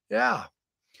 Yeah,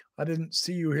 I didn't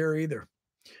see you here either.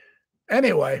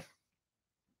 Anyway.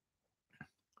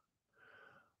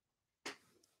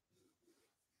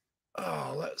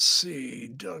 Oh, let's see.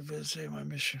 Doug visited my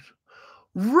mission.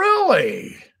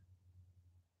 Really?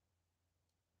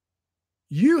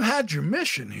 You had your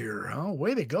mission here, huh?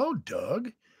 Way to go,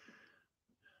 Doug.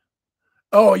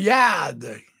 Oh, yeah.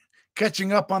 The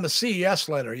catching up on the CES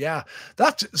letter. Yeah.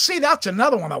 That's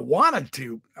another one I wanted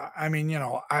to. I mean, you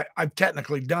know, I've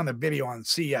technically done a video on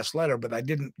CES letter, but I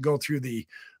didn't go through the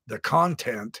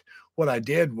content. What I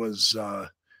did was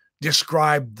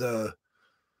describe the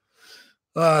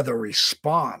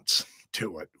response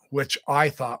to it, which I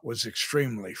thought was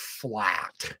extremely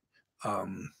flat.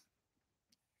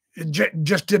 It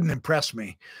just didn't impress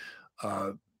me.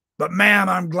 But man,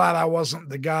 I'm glad I wasn't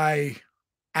the guy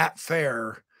at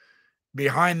fair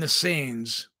behind the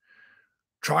scenes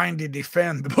trying to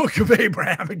defend the Book of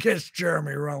Abraham against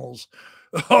Jeremy Reynolds.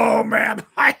 Oh man,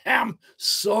 I am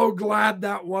so glad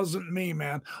that wasn't me,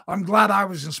 man. I'm glad I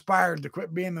was inspired to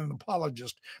quit being an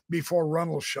apologist before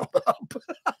Runnels showed up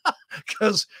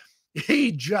because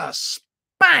he just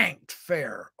spanked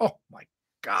Fair. Oh my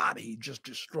God, he just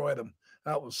destroyed him.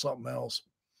 That was something else.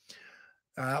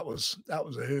 That was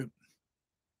a hoot.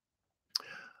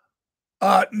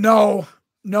 No,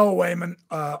 Wayman.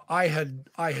 I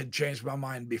had changed my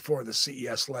mind before the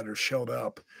CES letter showed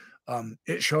up.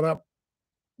 It showed up.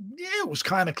 Yeah, it was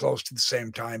kind of close to the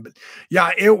same time, but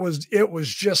yeah, it was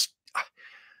just,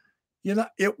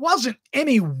 it wasn't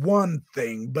any one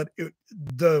thing, but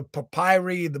the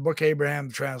papyri, the Book of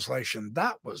Abraham translation,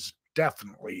 that was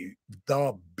definitely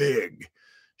the big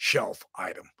shelf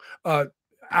item.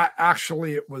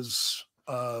 Actually, it was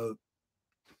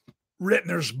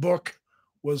Rittner's book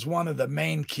was one of the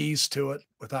main keys to it,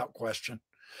 without question.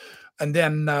 And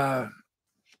then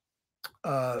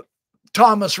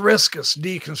Thomas Riskus,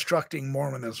 Deconstructing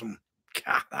Mormonism.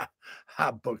 God,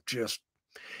 that book just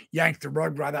yanked the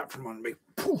rug right out from under me.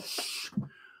 Poof.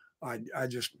 I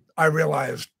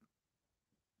realized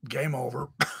game over.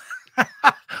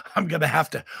 I'm gonna have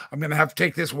to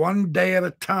take this one day at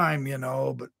a time,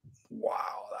 but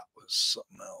wow, that was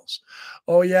something else.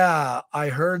 Oh yeah, I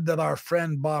heard that our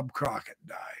friend Bob Crockett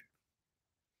died.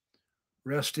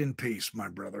 Rest in peace, my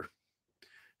brother.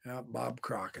 Yeah, Bob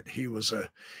Crockett. He was a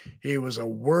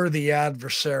worthy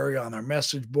adversary on our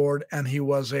message board, and he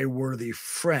was a worthy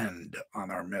friend on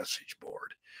our message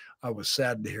board. I was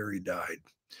sad to hear he died.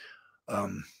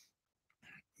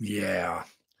 Yeah,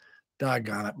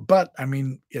 doggone it. But I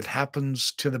mean, it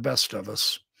happens to the best of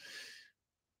us,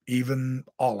 even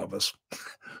all of us.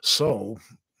 So,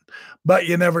 but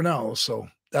you never know. So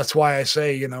that's why I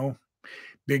say,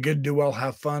 be good, do well,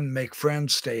 have fun, make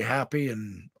friends, stay happy,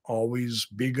 and always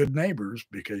be good neighbors,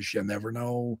 because you never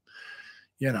know.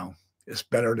 It's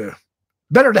better to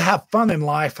have fun in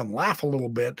life and laugh a little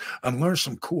bit and learn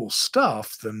some cool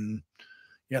stuff than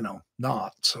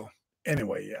not. So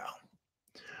anyway,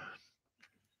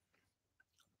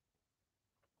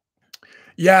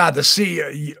 yeah,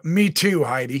 me too,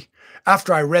 Heidi.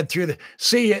 After I read through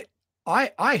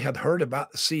I had heard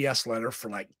about the CS letter for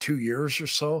like 2 years or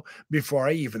so before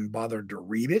I even bothered to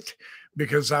read it,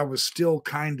 because I was still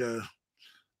kind of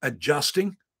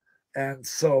adjusting. And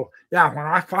so, yeah, when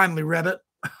I finally read it,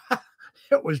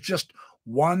 it was just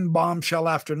one bombshell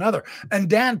after another. And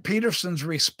Dan Peterson's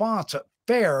response at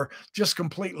Fair just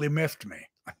completely miffed me.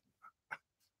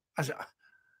 I said,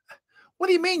 what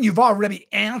do you mean you've already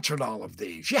answered all of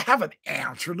these? You haven't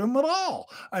answered them at all.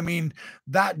 I mean,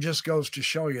 that just goes to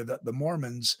show you that the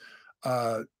Mormons,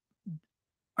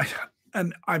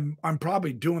 and I'm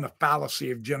probably doing a fallacy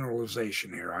of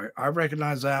generalization here. I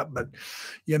recognize that, but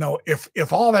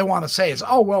if all they want to say is,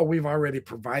 oh, well, we've already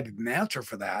provided an answer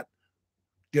for that,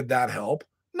 did that help?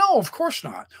 No, of course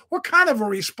not. What kind of a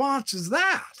response is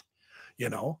that?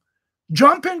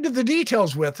 Jump into the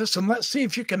details with us and let's see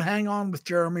if you can hang on with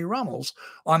Jeremy Runnels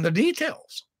on the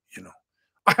details.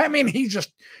 I mean, he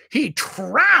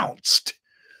trounced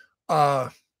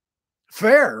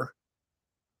Fair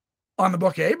on the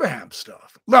Book of Abraham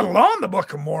stuff, let alone the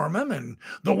Book of Mormon and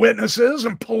the witnesses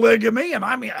and polygamy, and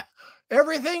I mean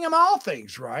everything and all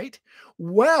things, right?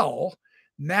 Well,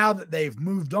 now that they've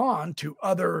moved on to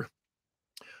other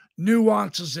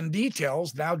nuances and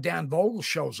details, now Dan Vogel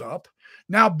shows up.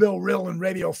 Now Bill Rill and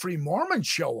Radio Free Mormon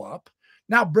show up.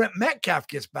 Now Brent Metcalf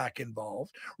gets back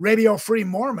involved. Radio Free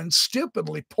Mormon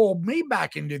stupidly pulled me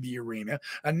back into the arena.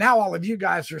 And now all of you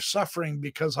guys are suffering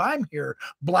because I'm here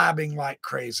blabbing like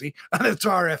crazy. And it's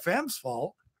RFM's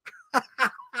fault. I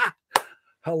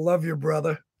love you,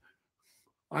 brother.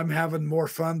 I'm having more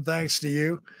fun thanks to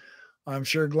you. I'm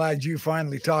sure glad you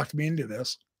finally talked me into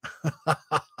this.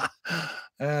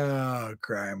 Oh,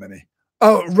 criminy.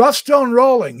 Oh, Rough Stone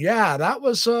Rolling. Yeah, that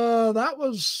was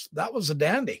a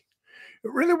dandy.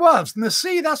 It really was. And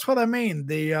see, that's what I mean.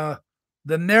 The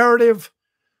narrative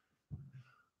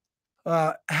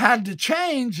had to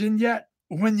change, and yet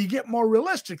when you get more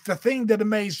realistic, the thing that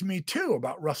amazed me too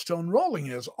about Rough Stone Rolling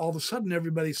is all of a sudden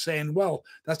everybody's saying, well,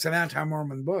 that's an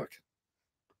anti-Mormon book.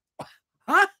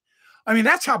 Huh? I mean,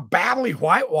 that's how badly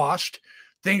whitewashed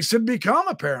things have become,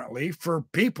 apparently, for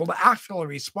people to actually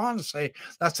respond and say,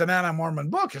 that's an anti-Mormon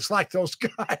book. It's like those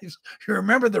guys. You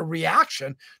remember the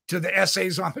reaction to the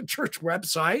essays on the church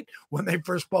website when they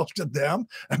first posted them?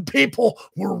 And people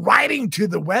were writing to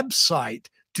the website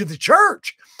to the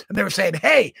church. And they were saying,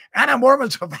 hey,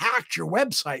 anti-Mormons have hacked your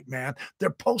website, man. They're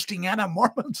posting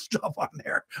anti-Mormon stuff on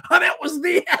there. And it was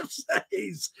the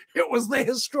essays. It was the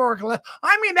historical.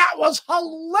 I mean, that was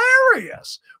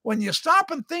hilarious when you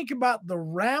stop and think about the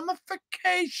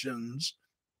ramifications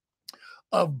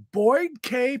of Boyd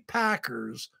K.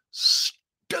 Packer's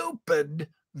stupid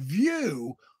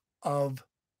view of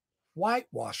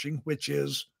whitewashing, which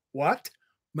is what?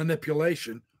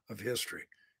 Manipulation of history.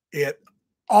 It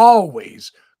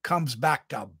always comes back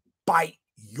to bite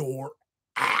your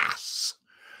ass.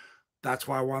 That's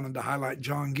why I wanted to highlight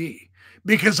John Gee,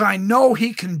 because I know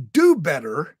he can do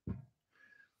better.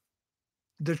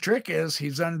 The trick is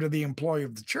he's under the employ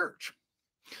of the church.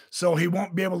 So he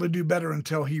won't be able to do better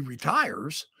until he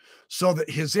retires so that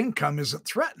his income isn't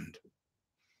threatened.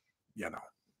 You know,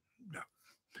 no.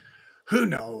 Who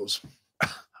knows,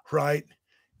 right?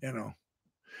 You know.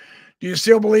 Do you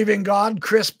still believe in God?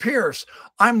 Chris Pierce.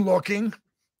 I'm looking.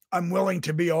 I'm willing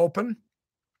to be open.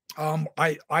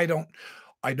 I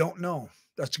don't know.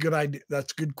 That's a good idea.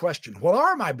 That's a good question. What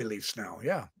are my beliefs now?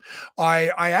 Yeah.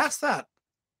 I ask that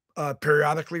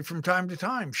periodically from time to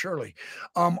time, surely.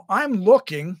 I'm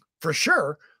looking for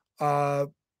sure.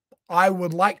 I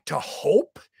would like to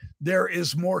hope there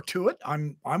is more to it.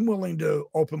 I'm willing to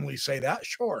openly say that,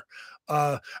 sure.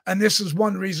 And this is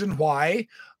one reason why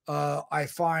I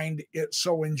find it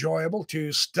so enjoyable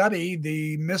to study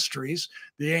the mysteries,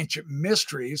 the ancient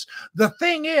mysteries. The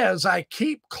thing is, I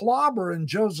keep clobbering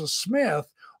Joseph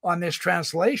Smith on this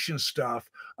translation stuff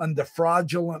and the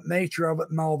fraudulent nature of it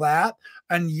and all that.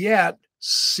 And yet,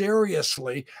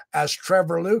 seriously, as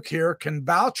Trevor Luke here can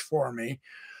vouch for me,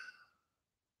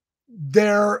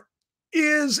 there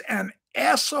is an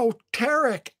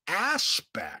esoteric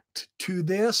aspect to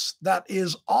this that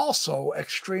is also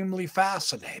extremely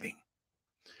fascinating.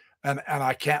 And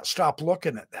I can't stop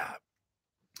looking at that.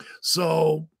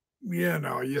 So,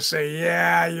 you say,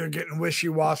 yeah, you're getting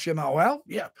wishy-washy. Well,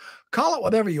 yeah, call it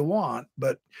whatever you want,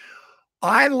 but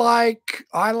I like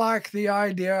the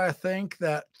idea. I think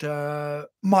that I'll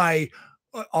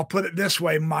put it this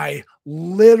way, my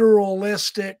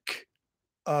literalistic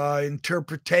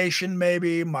interpretation,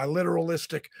 maybe my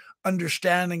literalistic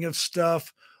understanding of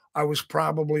stuff, I was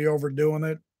probably overdoing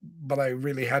it, but I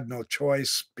really had no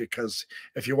choice, because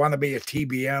if you want to be a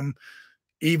TBM,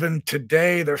 even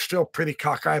today, they're still pretty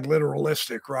cockeyed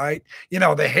literalistic, right?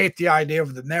 They hate the idea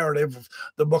of the narrative of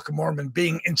the Book of Mormon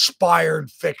being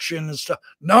inspired fiction and stuff.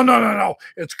 No.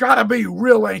 It's got to be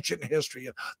real ancient history.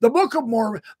 The Book of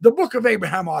Mormon, the Book of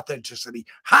Abraham authenticity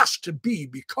has to be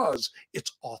because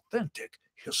it's authentic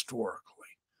historically.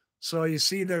 So you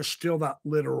see, there's still that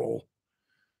literal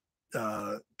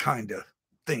kind of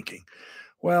thinking.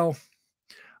 Well,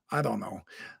 I don't know.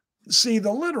 See,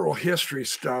 the literal history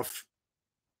stuff,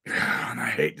 and I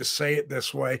hate to say it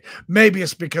this way, maybe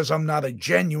it's because I'm not a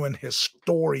genuine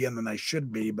historian and I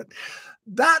should be, but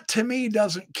that to me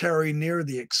doesn't carry near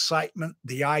the excitement,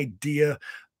 the idea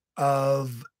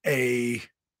of a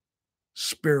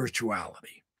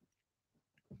spirituality.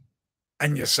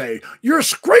 And you say, you're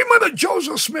screaming at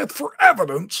Joseph Smith for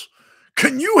evidence.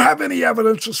 Can you have any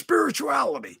evidence of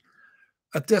spirituality?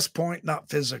 At this point, not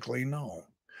physically, no.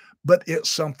 But it's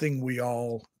something we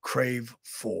all crave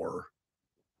for,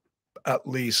 at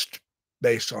least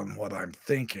based on what I'm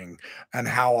thinking and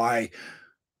how I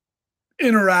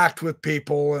interact with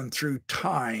people. And through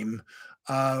time,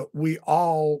 we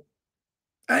all,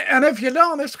 and if you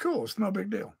don't, it's cool. It's no big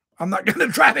deal. I'm not going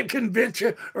to try to convince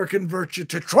you or convert you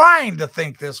to trying to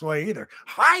think this way either.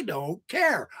 I don't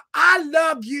care. I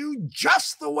love you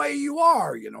just the way you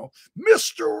are,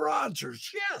 Mr.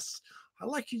 Rogers. Yes, I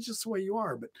like you just the way you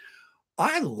are. But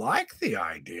I like the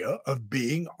idea of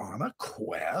being on a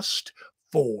quest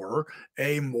for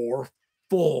a more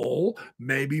full,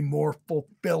 maybe more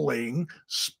fulfilling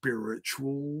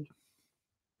spiritual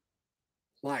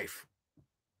life.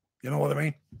 You know what I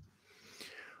mean?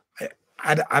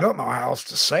 I don't know how else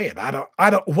to say it. I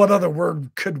don't, what other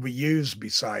word could we use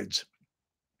besides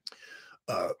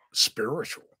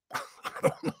spiritual?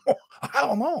 I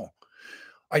don't know.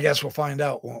 I guess we'll find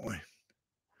out, won't we?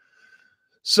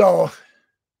 So,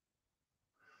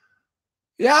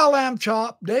 yeah, Lamb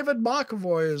Chop, David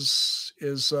McAvoy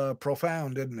is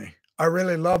profound, isn't he? I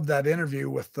really loved that interview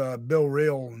with Bill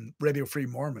Reel and Radio Free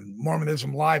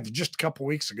Mormonism Live just a couple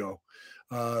weeks ago.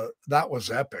 That was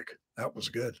epic. That was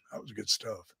good. That was good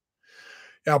stuff.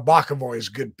 Yeah, McAvoy is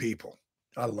good people.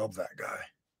 I love that guy.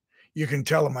 You can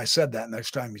tell him I said that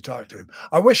next time you talk to him.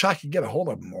 I wish I could get a hold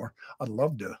of him more. I'd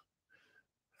love to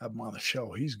have him on the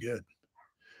show. He's good.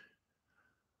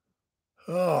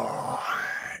 Oh,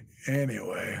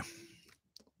 anyway.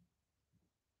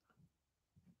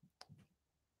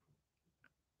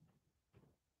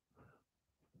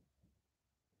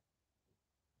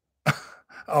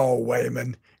 Oh,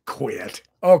 Wayman, quit.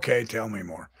 Okay, tell me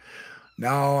more.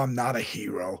 No, I'm not a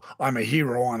hero. I'm a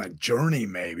hero on a journey,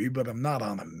 maybe, but I'm not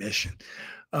on a mission.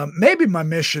 Maybe my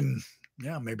mission,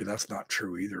 yeah, maybe that's not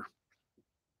true either.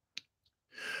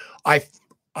 I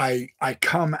I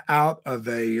come out of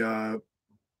a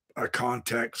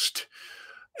context,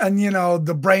 and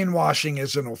the brainwashing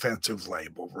is an offensive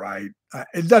label, right?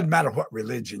 It doesn't matter what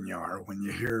religion you are. When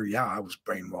you hear, "Yeah, I was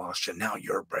brainwashed, and now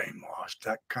you're brainwashed,"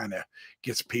 that kind of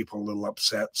gets people a little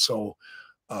upset. So,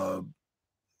 uh,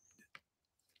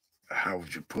 how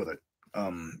would you put it?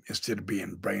 Instead of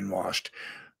being brainwashed,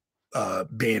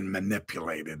 being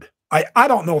manipulated. I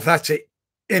don't know if that's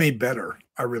any better.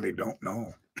 I really don't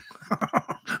know.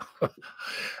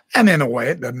 And in a way,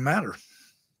 it doesn't matter.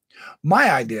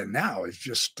 My idea now is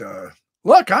just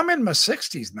look, I'm in my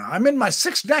 60s now. I'm in my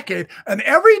sixth decade, and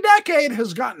every decade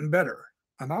has gotten better.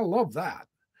 And I love that.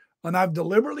 And I've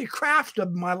deliberately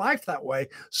crafted my life that way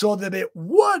so that it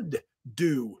would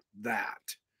do that.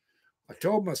 I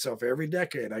told myself every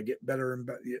decade I get better and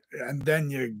better. And then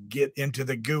you get into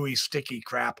the gooey, sticky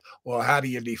crap. Well, how do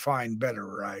you define better,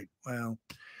 right? Well,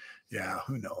 yeah,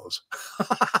 who knows?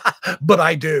 But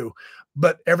I do.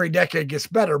 But every decade gets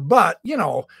better. But,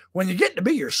 when you get to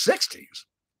be your 60s,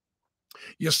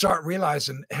 you start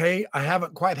realizing, hey, I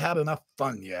haven't quite had enough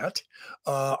fun yet.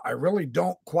 I really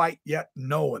don't quite yet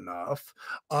know enough.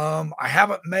 I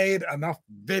haven't made enough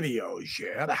videos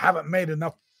yet. I haven't made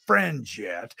enough friends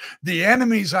yet. The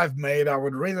enemies I've made, I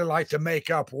would really like to make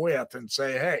up with and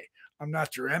say, hey, I'm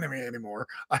not your enemy anymore.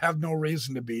 I have no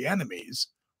reason to be enemies.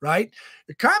 Right?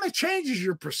 It kind of changes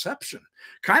your perception,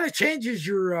 kind of changes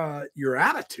your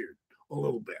attitude a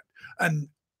little bit. And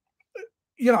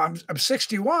I'm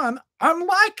 61. I'm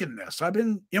liking this. I've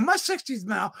been in my 60s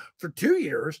now for 2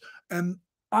 years, and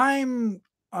I'm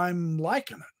I'm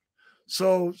liking it.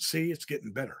 So see, it's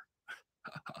getting better.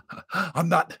 I'm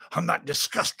not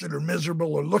disgusted or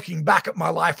miserable or looking back at my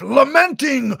life,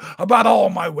 lamenting about all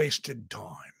my wasted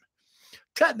time.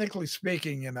 Technically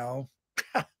speaking,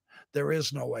 there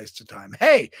is no waste of time.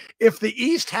 Hey, if the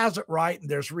East has it right and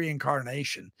there's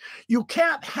reincarnation, you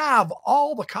can't have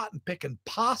all the cotton picking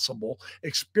possible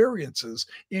experiences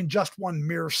in just one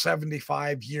mere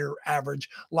 75-year average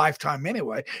lifetime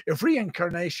anyway. If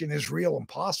reincarnation is real and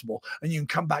possible, and you can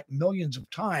come back millions of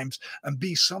times and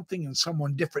be something and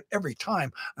someone different every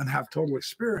time and have total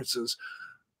experiences,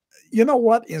 you know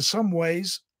what? In some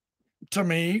ways, to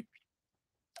me,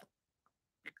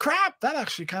 crap, that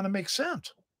actually kind of makes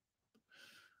sense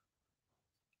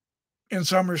in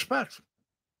some respects.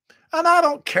 And I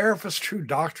don't care if it's true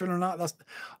doctrine or not.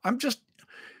 I'm just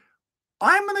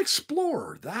I'm an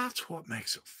explorer. That's what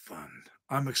makes it fun.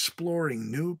 I'm exploring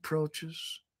new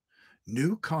approaches,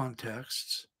 new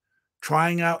contexts,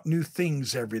 trying out new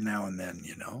things every now and then.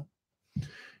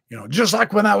 Just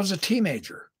like when I was a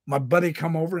teenager. My buddy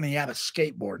come over and he had a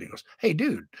skateboard. He goes, "Hey,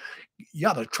 dude, you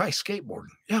ought to try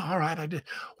skateboarding." Yeah, all right, I did.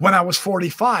 When I was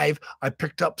 45, I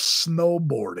picked up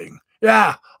snowboarding.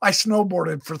 Yeah, I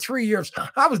snowboarded for 3 years.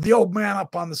 I was the old man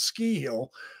up on the ski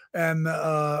hill. And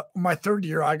my third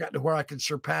year, I got to where I could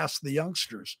surpass the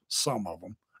youngsters, some of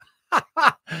them.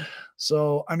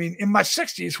 So, I mean, in my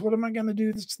 60s, what am I going to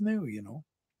do that's new?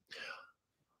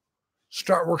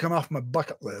 Start working off my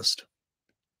bucket list.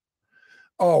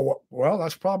 Oh, well,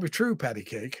 that's probably true, patty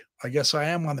cake. I guess I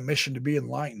am on a mission to be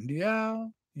enlightened. Yeah,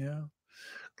 yeah.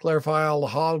 Clarify all the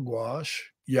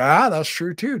hogwash. Yeah, that's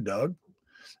true too, Doug.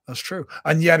 That's true.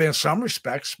 And yet, in some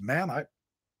respects, man,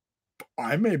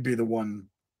 I may be the one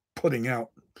putting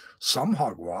out some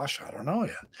hogwash. I don't know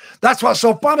yet. That's what's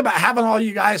so fun about having all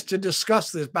you guys to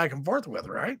discuss this back and forth with,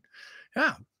 right?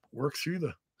 Yeah, work through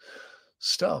the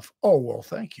stuff. Oh, well,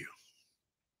 thank you.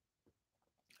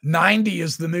 90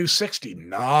 is the new 60.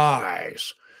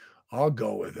 Nice. I'll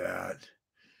go with that.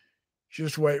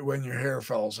 Just wait when your hair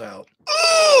falls out.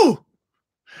 Ooh!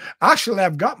 Actually,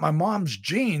 I've got my mom's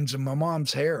genes and my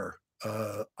mom's hair.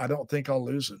 I don't think I'll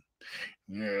lose it.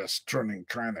 Yeah, it's turning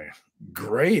kind of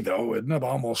gray, though, isn't it?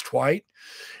 Almost white.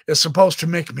 It's supposed to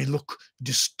make me look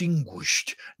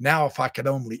distinguished. Now, if I could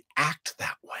only act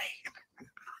that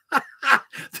way,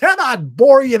 then I'd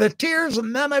bore you to tears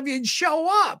and none of you'd show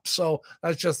up. So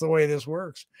that's just the way this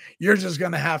works. You're just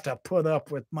going to have to put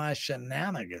up with my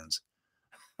shenanigans.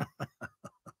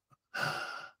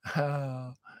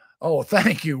 Oh,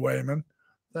 thank you, Wayman.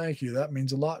 Thank you. That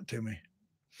means a lot to me.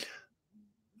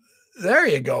 There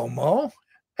you go, Mo.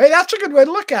 Hey, that's a good way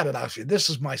to look at it, actually. This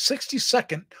is my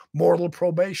 62nd mortal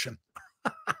probation.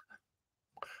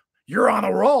 You're on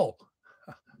a roll.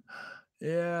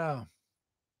 Yeah.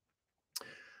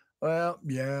 Well,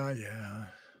 yeah, yeah.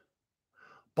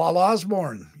 Paul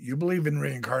Osborne, you believe in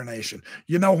reincarnation.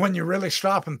 You know, when you really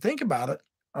stop and think about it,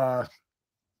 I'm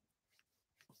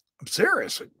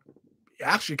serious. It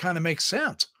actually kind of makes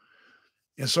sense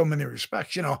in so many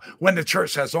respects. You know, when the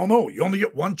church says, oh no, you only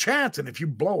get one chance, and if you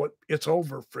blow it, it's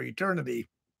over for eternity.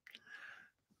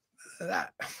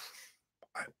 That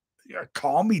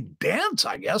call me dense,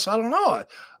 I guess. I don't know.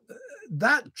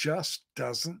 That just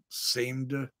doesn't seem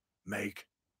to make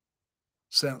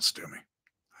sense to me.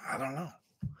 I don't know.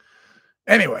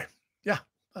 Anyway, yeah,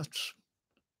 that's.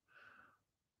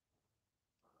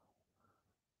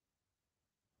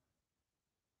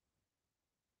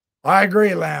 I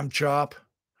agree, Lamb Chop.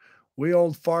 We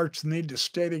old farts need to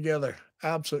stay together.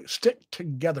 Absolutely. Stick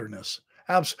togetherness.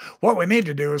 What we need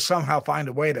to do is somehow find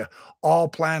a way to all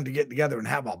plan to get together and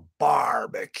have a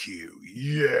barbecue.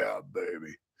 Yeah,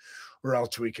 baby. Or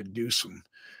else we could do some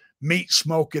meat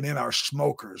smoking in our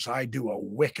smokers. I do a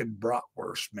wicked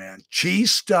bratwurst, man.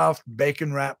 Cheese stuffed,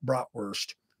 bacon wrapped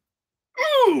bratwurst.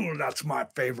 Ooh, that's my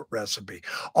favorite recipe.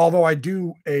 Although I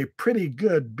do a pretty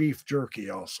good beef jerky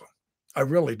also. I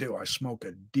really do. I smoke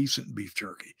a decent beef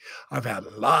jerky. I've had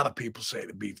a lot of people say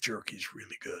the beef jerky is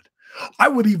really good. I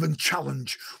would even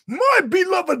challenge my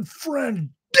beloved friend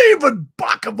David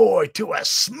Bockavoy to a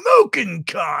smoking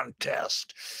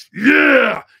contest.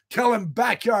 Yeah, tell him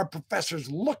Backyard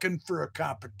Professor's looking for a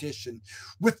competition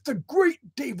with the great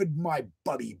David, my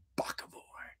buddy Bockavoy.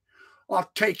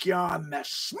 I'll take you on the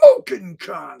smoking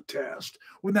contest.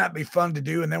 Wouldn't that be fun to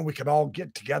do? And then we could all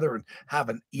get together and have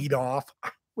an eat off.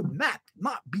 Wouldn't that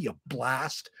not be a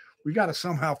blast? We got to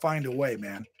somehow find a way,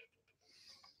 man.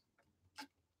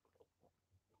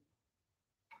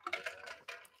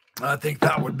 I think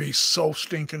that would be so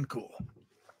stinking cool.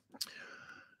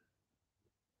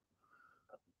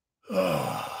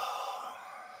 Oh.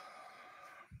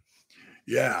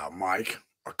 Yeah, Mike,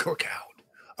 a cookout.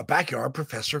 A backyard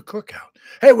professor cookout.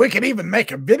 Hey, we could even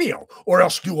make a video or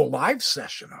else do a live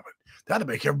session of it. That'd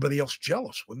make everybody else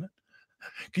jealous, wouldn't it?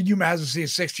 Can you imagine seeing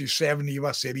 60 or 70 of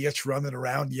us idiots running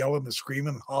around, yelling and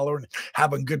screaming and hollering,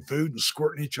 having good food and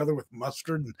squirting each other with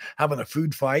mustard and having a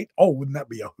food fight? Oh, wouldn't that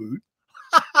be a hoot?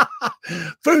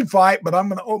 Food fight, but I'm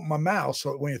going to open my mouth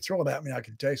so that when you throw it at me, I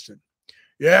can taste it.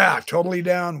 Yeah, totally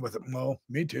down with it, Mo.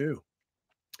 Me too.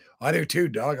 I do too,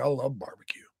 dog. I love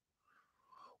barbecue.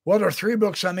 What are 3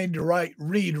 books I need to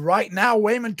read right now,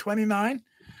 Wayman 29?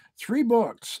 3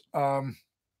 books.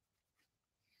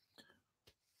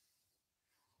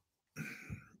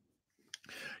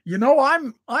 You know,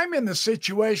 I'm in the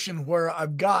situation where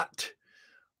I'm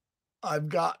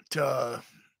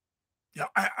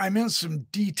in some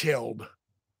detailed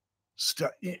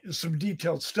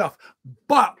stuff.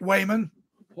 But Wayman,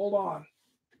 hold on.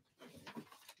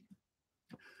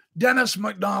 Dennis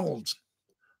MacDonald's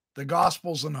The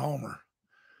Gospels and Homer.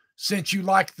 Since you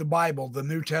like the Bible, the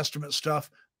New Testament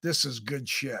stuff, this is good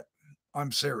shit.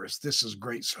 I'm serious. This is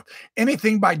great stuff.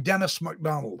 Anything by Dennis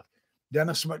MacDonald,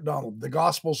 The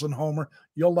Gospels and Homer.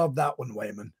 You'll love that one,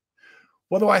 Wayman.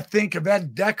 What do I think of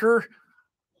Ed Decker?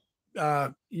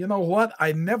 You know what?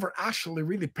 I never actually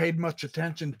really paid much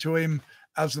attention to him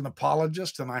as an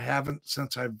apologist, and I haven't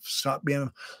since I've stopped being.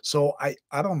 So I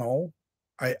don't know.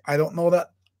 I don't know that.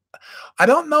 I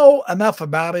don't know enough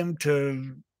about him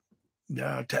to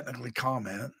technically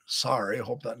comment. Sorry. I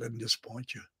hope that didn't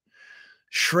disappoint you.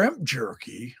 Shrimp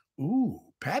jerky. Ooh,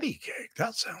 patty cake.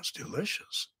 That sounds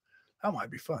delicious. That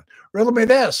might be fun. Riddle me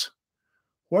this.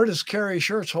 Where does Carrie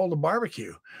Shirts hold a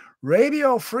barbecue?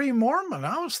 Radio Free Mormon.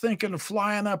 I was thinking of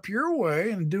flying up your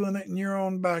way and doing it in your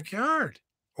own backyard.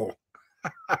 Oh,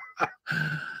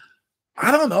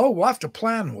 I don't know. We'll have to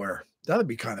plan where. That'd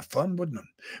be kind of fun, wouldn't it?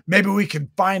 Maybe we could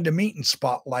find a meeting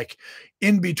spot like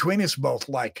in between us both,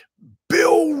 like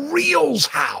Bill Reel's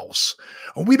house.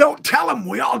 And we don't tell him,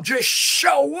 we all just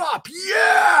show up.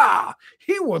 Yeah.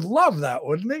 He would love that,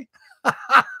 wouldn't he?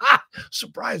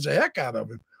 Surprise the heck out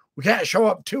of him. We can't show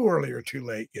up too early or too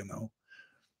late, you know.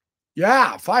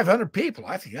 Yeah, 500 people.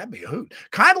 I think that'd be a hoot.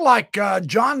 Kind of like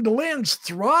John DeLynne's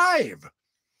Thrive.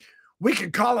 We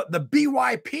could call it the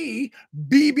BYP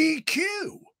BBQ,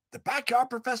 the Backyard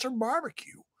Professor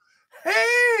Barbecue.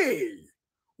 Hey,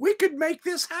 we could make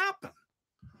this happen.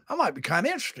 That might be kind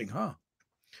of interesting, huh?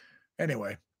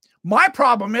 Anyway, my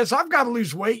problem is I've got to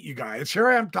lose weight, you guys. Here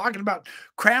I am talking about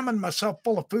cramming myself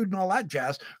full of food and all that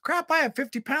jazz. Crap, I have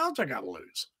 50 pounds I got to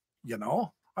lose, you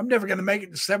know. I'm never going to make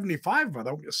it to 75 if I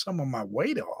don't get some of my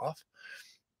weight off.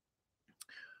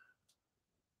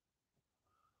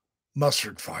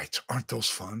 Mustard fights, aren't those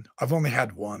fun? I've only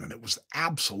had one, and it was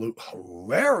absolute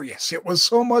hilarious. It was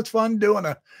so much fun doing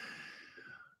a...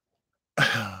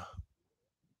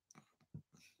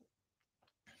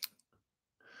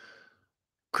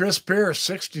 Chris Pierce,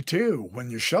 62, when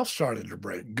your shelf started to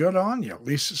break. Good on you. At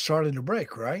least it started to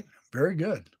break, right? Very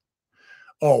good.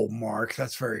 Oh, Mark,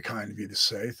 that's very kind of you to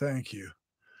say. Thank you.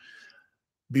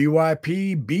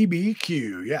 BYP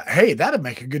BBQ. Yeah. Hey, that'd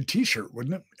make a good t-shirt,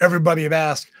 wouldn't it? Everybody would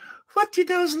ask, what do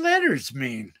those letters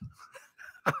mean?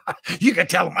 You could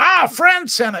tell them, a friend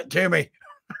sent it to me.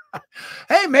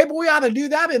 Hey, maybe we ought to do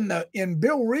that in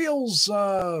Bill Reel's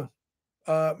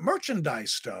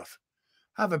merchandise stuff.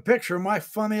 Have a picture of my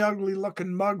funny, ugly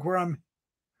looking mug where I'm.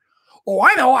 Oh,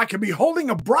 I know. I could be holding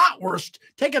a bratwurst,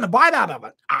 taking a bite out of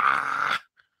it.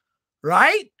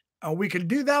 Right? We could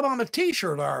do that on a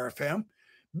t-shirt, RFM.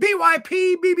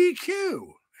 BYP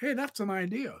BBQ. Hey, that's an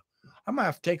idea. I might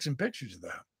have to take some pictures of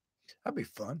that. That'd be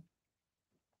fun.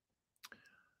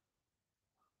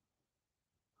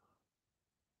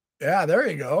 Yeah, there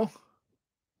you go.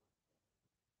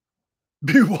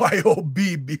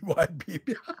 BYOB,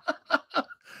 BYB.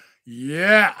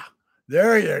 Yeah,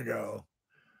 there you go.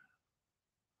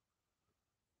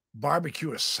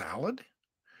 Barbecue a salad?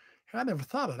 I never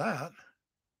thought of that.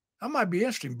 That might be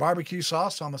interesting. Barbecue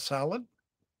sauce on a salad?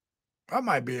 That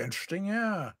might be interesting,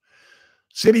 yeah.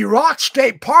 City Rock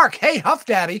State Park. Hey, Huff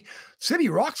Daddy, City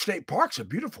Rock State Park's a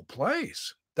beautiful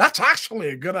place. That's actually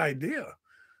a good idea.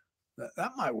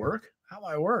 That might work. That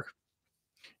might work.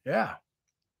 Yeah.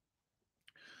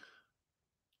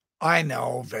 I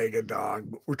know, Vega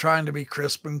Dog, but we're trying to be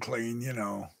crisp and clean, you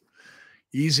know.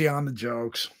 Easy on the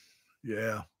jokes.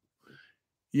 Yeah.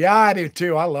 Yeah, I do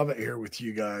too. I love it here with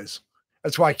you guys.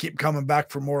 That's why I keep coming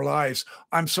back for more lives.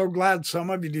 I'm so glad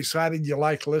some of you decided you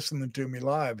like listening to me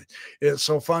live. It's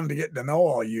so fun to get to know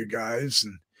all you guys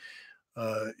and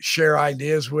share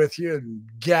ideas with you and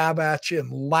gab at you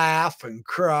and laugh and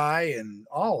cry and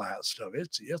all that stuff.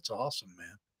 It's awesome,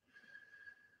 man.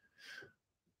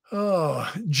 Oh,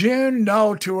 June,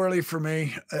 no, too early for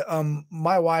me.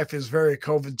 My wife is very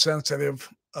COVID sensitive,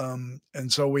 and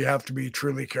so we have to be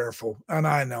truly careful. And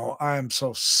I know I am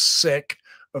so sick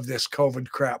of this COVID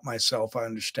crap myself. I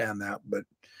understand that, but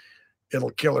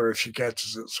it'll kill her if she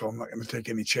catches it. So I'm not going to take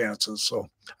any chances. So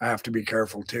I have to be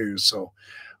careful too. So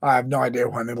I have no idea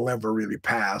when it'll ever really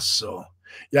pass. So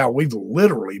yeah, we've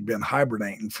literally been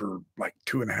hibernating for like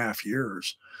 2.5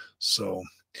 years. So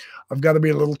I've got to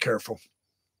be a little careful.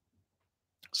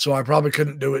 So I probably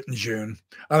couldn't do it in June.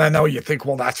 And I know you think,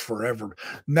 well, that's forever.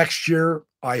 Next year,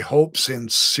 I hope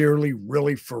sincerely,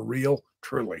 really for real,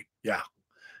 truly. Yeah.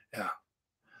 Yeah.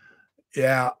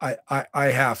 Yeah. I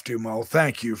have to, Mo.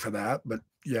 Thank you for that. But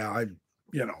yeah,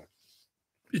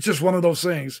 it's just one of those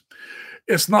things.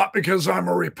 It's not because I'm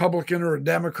a Republican or a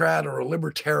Democrat or a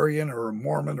libertarian or a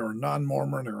Mormon or a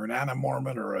non-Mormon or an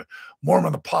anti-Mormon or a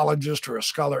Mormon apologist or a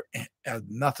scholar. It has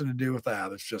nothing to do with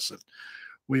that. It's just that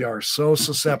we are so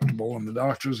susceptible, and the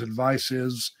doctor's advice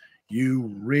is you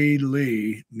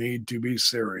really need to be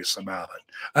serious about it.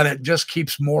 And it just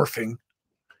keeps morphing.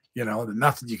 There's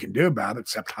nothing you can do about it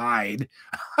except hide,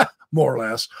 more or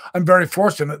less. I'm very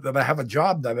fortunate that I have a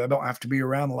job that I don't have to be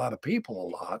around a lot of people a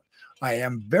lot. I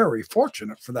am very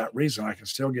fortunate for that reason. I can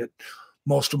still get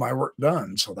most of my work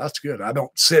done. So that's good. I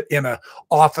don't sit in an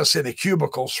office in a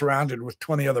cubicle surrounded with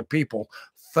 20 other people.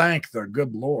 Thank the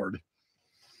good Lord.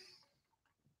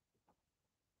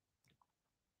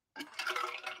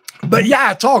 But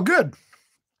yeah, it's all good.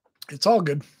 It's all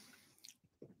good.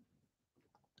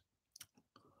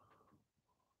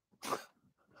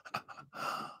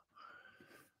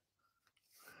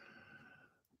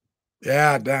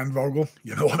 Yeah, Dan Vogel.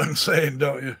 You know what I'm saying,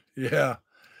 don't you? Yeah.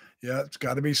 Yeah, it's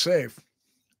got to be safe.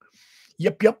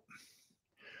 Yep.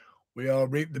 We all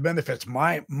reap the benefits.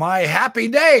 My happy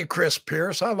day, Chris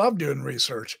Pierce. I love doing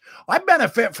research. I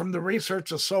benefit from the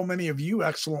research of so many of you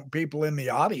excellent people in the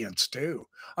audience, too.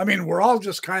 I mean, we're all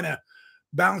just kind of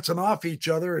bouncing off each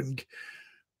other. And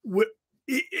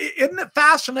isn't it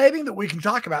fascinating that we can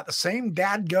talk about the same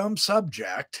dadgum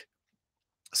subject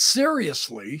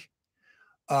seriously,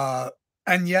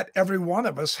 and yet every one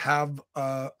of us have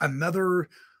another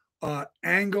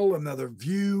angle, another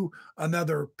view,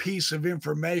 another piece of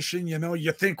information.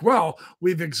 You think, well,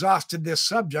 we've exhausted this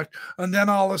subject. And then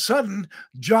all of a sudden,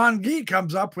 John Gee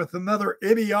comes up with another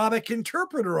idiotic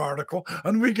interpreter article,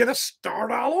 and we get to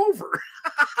start all over.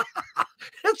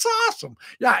 It's awesome.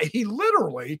 Yeah, he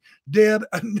literally did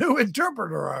a new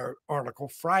interpreter article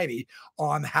Friday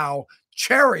on how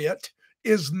Chariot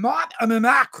is not an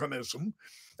anachronism,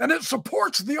 and it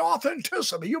supports the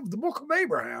authenticity of the Book of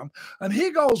Abraham. And he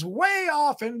goes way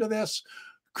off into this.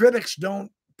 Critics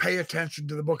don't pay attention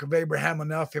to the book of Abraham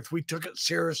enough. If we took it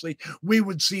seriously, we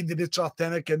would see that it's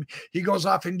authentic. And he goes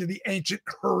off into the ancient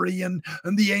Hurrian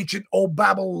and the ancient Old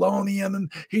Babylonian,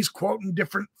 and he's quoting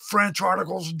different French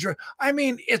articles. I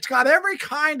mean, it's got every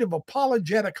kind of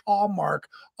apologetic hallmark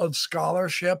of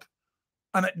scholarship,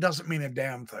 and it doesn't mean a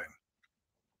damn thing.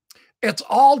 It's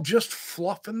all just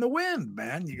fluff in the wind,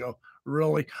 man. You go,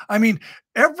 really? I mean,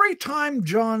 every time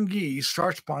John Gee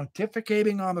starts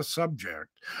pontificating on a subject,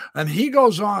 and he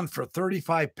goes on for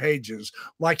 35 pages,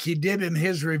 like he did in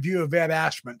his review of Ed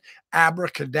Ashman,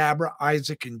 Abracadabra,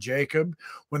 Isaac and Jacob,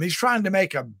 when he's trying to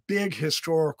make a big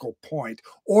historical point,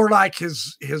 or like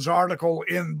his article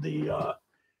in the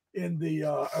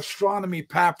Astronomy,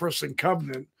 Papyrus, and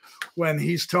Covenant, when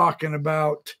he's talking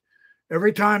about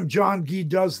every time John Gee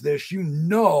does this, you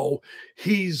know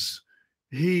he's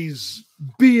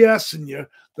BSing you.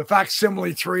 The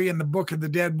Facsimile 3 and the Book of the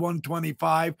Dead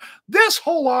 125. This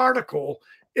whole article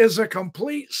is a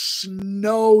complete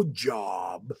snow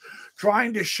job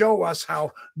trying to show us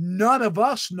how none of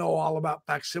us know all about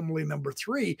facsimile number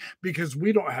 3 because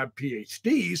we don't have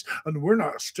PhDs and we're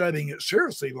not studying it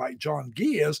seriously like John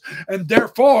Gee is. And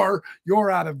therefore,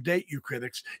 you're out of date, you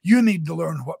critics. You need to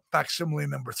learn what facsimile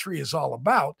number 3 is all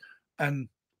about. And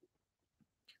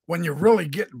when you really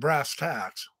get brass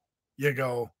tacks, you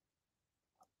go,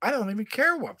 I don't even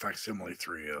care what facsimile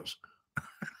 3 is.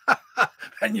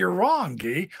 And you're wrong,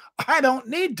 Gee. I don't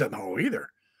need to know either.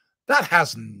 That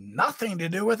has nothing to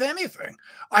do with anything.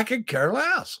 I could care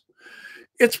less.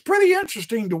 It's pretty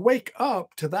interesting to wake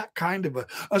up to that kind of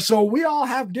so we all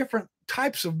have different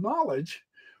types of knowledge.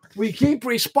 We keep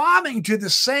responding to the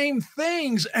same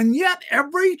things, and yet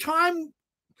every time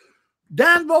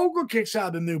Dan Vogel kicks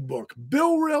out a new book,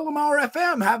 Bill Rill and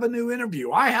RFM have a new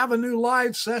interview, I have a new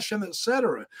live session,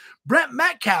 etc. Brent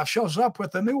Metcalf shows up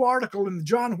with a new article in the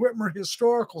John Whitmer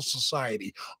Historical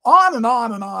Society, on and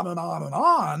on and on and on and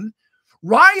on.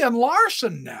 Ryan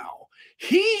Larson now,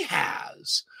 he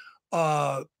has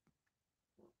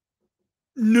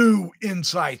new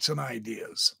insights and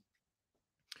ideas.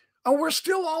 And we're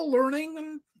still all learning.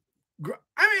 And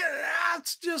I mean,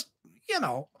 that's just, you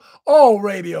know, oh,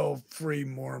 Radio Free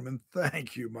Mormon.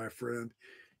 Thank you, my friend.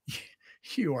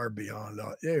 You are beyond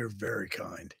that. You're very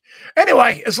kind.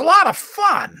 Anyway, it's a lot of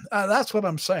fun. That's what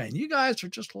I'm saying. You guys are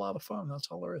just a lot of fun. That's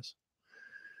all there is.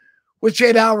 Which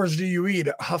 8 hours do you eat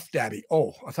at Huff Daddy?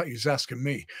 Oh, I thought you was asking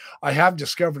me. I have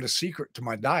discovered a secret to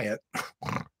my diet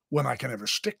when I can ever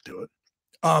stick to it.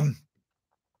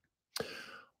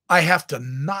 I have to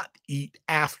not eat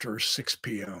after 6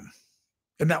 p.m.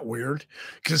 Isn't that weird?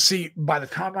 Because, see, by the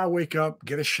time I wake up,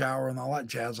 get a shower and all that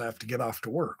jazz, I have to get off to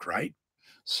work, right?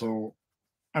 So,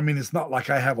 I mean, it's not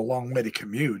like I have a long way to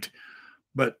commute.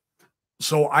 But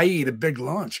so I eat a big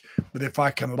lunch. But if I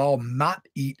can at all not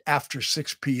eat after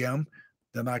 6 p.m.,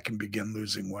 then I can begin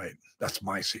losing weight. That's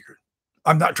my secret.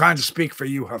 I'm not trying to speak for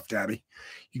you, Huff Daddy.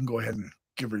 You can go ahead and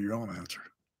give her your own answer.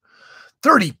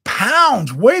 30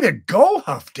 pounds. Way to go,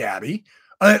 Huff Daddy.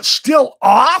 And it's still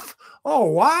off? Oh,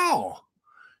 wow.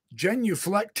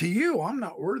 Genuflect to you. I'm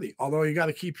not worthy. Although you got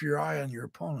to keep your eye on your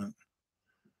opponent.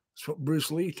 That's what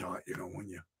Bruce Lee taught, you know, when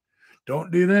you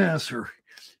don't do this or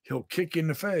he'll kick you in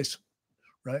the face,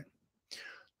 right?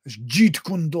 It's Jeet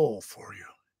Kune Do for you.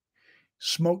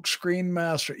 Smoke screen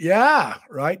master. Yeah,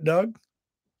 right, Doug?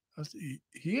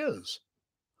 He is.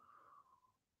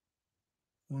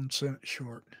 1 cent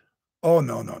short. Oh,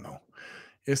 no.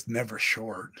 It's never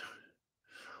short.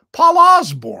 Paul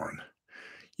Osborne.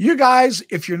 You guys,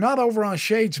 if you're not over on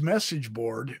Shade's message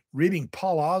board reading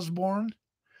Paul Osborne,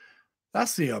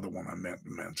 that's the other one I meant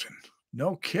to mention.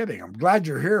 No kidding. I'm glad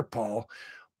you're here, Paul.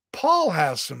 Paul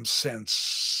has some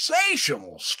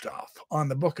sensational stuff on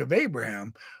the Book of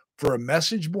Abraham for a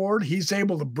message board. He's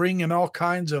able to bring in all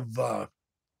kinds of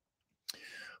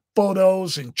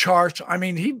photos and charts. I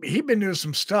mean, he'd been doing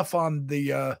some stuff on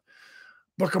the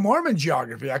Book of Mormon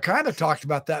geography. I kind of talked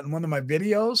about that in one of my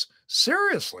videos.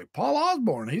 Seriously, Paul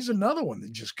Osborne, he's another one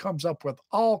that just comes up with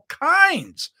all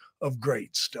kinds of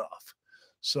great stuff.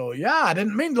 So, yeah, I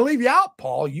didn't mean to leave you out,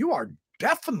 Paul. You are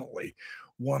definitely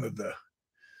one of the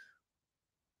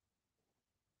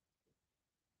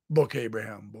Book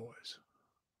Abraham boys.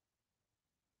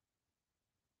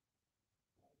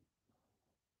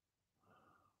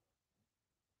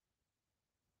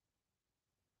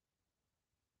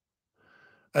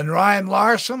 And Ryan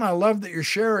Larson, I love that you're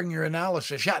sharing your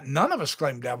analysis. Yeah, none of us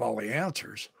claim to have all the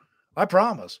answers. I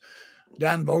promise.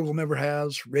 Dan Vogel never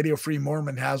has. Radio Free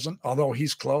Mormon hasn't, although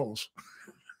he's close.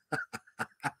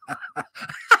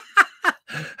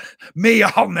 Me,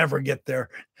 I'll never get there.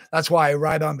 That's why I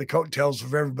ride on the coattails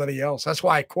of everybody else. That's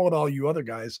why I quote all you other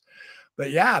guys. But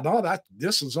yeah, no,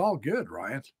 this is all good,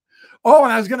 Ryan. Oh,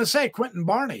 and I was going to say, Quentin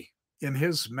Barney, in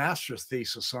his master's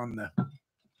thesis on the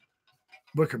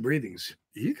Book of Breathings,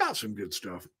 he got some good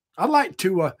stuff. I'd like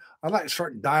to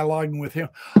start dialoguing with him.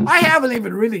 I haven't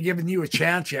even really given you a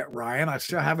chance yet, Ryan. I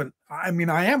still haven't. I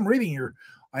mean, I am reading your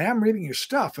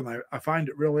stuff, and I find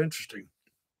it real interesting.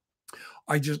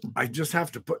 I just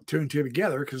have to put two and two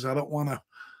together because I don't want to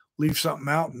leave something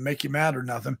out and make you mad or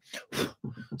nothing.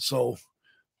 So,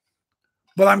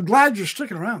 but I'm glad you're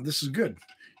sticking around. This is good.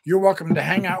 You're welcome to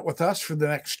hang out with us for the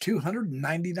next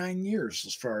 299 years,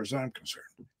 as far as I'm concerned.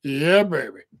 Yeah,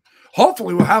 baby.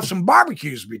 Hopefully we'll have some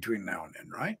barbecues between now and then,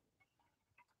 right?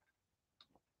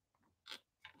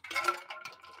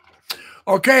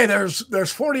 Okay,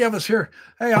 there's 40 of us here.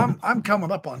 Hey, I'm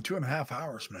coming up on 2.5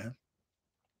 hours, man.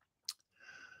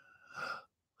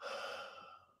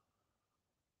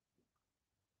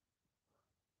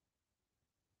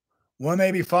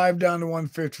 $185 down to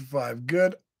 $155.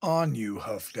 Good on you,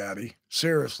 Huff Daddy.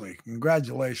 Seriously,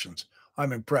 congratulations.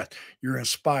 I'm impressed. You're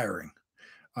inspiring.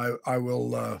 I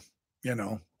will,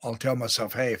 I'll tell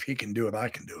myself, hey, if he can do it, I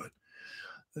can do it.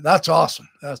 That's awesome.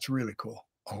 That's really cool.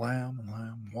 A lamb,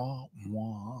 wah,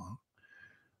 wah.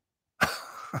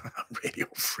 Radio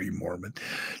Free Mormon.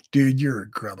 Dude, you're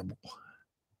incredible.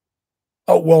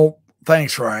 Oh, well,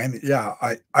 thanks, Ryan. Yeah,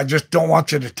 I just don't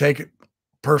want you to take it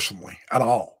personally at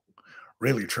all.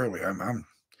 Really, truly.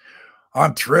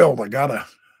 I'm thrilled. I got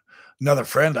another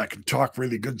friend I can talk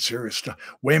really good, serious stuff.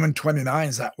 Wayman 29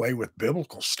 is that way with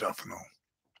biblical stuff and all.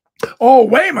 Oh,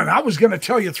 Wayman, I was going to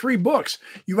tell you 3 books.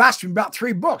 You asked me about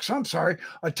 3 books. I'm sorry.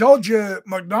 I told you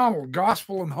McDonald,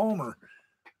 Gospel, and Homer.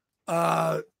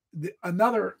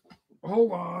 Another,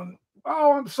 hold on.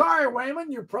 Oh, I'm sorry,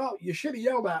 Wayman. You should have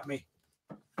yelled at me.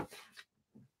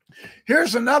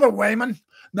 Here's another Wayman.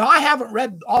 Now, I haven't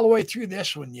read all the way through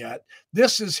this one yet.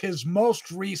 This is his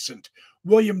most recent,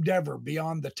 William Dever,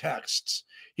 Beyond the Texts.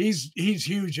 He's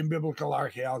huge in biblical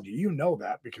archaeology. You know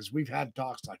that because we've had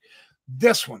talks like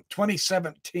this one,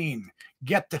 2017.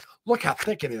 Look how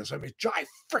thick it is. I mean,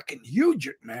 freaking huge,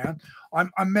 man.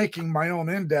 I'm making my own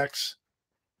index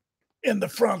in the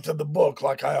front of the book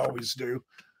like I always do.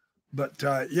 But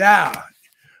yeah,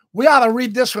 we ought to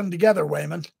read this one together,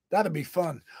 Wayman. That'd be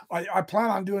fun. I plan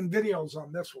on doing videos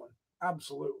on this one.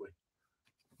 Absolutely.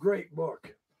 Great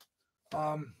book.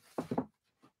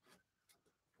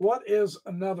 What is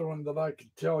another one that I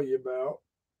could tell you about?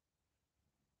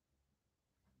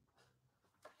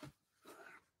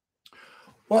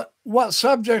 What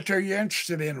subject are you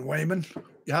interested in, Wayman?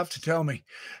 You have to tell me.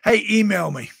 Hey,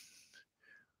 email me.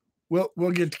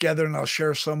 We'll get together and I'll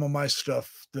share some of my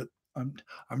stuff that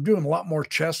I'm doing a lot more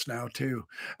chess now too.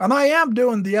 And I am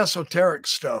doing the esoteric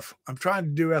stuff. I'm trying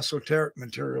to do esoteric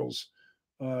materials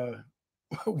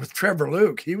with Trevor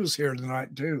Luke. He was here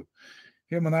tonight too.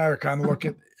 Him and I are kind of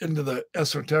looking into the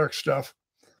esoteric stuff.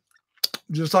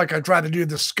 Just like I try to do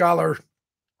the scholar,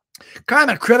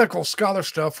 kind of critical scholar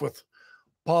stuff with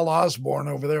Paul Osborne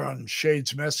over there on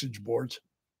Shade's message boards.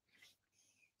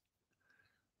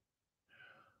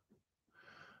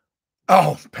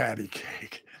 Oh, patty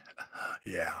cake.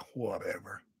 Yeah,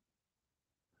 whatever.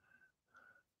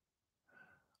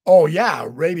 Oh, yeah,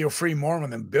 Radio Free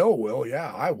Mormon and Bill will.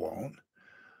 Yeah, I won't.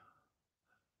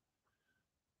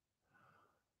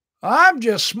 I'm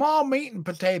just small meat and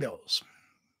potatoes.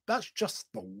 That's just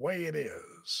the way it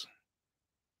is.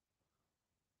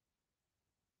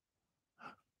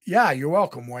 Yeah, you're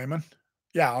welcome, Wayman.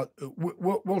 Yeah,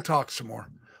 we'll talk some more.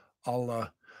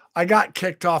 I got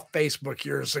kicked off Facebook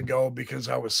years ago because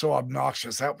I was so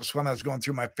obnoxious. That was when I was going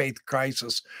through my faith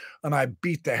crisis, and I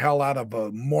beat the hell out of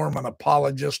a Mormon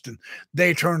apologist, and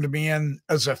they turned me in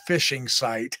as a phishing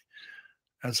site.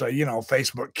 And so,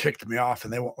 Facebook kicked me off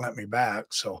and they won't let me back.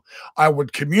 So I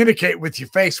would communicate with you,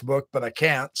 Facebook, but I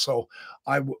can't. So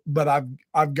but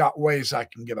I've got ways I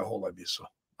can get a hold of you. So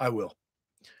I will.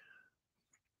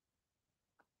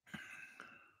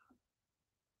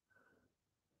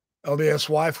 LDS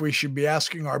wife, we should be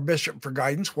asking our bishop for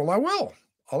guidance. Well, I will.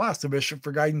 I'll ask the bishop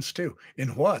for guidance too. In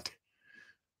what?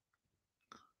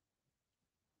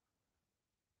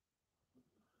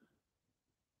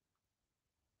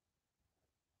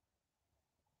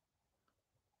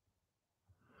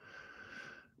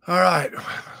 All right.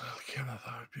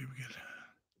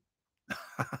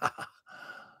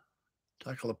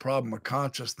 Tackle the problem of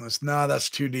consciousness. No,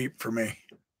 that's too deep for me.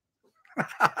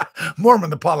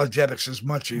 Mormon apologetics is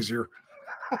much easier.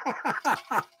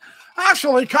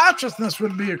 Actually, consciousness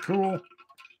would be a cool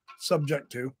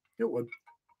subject too. It would.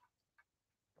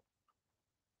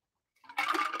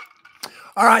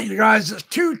 All right, you guys, it's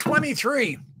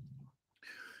 2:23.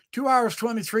 2 hours,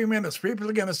 23 minutes. People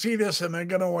are going to see this and they're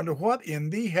going to wonder, what in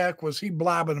the heck was he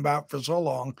blabbing about for so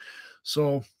long?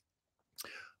 So,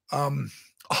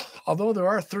 although there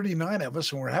are 39 of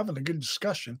us and we're having a good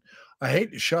discussion, I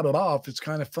hate to shut it off. It's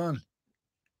kind of fun.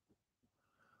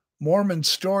 Mormon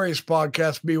Stories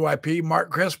Podcast, BYP, Mark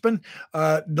Crispin.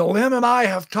 Delin and I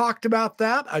have talked about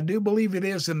that. I do believe it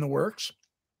is in the works.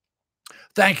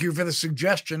 Thank you for the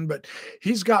suggestion, but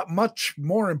he's got much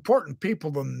more important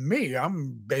people than me.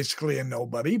 I'm basically a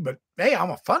nobody, but hey,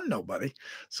 I'm a fun nobody.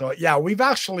 So yeah, we've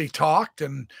actually talked,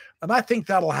 and I think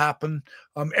that'll happen.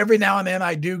 Every now and then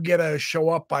I do get a show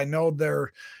up. I know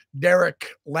Derek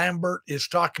Lambert is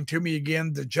talking to me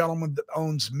again, the gentleman that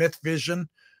owns Myth Vision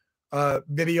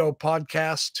video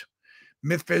podcast,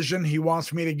 Myth Vision. He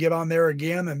wants me to get on there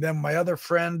again. And then my other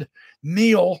friend,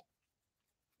 Neil,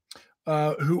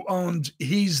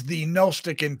 he's the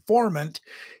Gnostic Informant.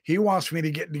 He wants me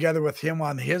to get together with him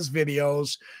on his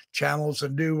videos channels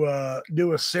and do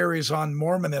a series on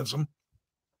Mormonism.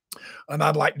 And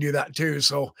I'd like to do that too.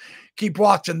 So keep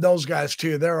watching those guys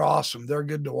too. They're awesome. They're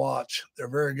good to watch. They're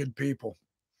very good people.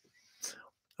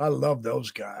 I love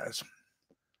those guys.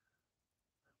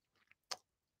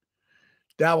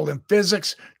 Dabbled in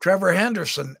physics. Trevor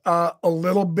Henderson, a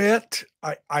little bit.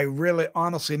 I really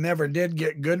honestly never did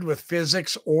get good with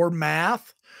physics or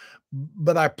math,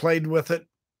 but I played with it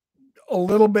a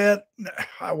little bit.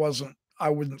 I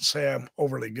wouldn't say I'm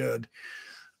overly good.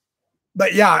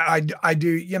 But yeah, I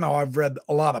do, I've read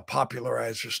a lot of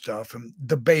popularizer stuff and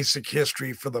the basic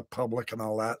history for the public and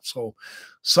all that. So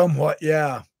somewhat,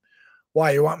 yeah.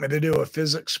 Why, you want me to do a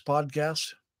physics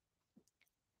podcast?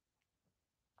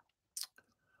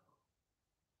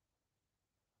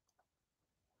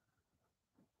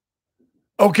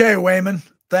 Okay, Wayman.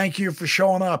 Thank you for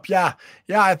showing up. Yeah,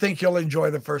 I think you'll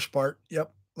enjoy the first part.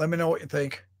 Yep. Let me know what you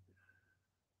think.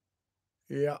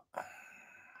 Yeah.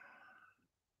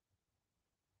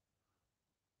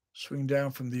 Swing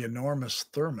down from the enormous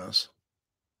thermos.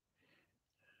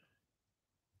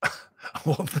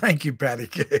 Well, thank you, Patty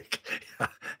Cake.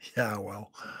 Yeah,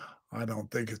 well, I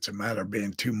don't think it's a matter of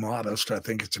being too modest. I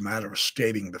think it's a matter of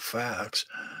stating the facts.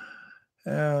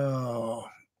 Oh.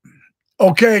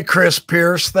 Okay, Chris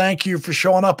Pierce, thank you for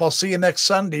showing up. I'll see you next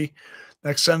Sunday.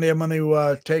 Next Sunday, I'm going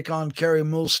to take on Carrie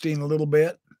Mulstein a little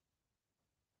bit.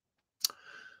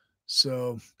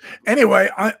 So anyway,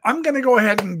 I'm going to go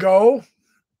ahead and go.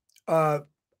 I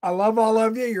love all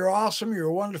of you. You're awesome. You're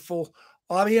a wonderful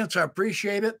audience. I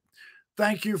appreciate it.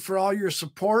 Thank you for all your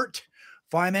support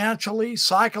financially,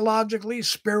 psychologically,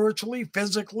 spiritually,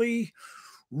 physically,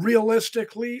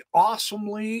 realistically,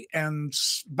 awesomely, and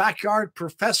backyard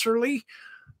professorly.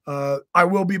 I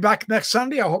will be back next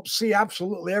Sunday. I hope to see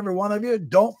absolutely every one of you.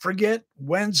 Don't forget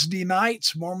Wednesday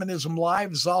nights, Mormonism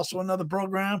Live is also another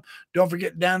program. Don't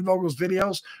forget Dan Vogel's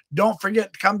videos. Don't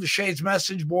forget to come to Shade's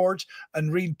message boards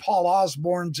and read Paul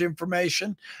Osborne's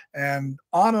information, and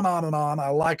on and on and on. I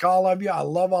like all of you. I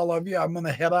love all of you. I'm going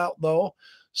to head out though.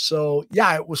 So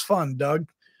yeah, it was fun, Doug.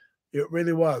 It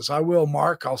really was. I will,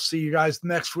 Mark. I'll see you guys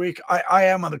next week. I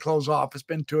am going to close off. It's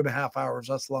been 2.5 hours.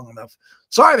 That's long enough.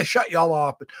 Sorry to shut y'all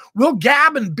off, but we'll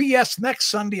gab and BS next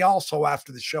Sunday also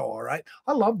after the show, all right?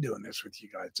 I love doing this with you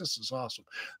guys. This is awesome.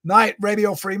 Night,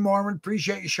 Radio Free Mormon.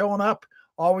 Appreciate you showing up.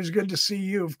 Always good to see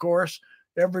you, of course,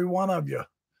 every one of you.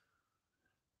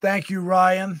 Thank you,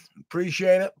 Ryan.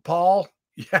 Appreciate it. Paul.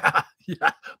 Yeah.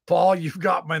 Paul, you've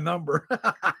got my number.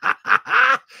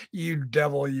 You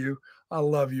devil, you. I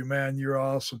love you, man. You're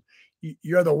awesome.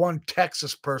 You're the one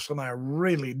Texas person I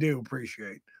really do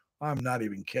appreciate. I'm not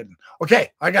even kidding. Okay,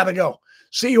 I got to go.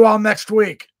 See you all next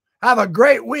week. Have a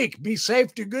great week. Be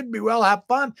safe, do good, be well, have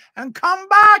fun, and come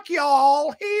back,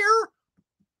 y'all, here.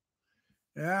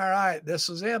 All right, this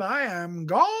is it. I am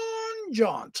Gone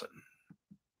Johnson.